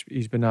 But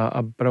he's been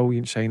a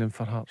brilliant signing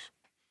for Hearts.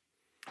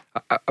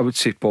 I would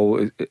say,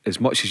 Paul, as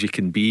much as you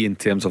can be in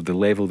terms of the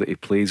level that he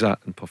plays at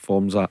and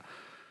performs at,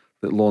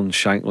 that Lon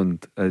Shanklin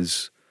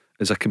is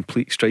a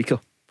complete striker,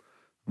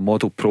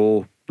 model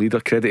pro leader.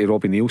 Credit to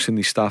Robbie Nielsen,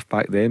 his staff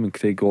back then, and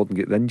Craig Gordon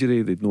get the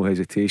injury, they'd no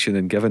hesitation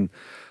in giving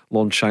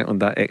Lon Shanklin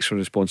that extra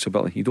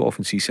responsibility. You don't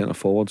often see centre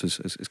forwards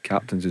as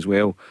captains as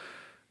well,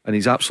 and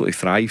he's absolutely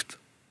thrived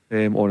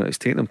on it. It's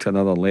taken him to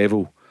another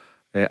level.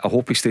 I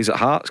hope he stays at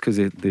Hearts, because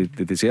they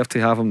deserve to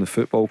have him, the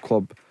football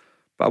club.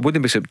 But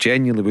I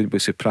genuinely wouldn't be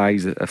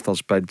surprised if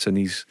there's bids, and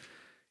he's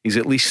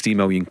at least £3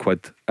 million,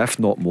 if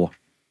not more.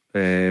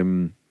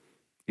 I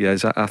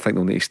think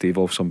they'll need to stave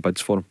off some bids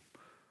for him.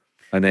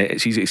 And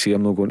it's easy to say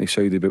I'm not going to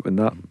Saudi, but when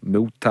that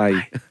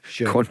multi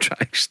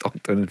contract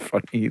stuck down in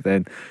front of you,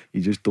 then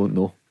you just don't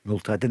know.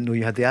 Multi, I didn't know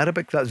you had the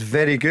Arabic. That's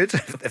very good,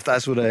 if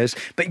that's what it is.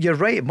 But you're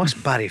right, it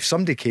must, Barry, if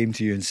somebody came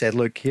to you and said,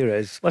 look, here it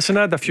is. Listen,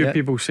 I had a few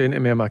people saying to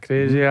me, am I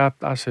crazy?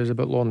 I says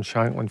about Lon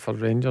Shanklin for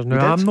Rangers.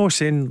 Now, I'm not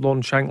saying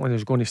Lon Shanklin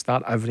is going to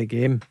start every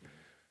game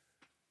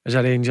as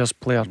a Rangers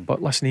player,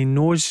 but listen, he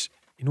knows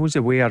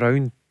the way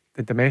around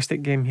the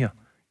domestic game here.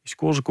 He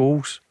scores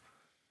goals,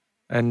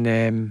 and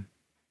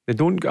they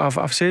don't.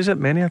 I've said it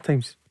many a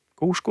times.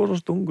 Goal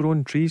scorers don't grow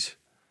on trees.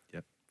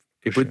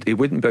 He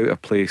wouldn't be out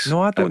of place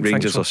at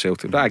Rangers or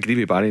Celtic. But I agree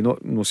with Barry.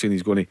 Not saying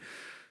he's going to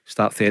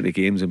start 30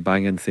 games and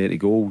bang in 30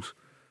 goals.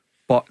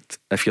 But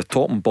if you're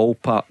talking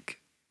ballpark,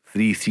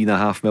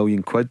 £3.5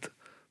 million,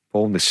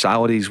 Paul, and the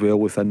salaries well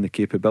within the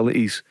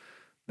capabilities,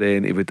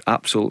 then he would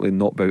absolutely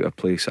not be out of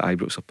place at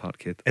Ibrox or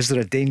Parkhead. Is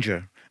there a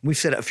danger? We've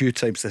said it a few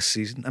times this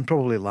season, and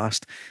probably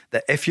last,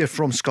 that if you're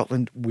from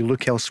Scotland, we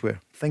look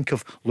elsewhere. Think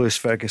of Lewis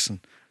Ferguson.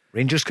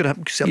 Rangers could have,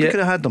 Celtic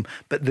could have had them,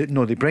 but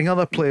they bring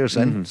other players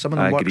in. Some of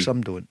them work, some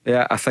don't.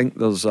 Yeah, I think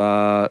there's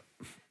a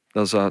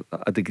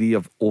degree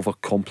of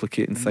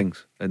overcomplicating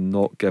things and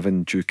not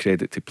giving due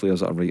credit to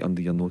players that are right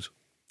under your nose.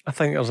 I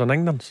think there's an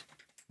ignorance.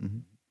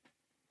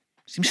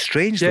 Seems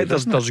strange. Yeah, though,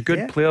 there's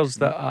good players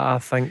that I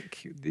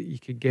think that you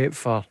could get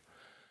for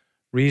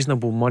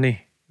reasonable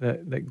money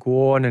that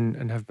go on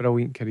and have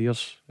brilliant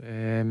careers.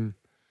 And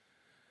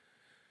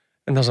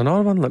there's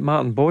another one like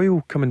Martin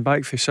Boyle coming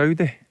back from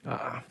Saudi.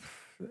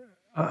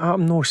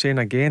 I'm not saying,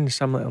 again,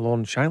 similar to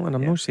Lon Shanklin,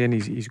 I'm not saying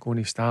he's going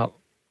to start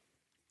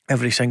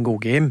every single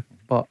game,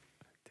 but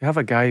to have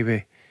a guy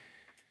with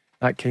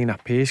that kind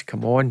of pace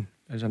come on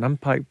as an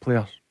impact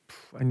player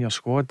in your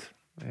squad,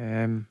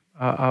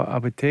 I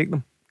would take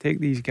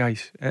these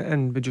guys,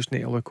 and we just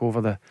need to look over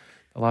the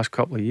last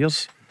couple of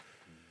years.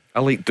 I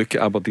like Duke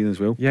at Aberdeen as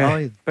well.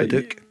 Yeah, but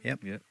Duke.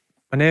 Yep.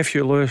 My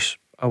nephew Lewis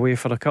away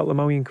for a couple of £1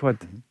 million.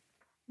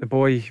 The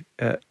boy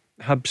at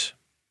Hibs,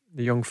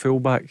 the young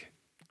fullback,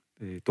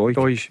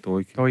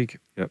 Doig.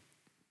 Yep.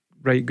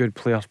 Right good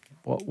player.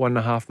 What,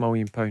 £1.5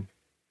 million?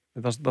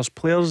 There's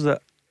players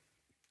that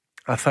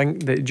I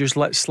think that just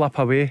let slip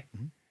away,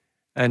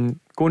 and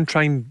go and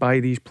try and buy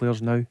these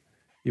players now.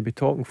 You'd be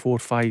talking 4 or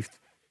 5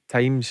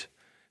 times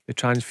the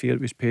transfer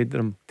that was paid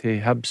them to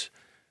Hibs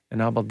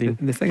and Aberdeen.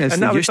 And the thing is,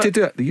 they used to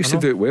do it. They used to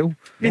do it well.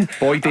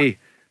 Boydie,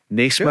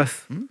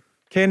 Naismith,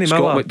 Kenny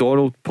Scott Miller,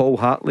 McDonald, Paul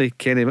Hartley,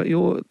 Kenny.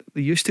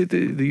 They used to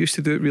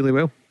do it really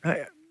well.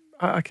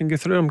 I can go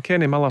through them.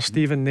 Kenny Miller,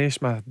 Stephen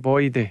Naismith,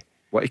 Boydie,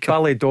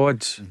 Billy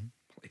Dodds.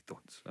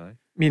 Aye. I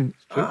mean,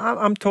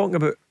 I'm talking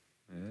about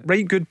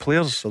right good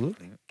players.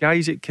 Absolutely.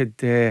 Guys that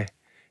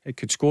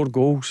could score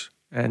goals,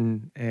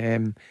 and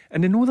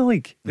they know the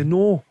league. They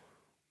know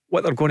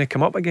what they're going to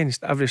come up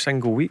against every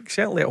single week.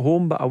 Certainly at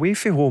home, but away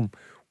from home,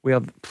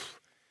 where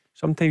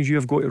sometimes you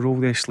have got to roll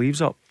their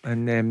sleeves up.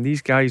 And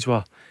these guys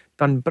were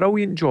done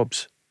brilliant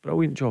jobs.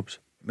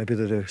 Maybe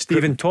they do.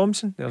 Stephen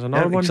Thompson, there's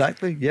another one.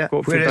 Exactly. Yeah.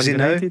 Where is he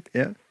now?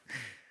 Yeah.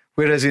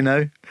 Where is he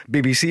now?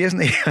 BBC,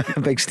 isn't he?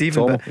 Big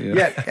Stephen. He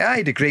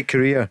had a great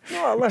career.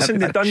 No, listen,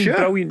 they've done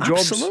brilliant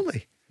jobs.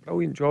 Absolutely.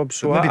 Brilliant jobs.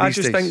 So I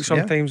just think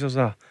sometimes there's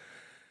a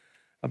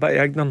bit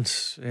of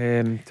ignorance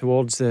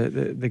towards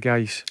the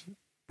guys.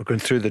 We're going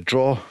through the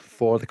draw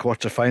for the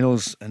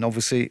quarterfinals, and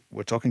obviously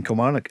we're talking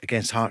Kilmarnock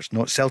against Hearts,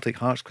 not Celtic.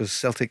 Hearts, because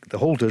Celtic, the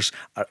holders,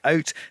 are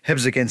out.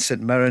 Hibs against St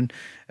Mirren,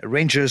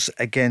 Rangers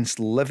against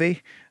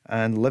Livy,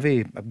 and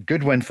Livy, a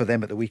good win for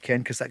them at the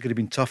weekend, because that could have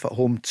been tough at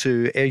home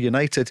to Ayr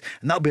United,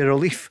 and that'll be a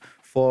relief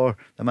for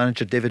the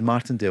manager David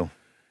Martindale.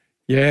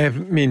 Yeah, I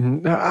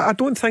mean, I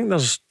don't think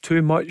there's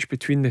too much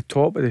between the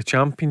top of the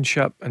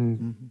Championship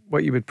and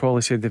what you would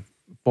probably say the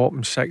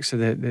bottom 6 of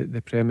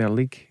the Premier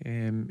League.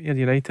 Ayr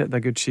United had a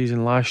good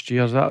season last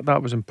year.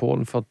 That was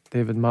important for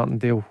David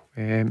Martindale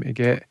to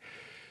get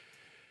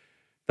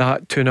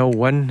that 2-0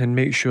 win and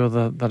make sure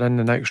they're in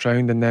the next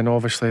round, and then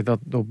obviously they'll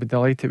be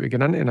delighted to get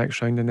into the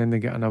next round, and then they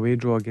get an away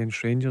draw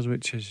against Rangers,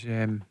 which is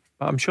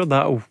but I'm sure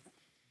that'll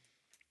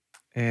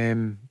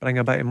bring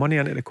a bit of money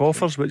into the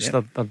coffers, which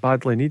they're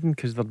badly needing,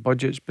 because their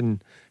budget's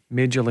been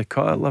majorly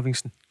cut at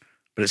Livingston.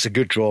 But it's a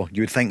good draw,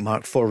 you would think,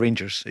 Mark, for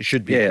Rangers. It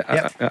should be.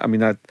 Yeah, I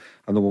mean, I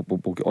know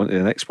we'll get on to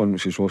the next one,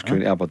 which is Ross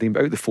County Aberdeen. But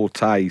out of the 4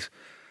 ties,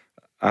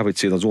 I would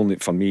say there's only,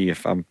 for me,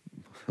 if I'm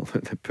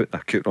putting a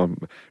coupon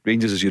on,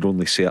 Rangers is your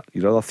only set.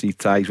 Your other 3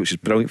 ties, which is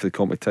brilliant for the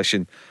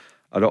competition,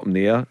 are up in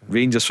the air.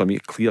 Rangers, for me,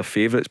 clear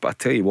favourites. But I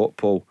tell you what,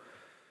 Paul,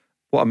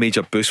 what a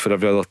major boost for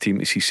every other team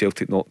to see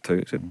Celtic knocked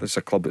out. It's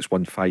a club that's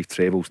won 5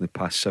 trebles in the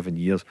past 7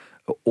 years.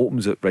 It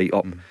opens it right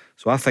up.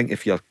 So I think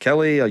if you're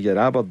Kelly or you're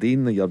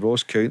Aberdeen or you're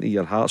Ross County,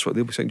 your Hearts, what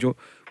they'll be saying, Joe,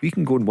 we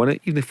can go and win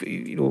it. Even if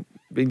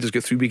Rangers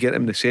get through, we get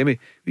them in the semi,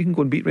 we can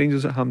go and beat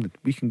Rangers at Hampden.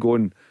 We can go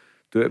and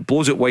do it.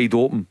 Blows it wide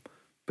open.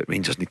 But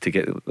Rangers need to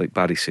get, like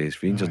Barry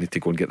says, Rangers need to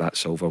go and get that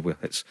silverware.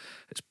 It's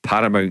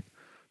paramount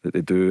that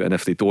they do, and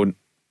if they don't,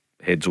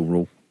 heads will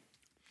roll.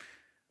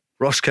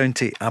 Ross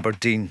County,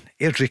 Aberdeen.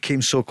 Airdrie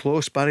came so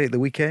close, Barry, at the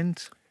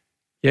weekend.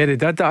 Yeah, they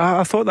did.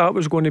 I thought that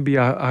was going to be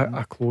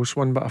a close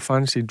one, but I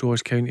fancied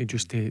Ross County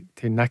just to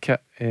nick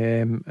it.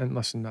 And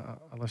listen, I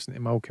listened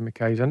to Malcolm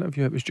Mackay's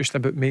interview. It was just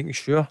about making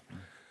sure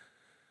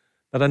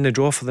they're in the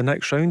draw for the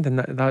next round, and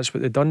that's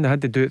what they've done. They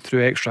had to do it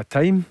through extra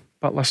time,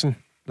 but listen,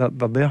 they're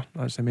there.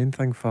 That's the main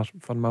thing for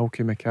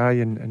Malcolm Mackay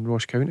and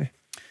Ross County.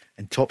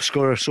 And top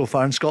scorer so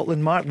far in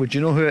Scotland, Mark, would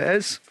you know who it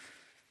is?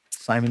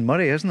 Simon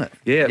Murray, isn't it?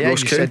 Yeah,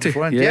 Ross County.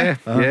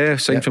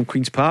 Signed from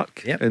Queen's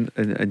Park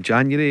in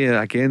January.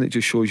 Again, it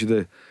just shows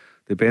you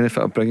the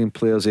benefit of bringing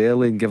players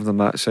early and giving them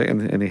that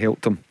second, and he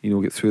helped them,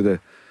 get through the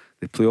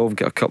playoff and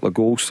get a couple of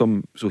goals.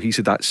 So he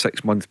said that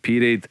 6-month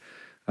period,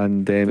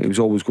 and it was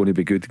always going to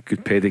be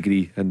good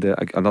pedigree, and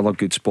another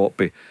good spot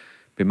by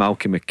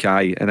Malcolm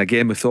Mackay. And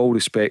again, with all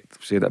respect,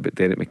 I've said that about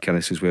Derek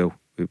McInnes as well.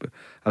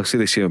 I'll say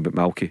the same about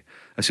Malky.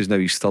 This is now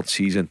his 3rd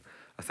season.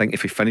 I think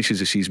if he finishes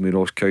the season with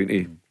Ross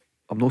County,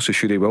 I'm not so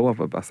sure he will.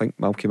 I think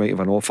Malky might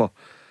have an offer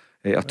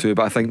or two,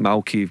 but I think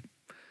Malky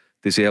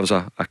deserves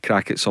a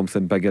crack at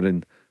something bigger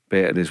and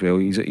better as well.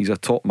 He's a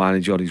top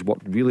manager. He's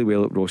worked really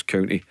well at Ross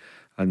County,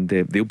 and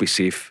they'll be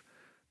safe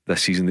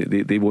this season.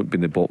 They won't be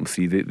in the bottom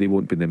 3. They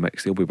won't be in the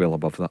mix. They'll be well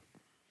above that.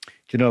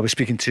 I was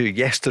speaking to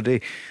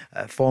yesterday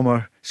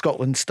former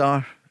Scotland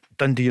star,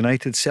 Dundee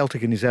United,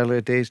 Celtic in his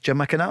earlier days, Jim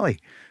McInally.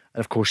 And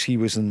of course he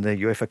was in the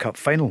UEFA Cup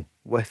final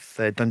with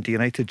Dundee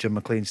United, Jim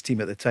McLean's team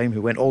at the time,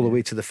 who went all the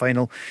way to the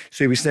final.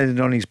 So he was standing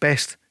on his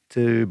best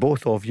to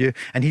both of you,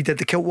 and he did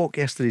the kilt walk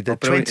yesterday. Did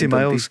 20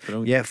 miles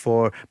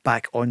for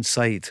Back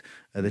Onside,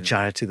 the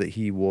charity that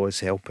he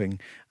was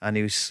helping. And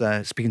he was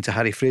speaking to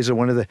Harry Fraser,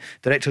 one of the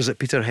directors at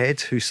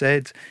Peterhead, who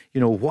said,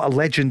 what a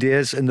legend he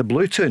is in the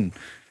Blue Tune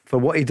for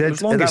what he did.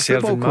 As long as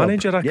serving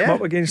manager, I come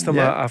up against him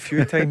a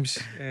few times,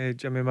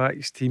 Jimmy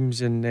Mack's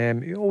teams,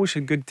 and he always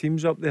had good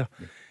teams up there.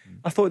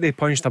 I thought they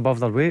punched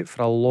above their weight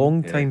for a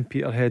long time,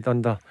 Peterhead,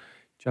 under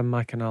Jim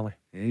McInally.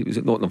 He was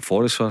at Nottingham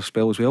Forest for a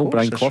spell as well.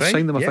 Brian Clough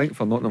signed him, I think,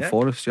 for Nottingham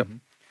Forest. Yep.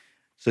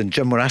 So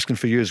Jim, we're asking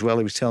for you as well.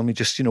 He was telling me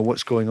just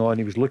what's going on.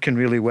 He was looking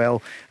really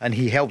well, and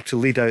he helped to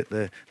lead out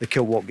the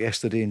kilt walk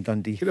yesterday in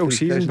Dundee. Good old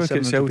season book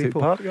at Celtic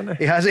Park, isn't he?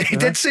 He has it. He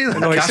did say that.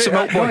 No, he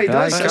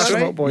does.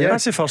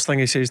 That's the first thing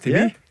he says to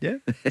me. Yeah.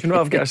 Do you know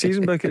I've got a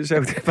season book at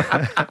Celtic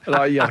Park?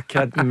 Oh, you're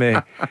kidding me.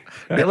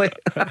 Really?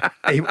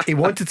 He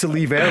wanted to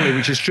leave early,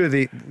 which is true.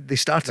 They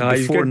started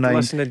before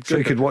 9 so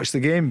he could watch the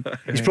game.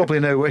 He's probably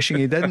now wishing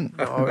he didn't.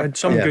 Had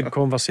some good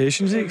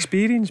conversations. The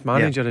experienced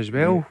manager as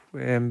well.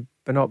 Been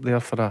up there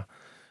for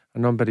a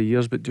number of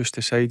years, but just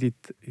decided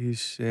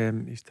his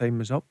time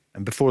was up.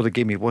 And before the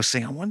game he was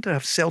saying, I wonder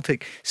if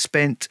Celtic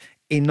spent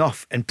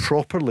enough and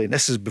properly, and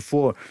this is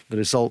before the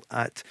result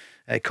at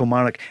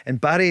Kilmarnock.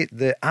 And Barry,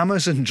 the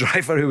Amazon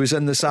driver who was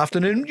in this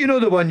afternoon, you know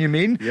the one you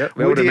mean,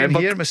 well Woody in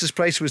remembered. here, Mrs.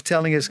 Price was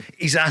telling us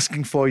he's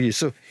asking for you,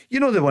 so you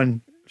know the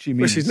one she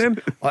means. What's his name?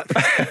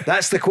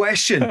 That's the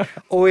question.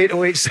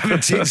 0808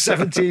 17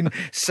 17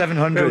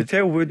 700. Well,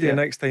 tell Woody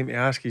next time to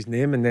ask his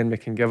name, and then we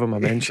can give him a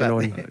mention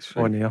on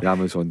here. The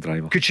Amazon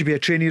driver. Could she be a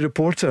trainee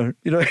reporter?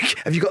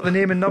 Have you got the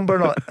name and number or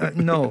not?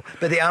 No,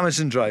 but the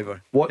Amazon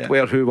driver. What,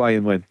 where, who, why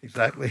and when.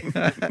 Exactly.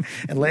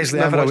 And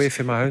Leslie Never Ann away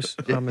from my house.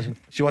 Amazon.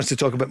 She wants to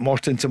talk about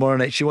Morton tomorrow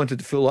night. She wanted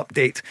a full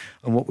update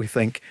on what we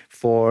think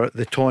for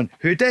the Taun,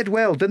 who did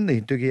well, didn't they?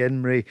 Dougie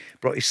Emery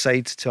brought his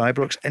side to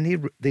Ibrox,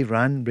 and they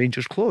ran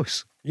Rangers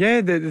close.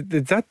 Yeah, they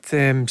did.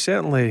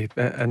 Certainly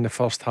in the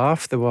first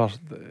half, they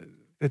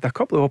had a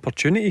couple of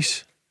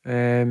opportunities.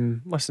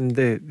 Listen,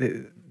 they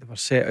were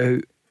set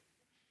out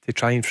to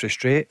try and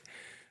frustrate.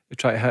 They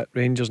tried to hit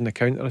Rangers in the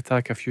counter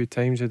attack a few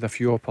times. They had a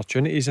few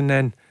opportunities, and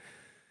then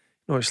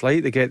it's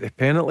like they get the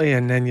penalty,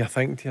 and then you're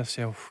thinking to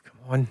yourself, "Come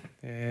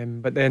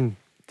on!" But then,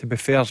 to be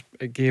fair,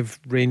 it gave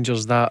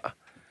Rangers that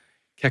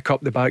kick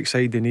up the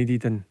backside they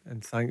needed, and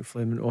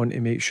thankfully went on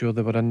to make sure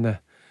they were in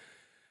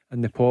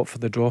the pot for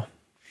the draw.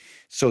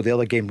 So the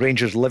other game,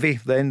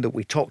 Rangers-Livy, then, that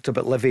we talked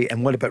about Livy.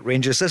 And what about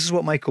Rangers? This is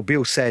what Michael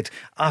Beale said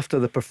after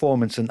the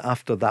performance and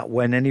after that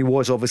win. And he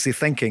was obviously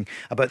thinking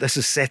about this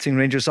as setting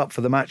Rangers up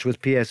for the match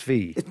with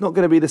PSV. It's not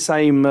going to be the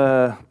same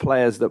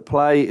players that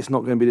play. It's not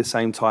going to be the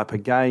same type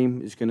of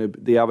game.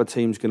 The other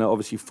team's going to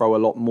obviously throw a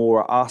lot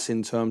more at us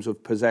in terms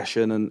of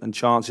possession and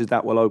chances.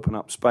 That will open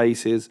up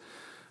spaces.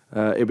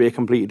 It'll be a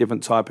completely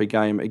different type of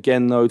game.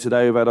 Again, though,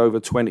 today we've had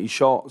over 20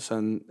 shots,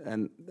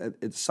 and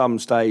at some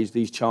stage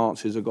these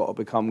chances have got to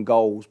become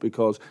goals,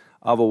 because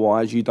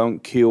otherwise you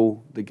don't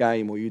kill the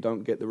game or you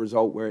don't get the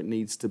result where it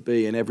needs to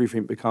be, and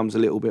everything becomes a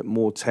little bit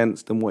more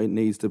tense than what it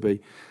needs to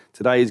be.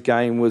 Today's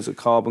game was a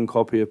carbon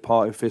copy of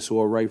Partick Thistle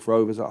or Raith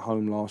Rovers at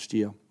home last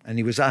year. And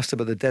he was asked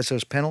about the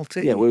Dessers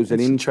penalty. Yeah, well, it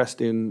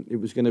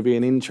was going to be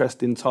an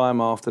interesting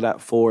time after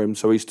that for him.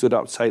 So he stood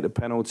up to take the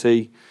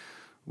penalty.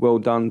 Well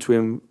done to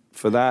him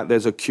for that.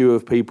 There's a queue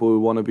of people who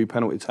want to be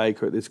penalty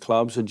taker at this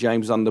club. So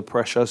James under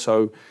pressure.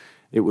 So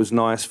it was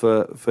nice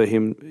for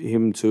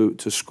him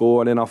to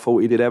score. And then I thought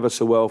he did ever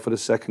so well for the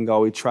second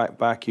goal. He tracked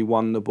back, he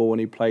won the ball, and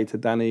he played to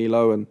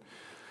Danilo,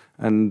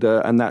 and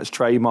that's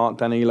trademark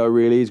Danilo.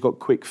 Really, he's got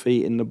quick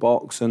feet in the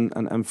box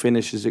and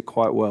finishes it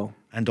quite well.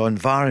 And on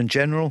VAR in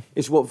general?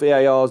 It's what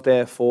VAR's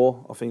there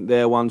for. I think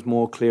their one's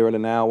more clearer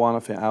than our one. I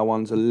think our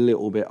one's a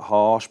little bit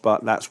harsh,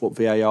 but that's what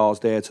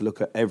VAR's there, to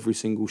look at every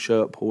single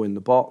shirt pull in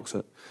the box.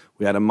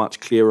 We had a much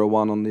clearer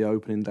one on the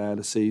opening day of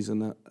the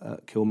season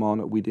at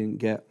Kilmarnock we didn't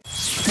get.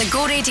 The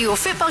Go Radio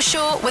Football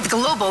Show with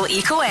Global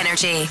Eco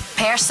Energy.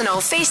 Personal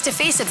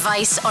face-to-face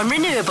advice on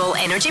renewable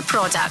energy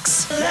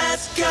products.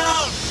 Let's go!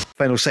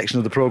 Final section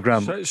of the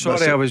programme.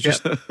 Sorry, I was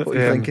just... What are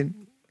you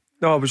thinking?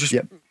 No, I was just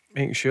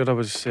making sure I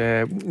was...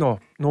 no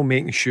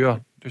making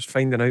sure. Just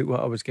finding out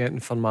what I was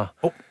getting for my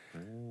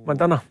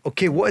dinner.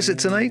 Okay, what is it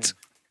tonight?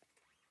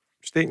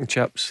 Steak and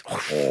chips.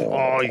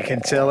 Oh, you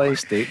can tell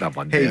steak that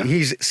Monday. Hey,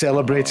 he's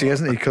celebrating,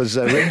 isn't he? Because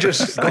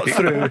Rangers got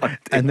through,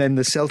 and then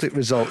the Celtic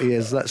result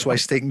that's why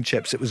steak and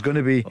chips. It was going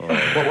to be,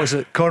 what was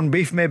it, corned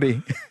beef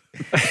maybe?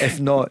 If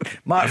not.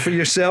 Mark, for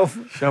yourself?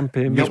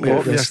 Champagne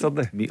meatloaf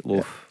yesterday.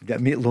 Meatloaf. Get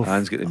meatloaf.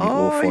 Hands get the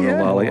meatloaf on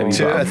him. I like him.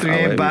 2 or 3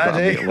 ain't bad,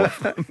 eh?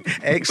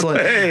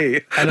 Excellent.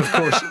 Hey. And of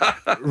course,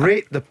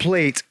 Rate the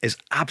Plate is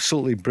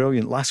absolutely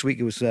brilliant. Last week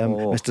it was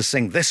Mr.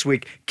 Singh. This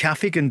week,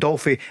 Kathy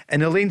Gandolfi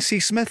and Elaine C.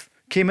 Smith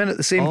came in at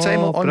the same time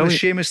on brilliant. the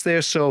Seamus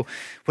there. So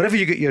wherever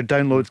you get your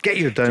downloads, get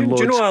your downloads.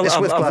 Do you know, it's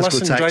with I've Glasgow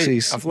listened,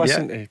 Taxis. I've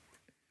listened to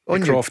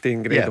Crofty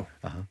and Grado.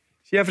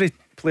 See every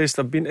place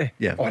I've been to?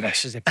 Yeah. Oh,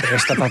 this is the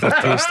best I've ever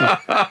tasted.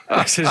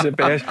 This is the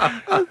best.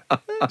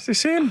 It's the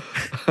same.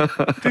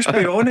 Just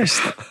be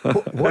honest.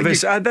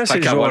 This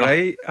is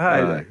alright.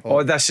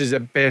 Oh, this is the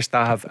best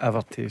I have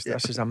ever tasted.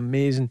 This is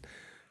amazing.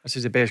 This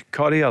is the best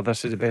curry, or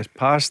this is the best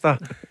pasta.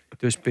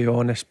 Just be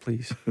honest,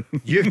 please.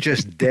 You've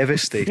just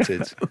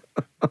devastated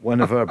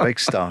one of our big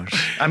stars.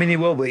 I mean,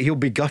 he'll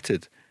be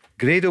gutted.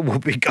 Grado will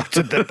be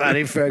gutted that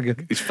Barry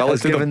Ferguson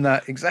has given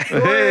that.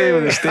 Exactly. Hey,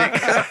 with a steak.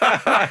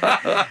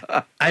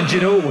 And you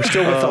know, we're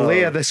still with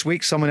Alea this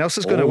week. Someone else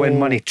is going to win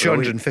money,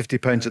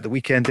 £250 at the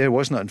weekend there,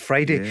 wasn't it, on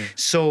Friday? Yeah.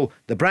 So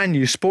the brand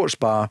new sports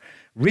bar,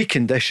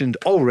 reconditioned,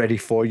 all ready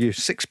for you,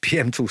 6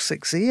 p.m. till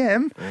 6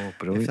 a.m. Oh,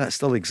 brilliant. If that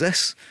still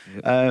exists.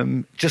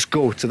 Just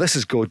go to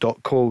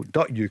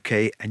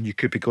thisisgo.co.uk and you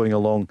could be going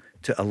along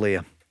to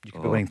Alea. You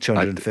could be winning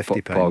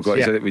 £250. Paul, got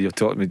it when you're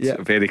talking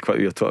very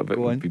quickly. You're talking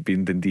about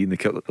being Dundee in the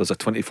cup. There's a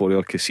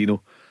 24-hour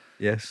casino.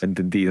 Yes. In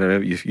Dundee, and I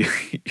remember you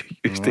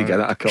used to get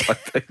it a couple of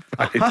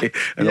times,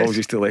 and always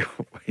used to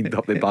wind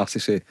up the bar to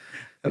say,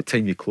 "What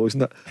time you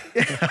closing it?"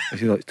 I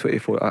said, "It's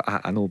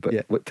 24." I know, but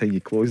what time you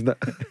closing it?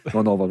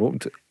 No, we're open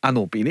to. I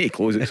know, but you need to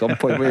close at some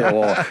point.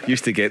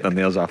 Used to get their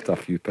nerves after a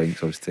few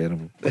pints. It was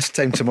terrible. This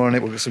time tomorrow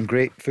night we've got some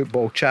great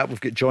football chat. We've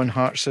got John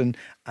Hartson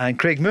and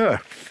Craig Moore,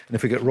 and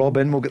if we get Rob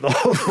in, we'll get the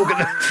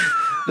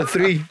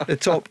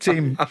top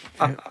team.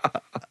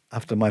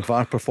 After my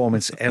VAR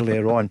performance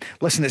earlier on.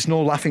 Listen, it's no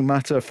laughing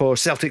matter for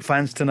Celtic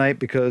fans tonight,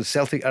 because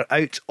Celtic are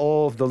out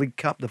of the League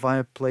Cup, the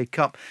Viaplay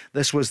Cup.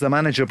 This was the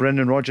manager,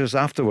 Brendan Rodgers,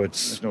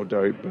 afterwards. There's no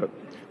doubt, but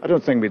I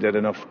don't think we did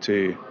enough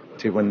to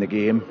win the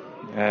game.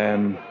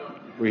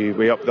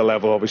 We upped the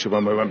level obviously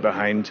when we went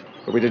behind,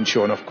 but we didn't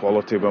show enough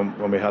quality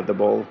when we had the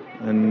ball.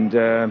 And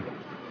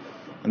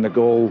the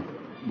goal,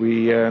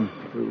 we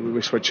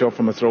switch off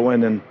from a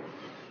throw-in and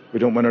we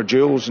don't win our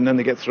duels, and then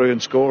they get through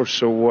and score.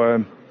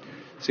 So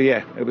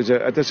yeah, it was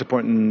a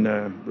disappointing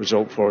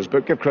result for us.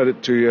 But give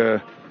credit to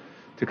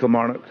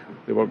Kilmarnock.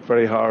 They worked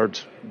very hard,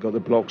 got the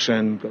blocks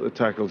in, got the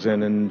tackles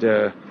in, and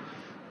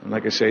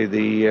like I say,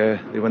 they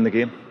win the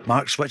game.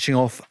 Mark switching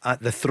off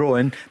at the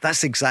throw-in.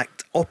 That's the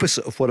exact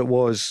opposite of what it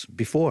was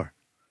before.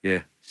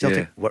 Yeah.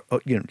 Celtic were, I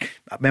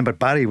remember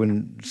Barry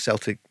when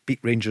Celtic beat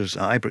Rangers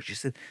at Ibrox. He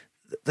said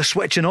they're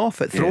switching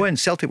off at throw-in.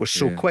 Celtic were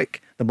so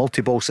quick. The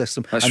multi-ball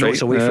system. That's I know right.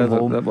 It's away from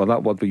home.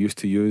 That word we used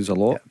to use a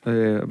lot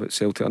about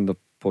Celtic under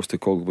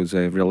Postecoglou was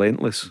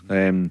relentless.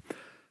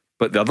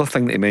 But the other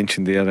thing that he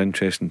mentioned there,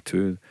 interesting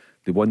too,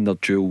 they won their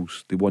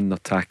duels, they won their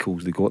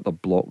tackles, they got their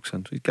blocks,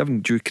 and so he's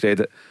giving due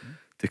credit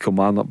to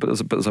Kilmarnock. But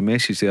there's a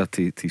message there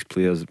to his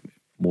players.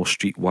 more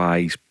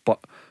streetwise. But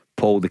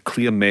Paul, the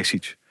clear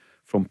message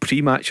from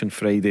pre-match on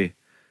Friday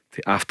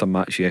to after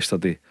match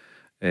yesterday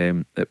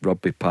at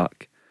Rugby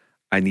Park: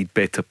 I need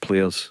better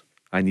players,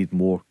 I need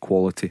more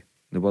quality.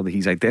 Now, whether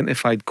he's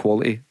identified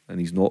quality and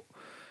he's not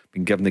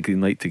been given the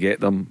green light to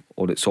get them,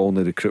 or it's all in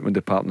the recruitment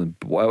department,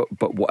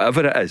 but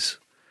whatever it is,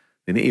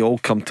 they need to all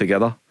come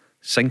together,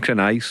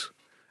 synchronise,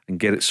 and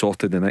get it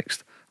sorted the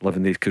next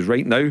 11 days. Because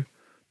right now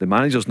the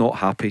manager's not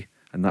happy,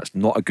 and that's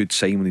not a good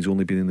sign when he's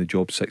only been in the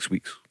job 6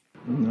 weeks.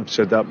 I've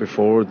said that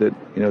before, that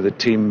the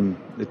team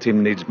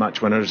needs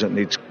match winners, it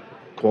needs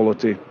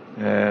quality.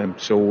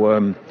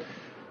 So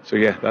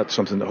yeah, that's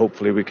something that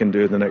hopefully we can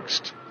do in the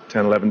next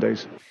 10-11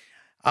 days.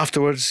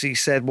 Afterwards he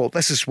said, well,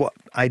 this is what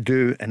I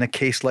do in a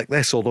case like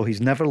this, although he's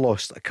never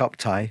lost a cup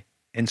tie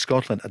in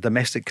Scotland, a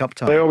domestic cup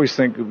tie. I always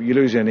think if you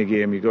lose any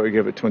game, you've got to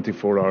give it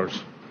 24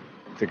 hours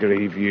to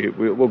grieve.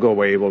 We'll go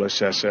away, we'll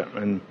assess it,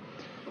 and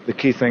the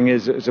key thing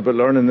is it's about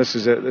learning. This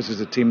is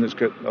a team that's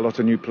got a lot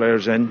of new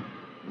players in.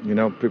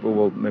 People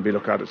will maybe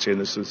look at it saying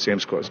this is the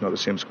same squad. It's not the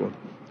same squad.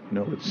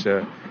 It's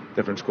a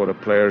different squad of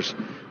players,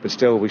 but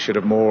still we should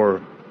have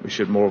more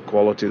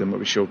quality than what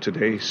we showed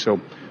today. So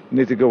we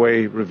need to go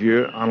away,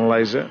 review it,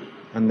 analyse it,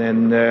 and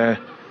then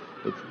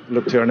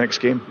look to our next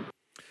game.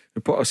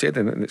 What I said,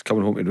 and it's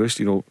coming home to roost,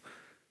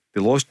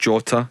 they lost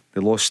Jota,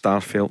 they lost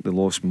Starfelt, they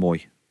lost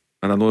Moy.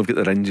 And I know they've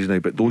got their injuries now,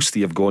 but those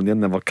three have gone. They're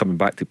never coming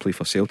back to play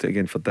for Celtic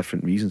again for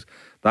different reasons.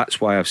 That's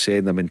why I've said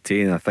and I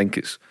maintain, I think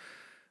it's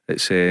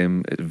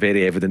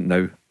very evident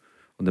now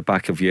on the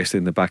back of yesterday,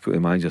 and the back of the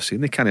manager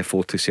saying they can't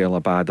afford to sell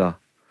Abada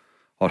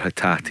or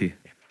Hattati.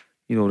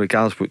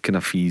 Regardless what kind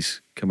of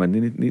fees come in,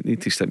 they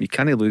need to step. You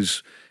can't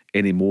lose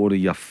any more of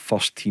your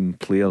first team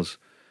players.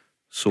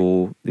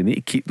 So they need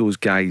to keep those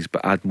guys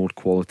but add more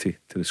quality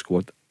to the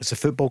squad. It's a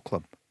football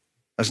club,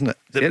 isn't it?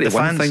 The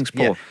fans, things,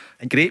 Paul.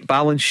 Yeah. Great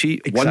balance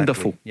sheet, exactly.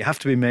 Wonderful. You have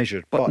to be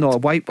measured. But no,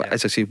 why? Yeah.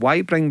 As I say,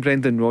 why bring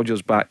Brendan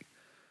Rodgers back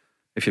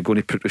if you're going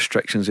to put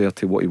restrictions there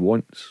to what he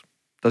wants?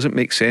 Doesn't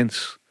make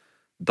sense.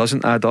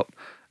 Doesn't add up.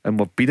 And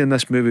we've been in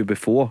this movie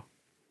before.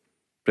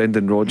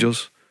 Brendan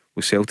Rodgers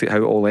with Celtic, how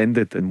it all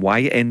ended and why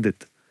it ended.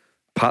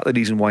 Part of the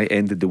reason why it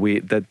ended the way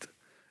it did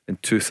in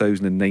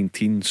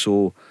 2019.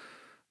 So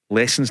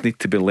lessons need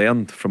to be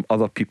learned from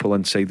other people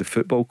inside the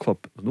football club.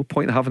 There's no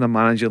point in having a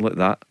manager like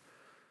that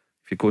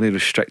if you're going to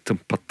restrict him,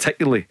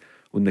 particularly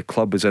when the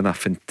club is in a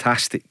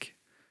fantastic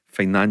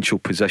financial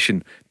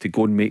position to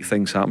go and make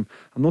things happen.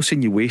 I'm not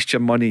saying you waste your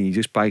money and you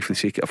just buy for the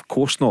sake of it. Of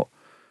course not.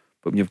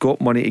 But when you've got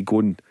money to go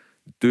and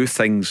do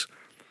things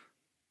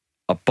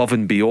above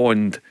and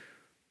beyond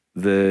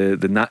the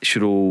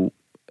natural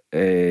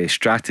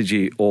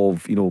strategy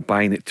of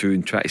buying it 2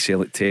 and try to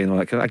sell it 10,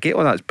 I get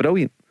all that, it's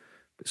brilliant.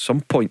 But at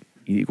some point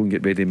you need to go and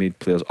get ready-made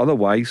players.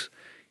 Otherwise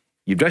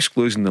you risk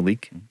losing the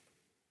league,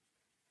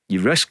 you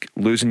risk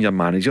losing your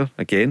manager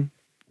again.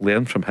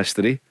 Learn from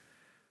history.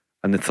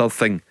 And the third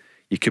thing,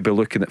 you could be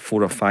looking at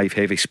 4 or 5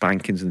 heavy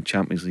spankings in the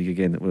Champions League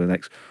again with the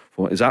next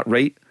 4. Is that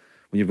right?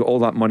 When you've got all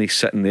that money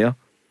sitting there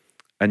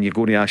and you're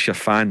going to ask your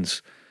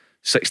fans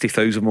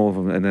 60,000 of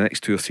them in the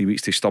next 2 or 3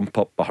 weeks to stump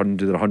up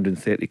 100 or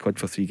 130 quid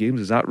for 3 games,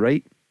 is that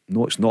right?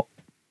 No, it's not.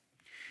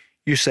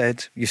 You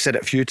said it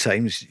a few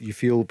times, you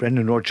feel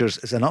Brendan Rodgers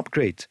is an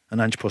upgrade on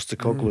Ange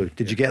Postecoglou.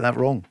 Did you get that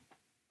wrong?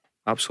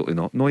 Absolutely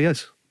not. No, he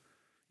is.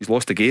 He's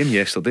lost a game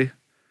yesterday,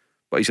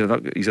 but he's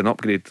an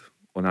upgrade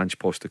on Ange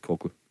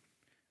Postecoglou.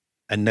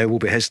 And now will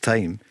be his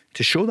time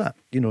to show that,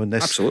 in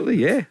this absolutely,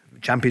 yeah,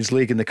 Champions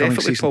League in the coming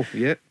season. Paul,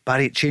 yeah.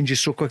 Barry, it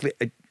changes so quickly.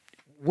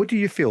 What do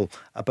you feel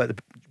about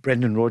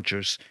Brendan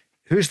Rodgers?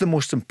 Who's the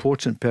most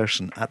important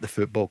person at the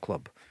football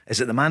club? Is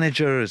it the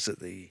manager? Is it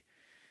the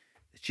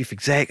chief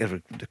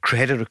executive, the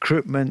head of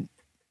recruitment?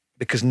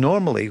 Because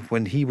normally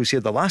when he was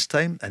here the last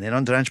time and then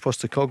under Ange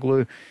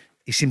Postecoglou,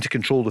 he seemed to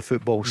control the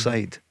football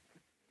side.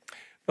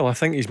 Well, I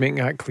think he's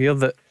making that clear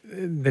that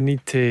they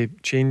need to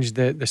change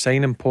the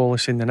signing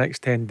policy in the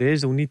next 10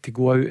 days. They'll need to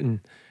go out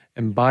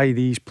and buy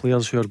these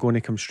players who are going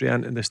to come straight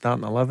into the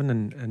starting 11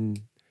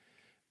 and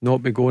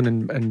not be going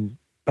and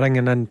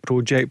bringing in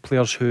project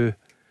players who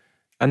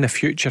in the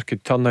future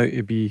could turn out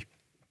to be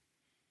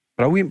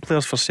brilliant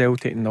players for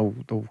Celtic, and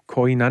they'll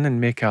coin in and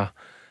make a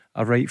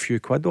right few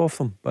quid off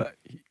them. But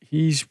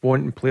he's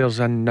wanting players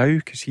in now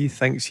because he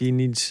thinks he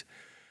needs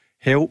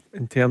help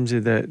in terms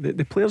of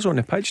the players on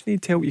the pitch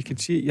need help. You could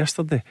see it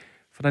yesterday.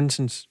 For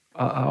instance,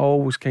 I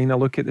always kind of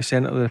look at the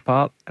centre of the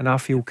park and I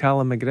feel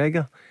Callum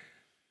McGregor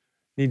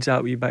needs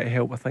that wee bit of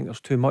help. I think there's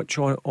too much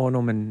on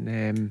him,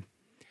 and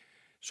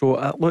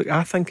look,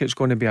 I think it's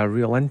going to be a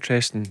real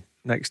interesting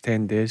next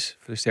 10 days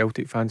for the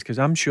Celtic fans, because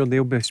I'm sure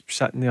they'll be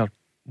sitting there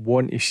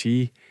wanting to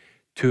see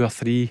 2 or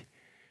 3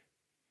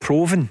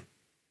 proven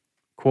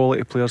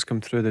quality players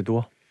come through the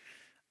door.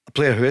 A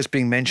player who is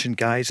being mentioned,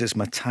 guys, is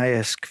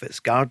Matthias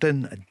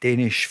Kvistgaarden, a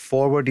Danish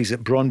forward. He's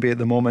at Brøndby at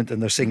the moment,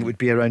 and they're saying it would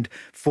be around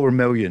 4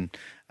 million,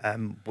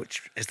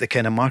 which is the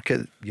kind of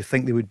market you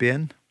think they would be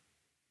in.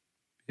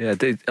 Yeah,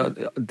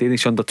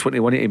 Danish under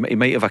 21. He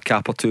might have a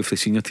cap or 2 for the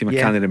senior team. I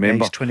can't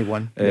remember. He's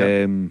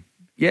 21.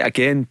 Yeah,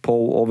 again,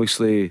 Paul,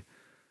 obviously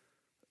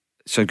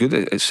so good.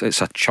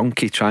 It's a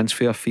chunky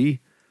transfer fee.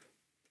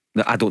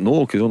 Now, I don't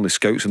know, because only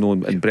scouts know,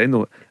 and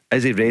Brendan,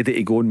 is he ready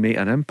to go and make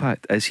an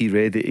impact? Is he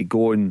ready to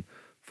go and,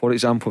 for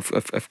example,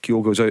 if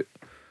Kyogo's out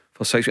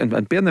for 6,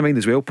 and bearing in mind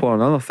as well, Paul,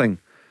 another thing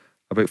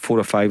about 4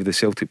 or 5 of the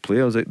Celtic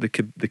players, they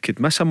could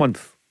miss a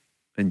month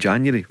in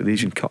January with the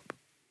Asian Cup.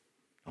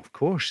 Of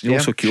course, you know,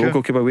 so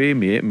Kyogo came away,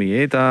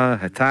 Maeda,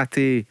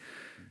 Hatate,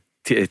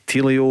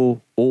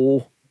 Tilio,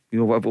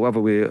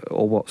 whatever way it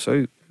all works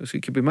out. So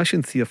you could be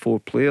missing 3 or 4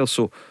 players.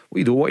 So what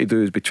you don't want to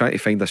do is be trying to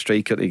find a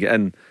striker to get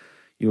in.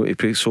 To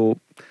play. So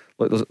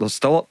look, there's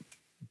still,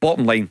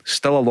 bottom line,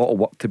 still a lot of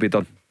work to be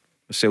done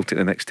with Celtic in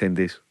the next 10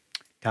 days.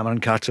 Cameron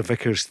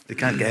Carter-Vickers, they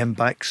can't get him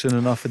back soon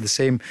enough. And the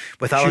same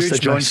with Alistair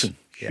Johnson.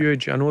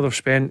 Huge. I know they've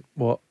spent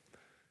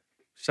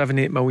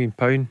 £7-8 million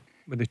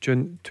with the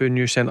two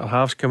new centre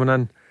halves coming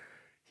in.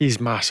 He's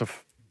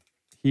massive.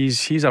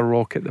 He's a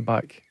rock at the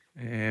back,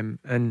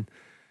 and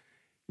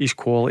his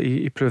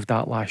quality, he proved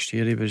that last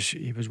year.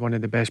 He was one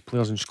of the best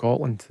players in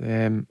Scotland,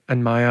 in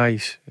my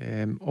eyes.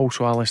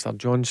 Also Alistair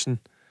Johnson.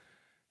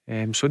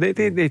 So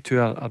they two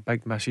are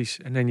big misses.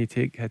 And then you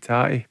take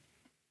Hatate.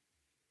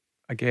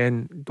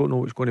 Again, don't know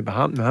what's going to be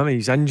happening to him.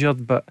 He's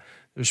injured, but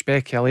there's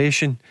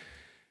speculation.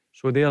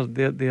 So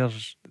they're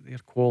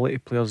quality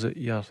players that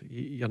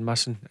you're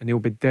missing, and he'll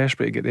be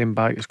desperate to get them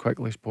back as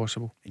quickly as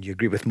possible. And you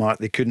agree with Mark,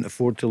 they couldn't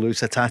afford to lose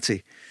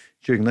Hatate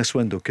during this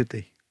window, could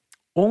they?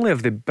 Only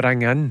if they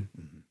bring in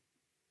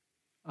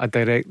a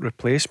direct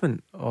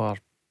replacement, or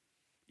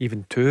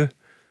even 2.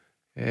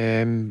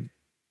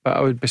 But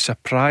I would be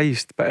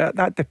surprised. But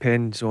that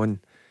depends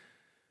on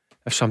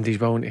if somebody's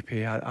willing to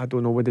pay. I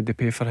don't know, what did they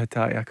pay for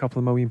Hatate?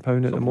 £2 million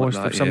at the most.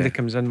 Like that, if somebody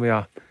comes in with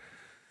a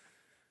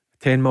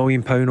 £10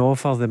 million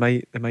offer, they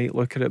might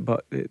look at it,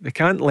 but they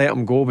can't let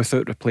him go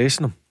without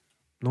replacing him.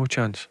 No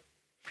chance.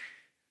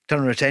 Turn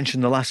our attention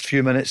the last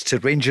few minutes to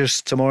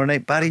Rangers tomorrow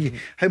night. Barry,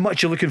 how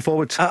much are you looking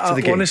forward to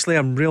the game? Honestly,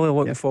 I'm really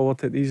looking forward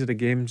to it. These are the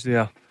games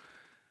they're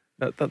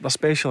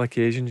special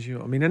occasions, you know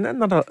what I mean?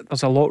 And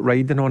there's a lot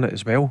riding on it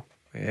as well.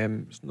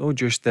 It's not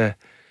just the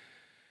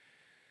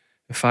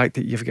fact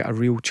that you've got a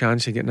real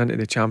chance of getting into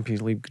the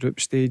Champions League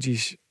group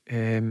stages.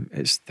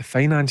 It's the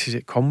finances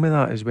that come with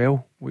that as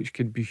well, which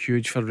could be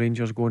huge for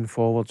Rangers going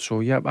forward.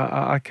 So yeah,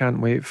 I can't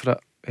wait for it.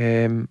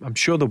 I'm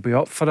sure they'll be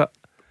up for it.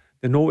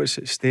 They know it's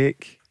at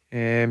stake.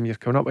 You're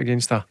coming up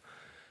against a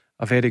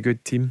very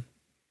good team,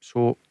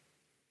 so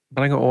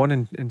bring it on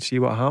and see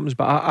what happens.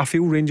 But I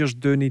feel Rangers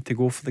do need to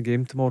go for the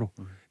game tomorrow.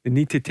 They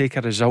need to take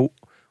a result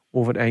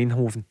over at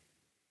Eindhoven.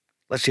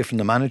 Let's hear from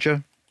the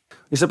manager.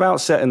 It's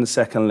about setting the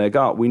second leg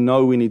up. We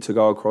know we need to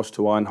go across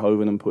to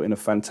Eindhoven and put in a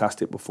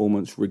fantastic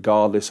performance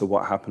regardless of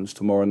what happens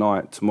tomorrow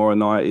night. Tomorrow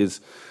night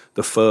is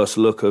the first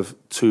look of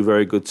 2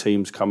 very good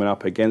teams coming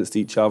up against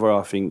each other.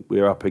 I think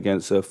we're up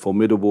against a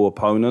formidable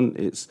opponent.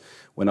 It's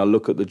when I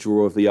look at the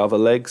draw of the other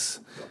legs,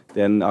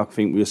 then I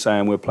think we're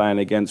saying we're playing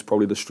against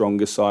probably the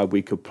strongest side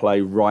we could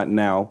play right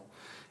now.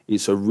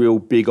 It's a real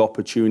big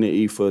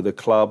opportunity for the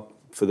club,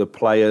 for the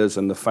players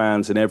and the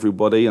fans and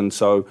everybody, and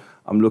so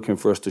I'm looking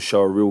for us to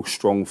show a real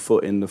strong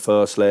foot in the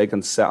first leg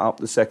and set up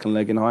the second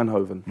leg in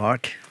Eindhoven.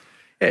 Mark?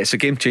 Yeah, it's a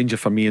game changer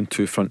for me on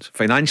 2 fronts.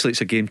 Financially,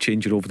 it's a game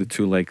changer over the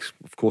 2 legs.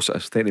 Of course, it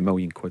is £30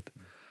 million.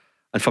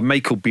 And for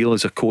Michael Beale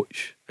as a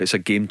coach, it's a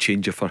game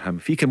changer for him.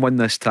 If he can win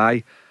this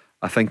tie,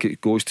 I think it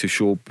goes to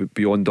show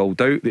beyond all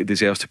doubt that he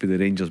deserves to be the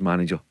Rangers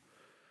manager.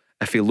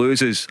 If he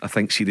loses, I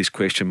think serious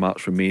question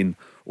marks remain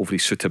over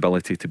his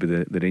suitability to be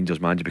the Rangers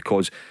manager,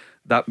 because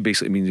that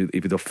basically means that he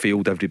would have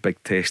failed every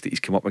big test that he's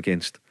come up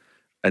against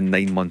in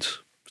 9 months.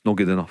 It's not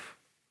good enough.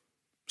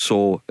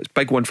 So it's a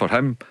big one for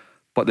him.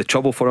 But the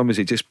trouble for him is,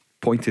 he just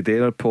pointed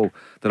there, Paul,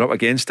 they're up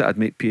against it. I'd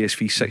make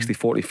PSV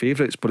 60-40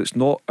 favourites, but it's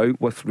not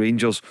out with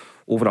Rangers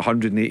over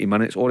 180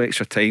 minutes or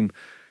extra time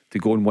to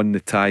go and win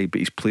the tie. But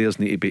his players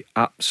need to be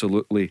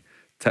absolutely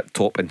tip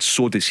top, and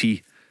so does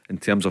he, in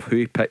terms of who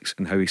he picks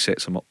and how he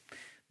sets them up.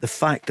 The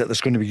fact that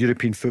there's going to be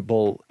European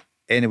football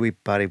anyway,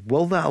 Barry,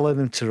 will that allow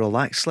them to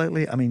relax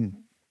slightly? I mean,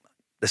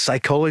 the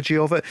psychology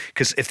of it,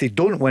 because if they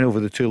don't win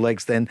over the 2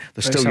 legs, then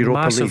there's still Europa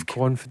League. It's a massive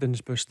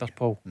confidence booster,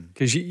 Paul,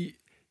 because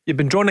you've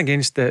been drawn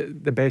against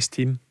the best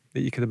team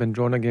that you could have been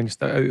drawn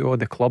against out of all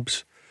the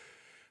clubs.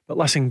 But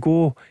listen,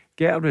 go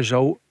get a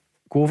result,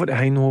 go over to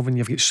Eindhoven.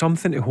 You've got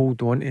something to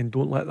hold on to, and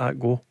don't let that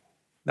go.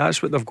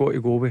 That's what they've got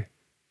to go with.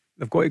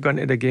 They've got to go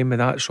into the game with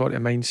that sort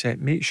of mindset.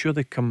 Make sure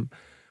they come,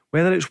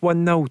 whether it's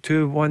 1-0,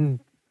 2-1,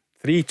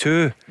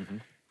 3-2,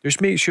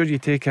 just make sure you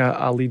take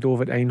a lead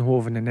over at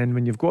Eindhoven, and then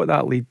when you've got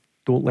that lead,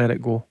 don't let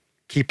it go.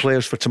 Key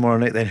players for tomorrow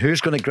night then. Who's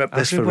going to grip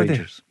this for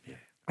Rangers?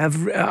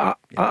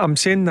 I'm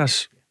saying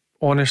this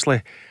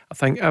honestly. I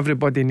think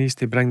everybody needs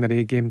to bring their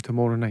A game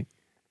tomorrow night,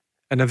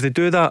 and if they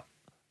do that,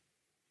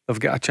 they've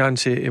got a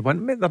chance to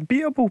win. They're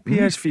beatable,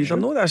 PSV. They're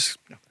not this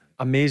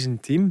amazing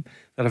team.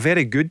 They're a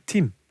very good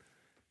team,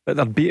 but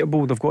they're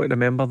beatable. They've got to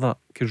remember that,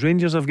 because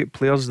Rangers have got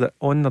players that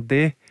on their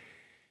day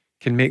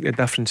can make the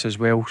difference as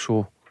well.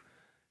 So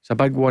it's a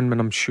big one,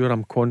 and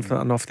I'm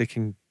confident enough they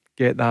can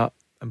get that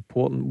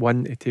important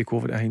win to take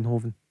over to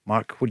Eindhoven.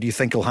 Mark, what do you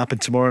think will happen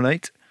tomorrow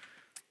night?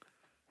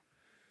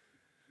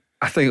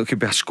 I think it could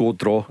be a score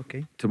draw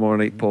tomorrow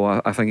night,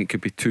 Paul. I think it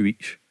could be 2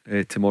 each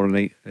tomorrow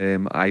night at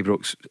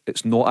Ibrox.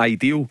 It's not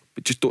ideal,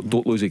 but just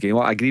don't lose a game.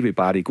 I agree with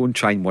Barry. Go and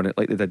try and win it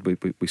like they did with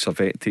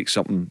Servette. Take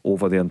something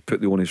over there and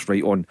put the onus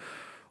right on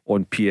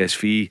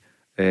PSV.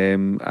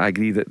 I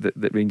agree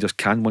that Rangers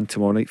can win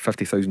tomorrow night.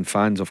 50,000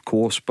 fans, of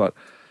course, but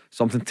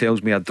something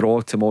tells me a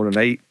draw tomorrow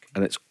night,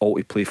 and it's all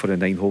to play for the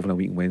Ninehoven a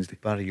week on Wednesday.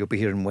 Barry, you'll be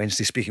here on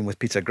Wednesday speaking with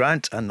Peter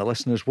Grant and the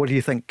listeners. What do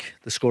you think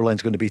the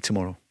scoreline's going to be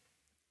tomorrow?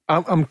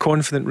 I'm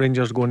confident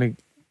Rangers are going to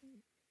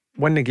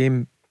win the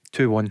game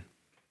 2-1.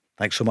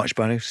 Thanks so much,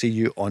 Barry. See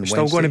you on Wednesday.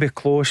 Still going to be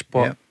close,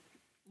 but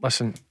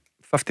listen,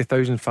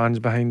 50,000 fans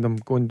behind them.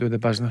 Go and do the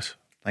business.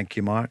 Thank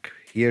you, Mark.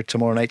 Here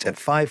tomorrow night at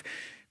 5.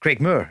 Craig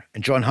Moore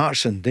and John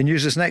Hartson. The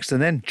news is next,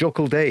 and then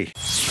Jokel Day.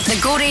 The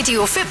Go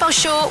Radio Football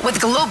Show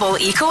with Global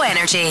Eco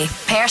Energy.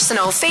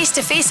 Personal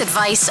face-to-face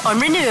advice on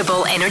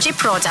renewable energy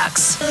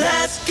products.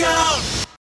 Let's go!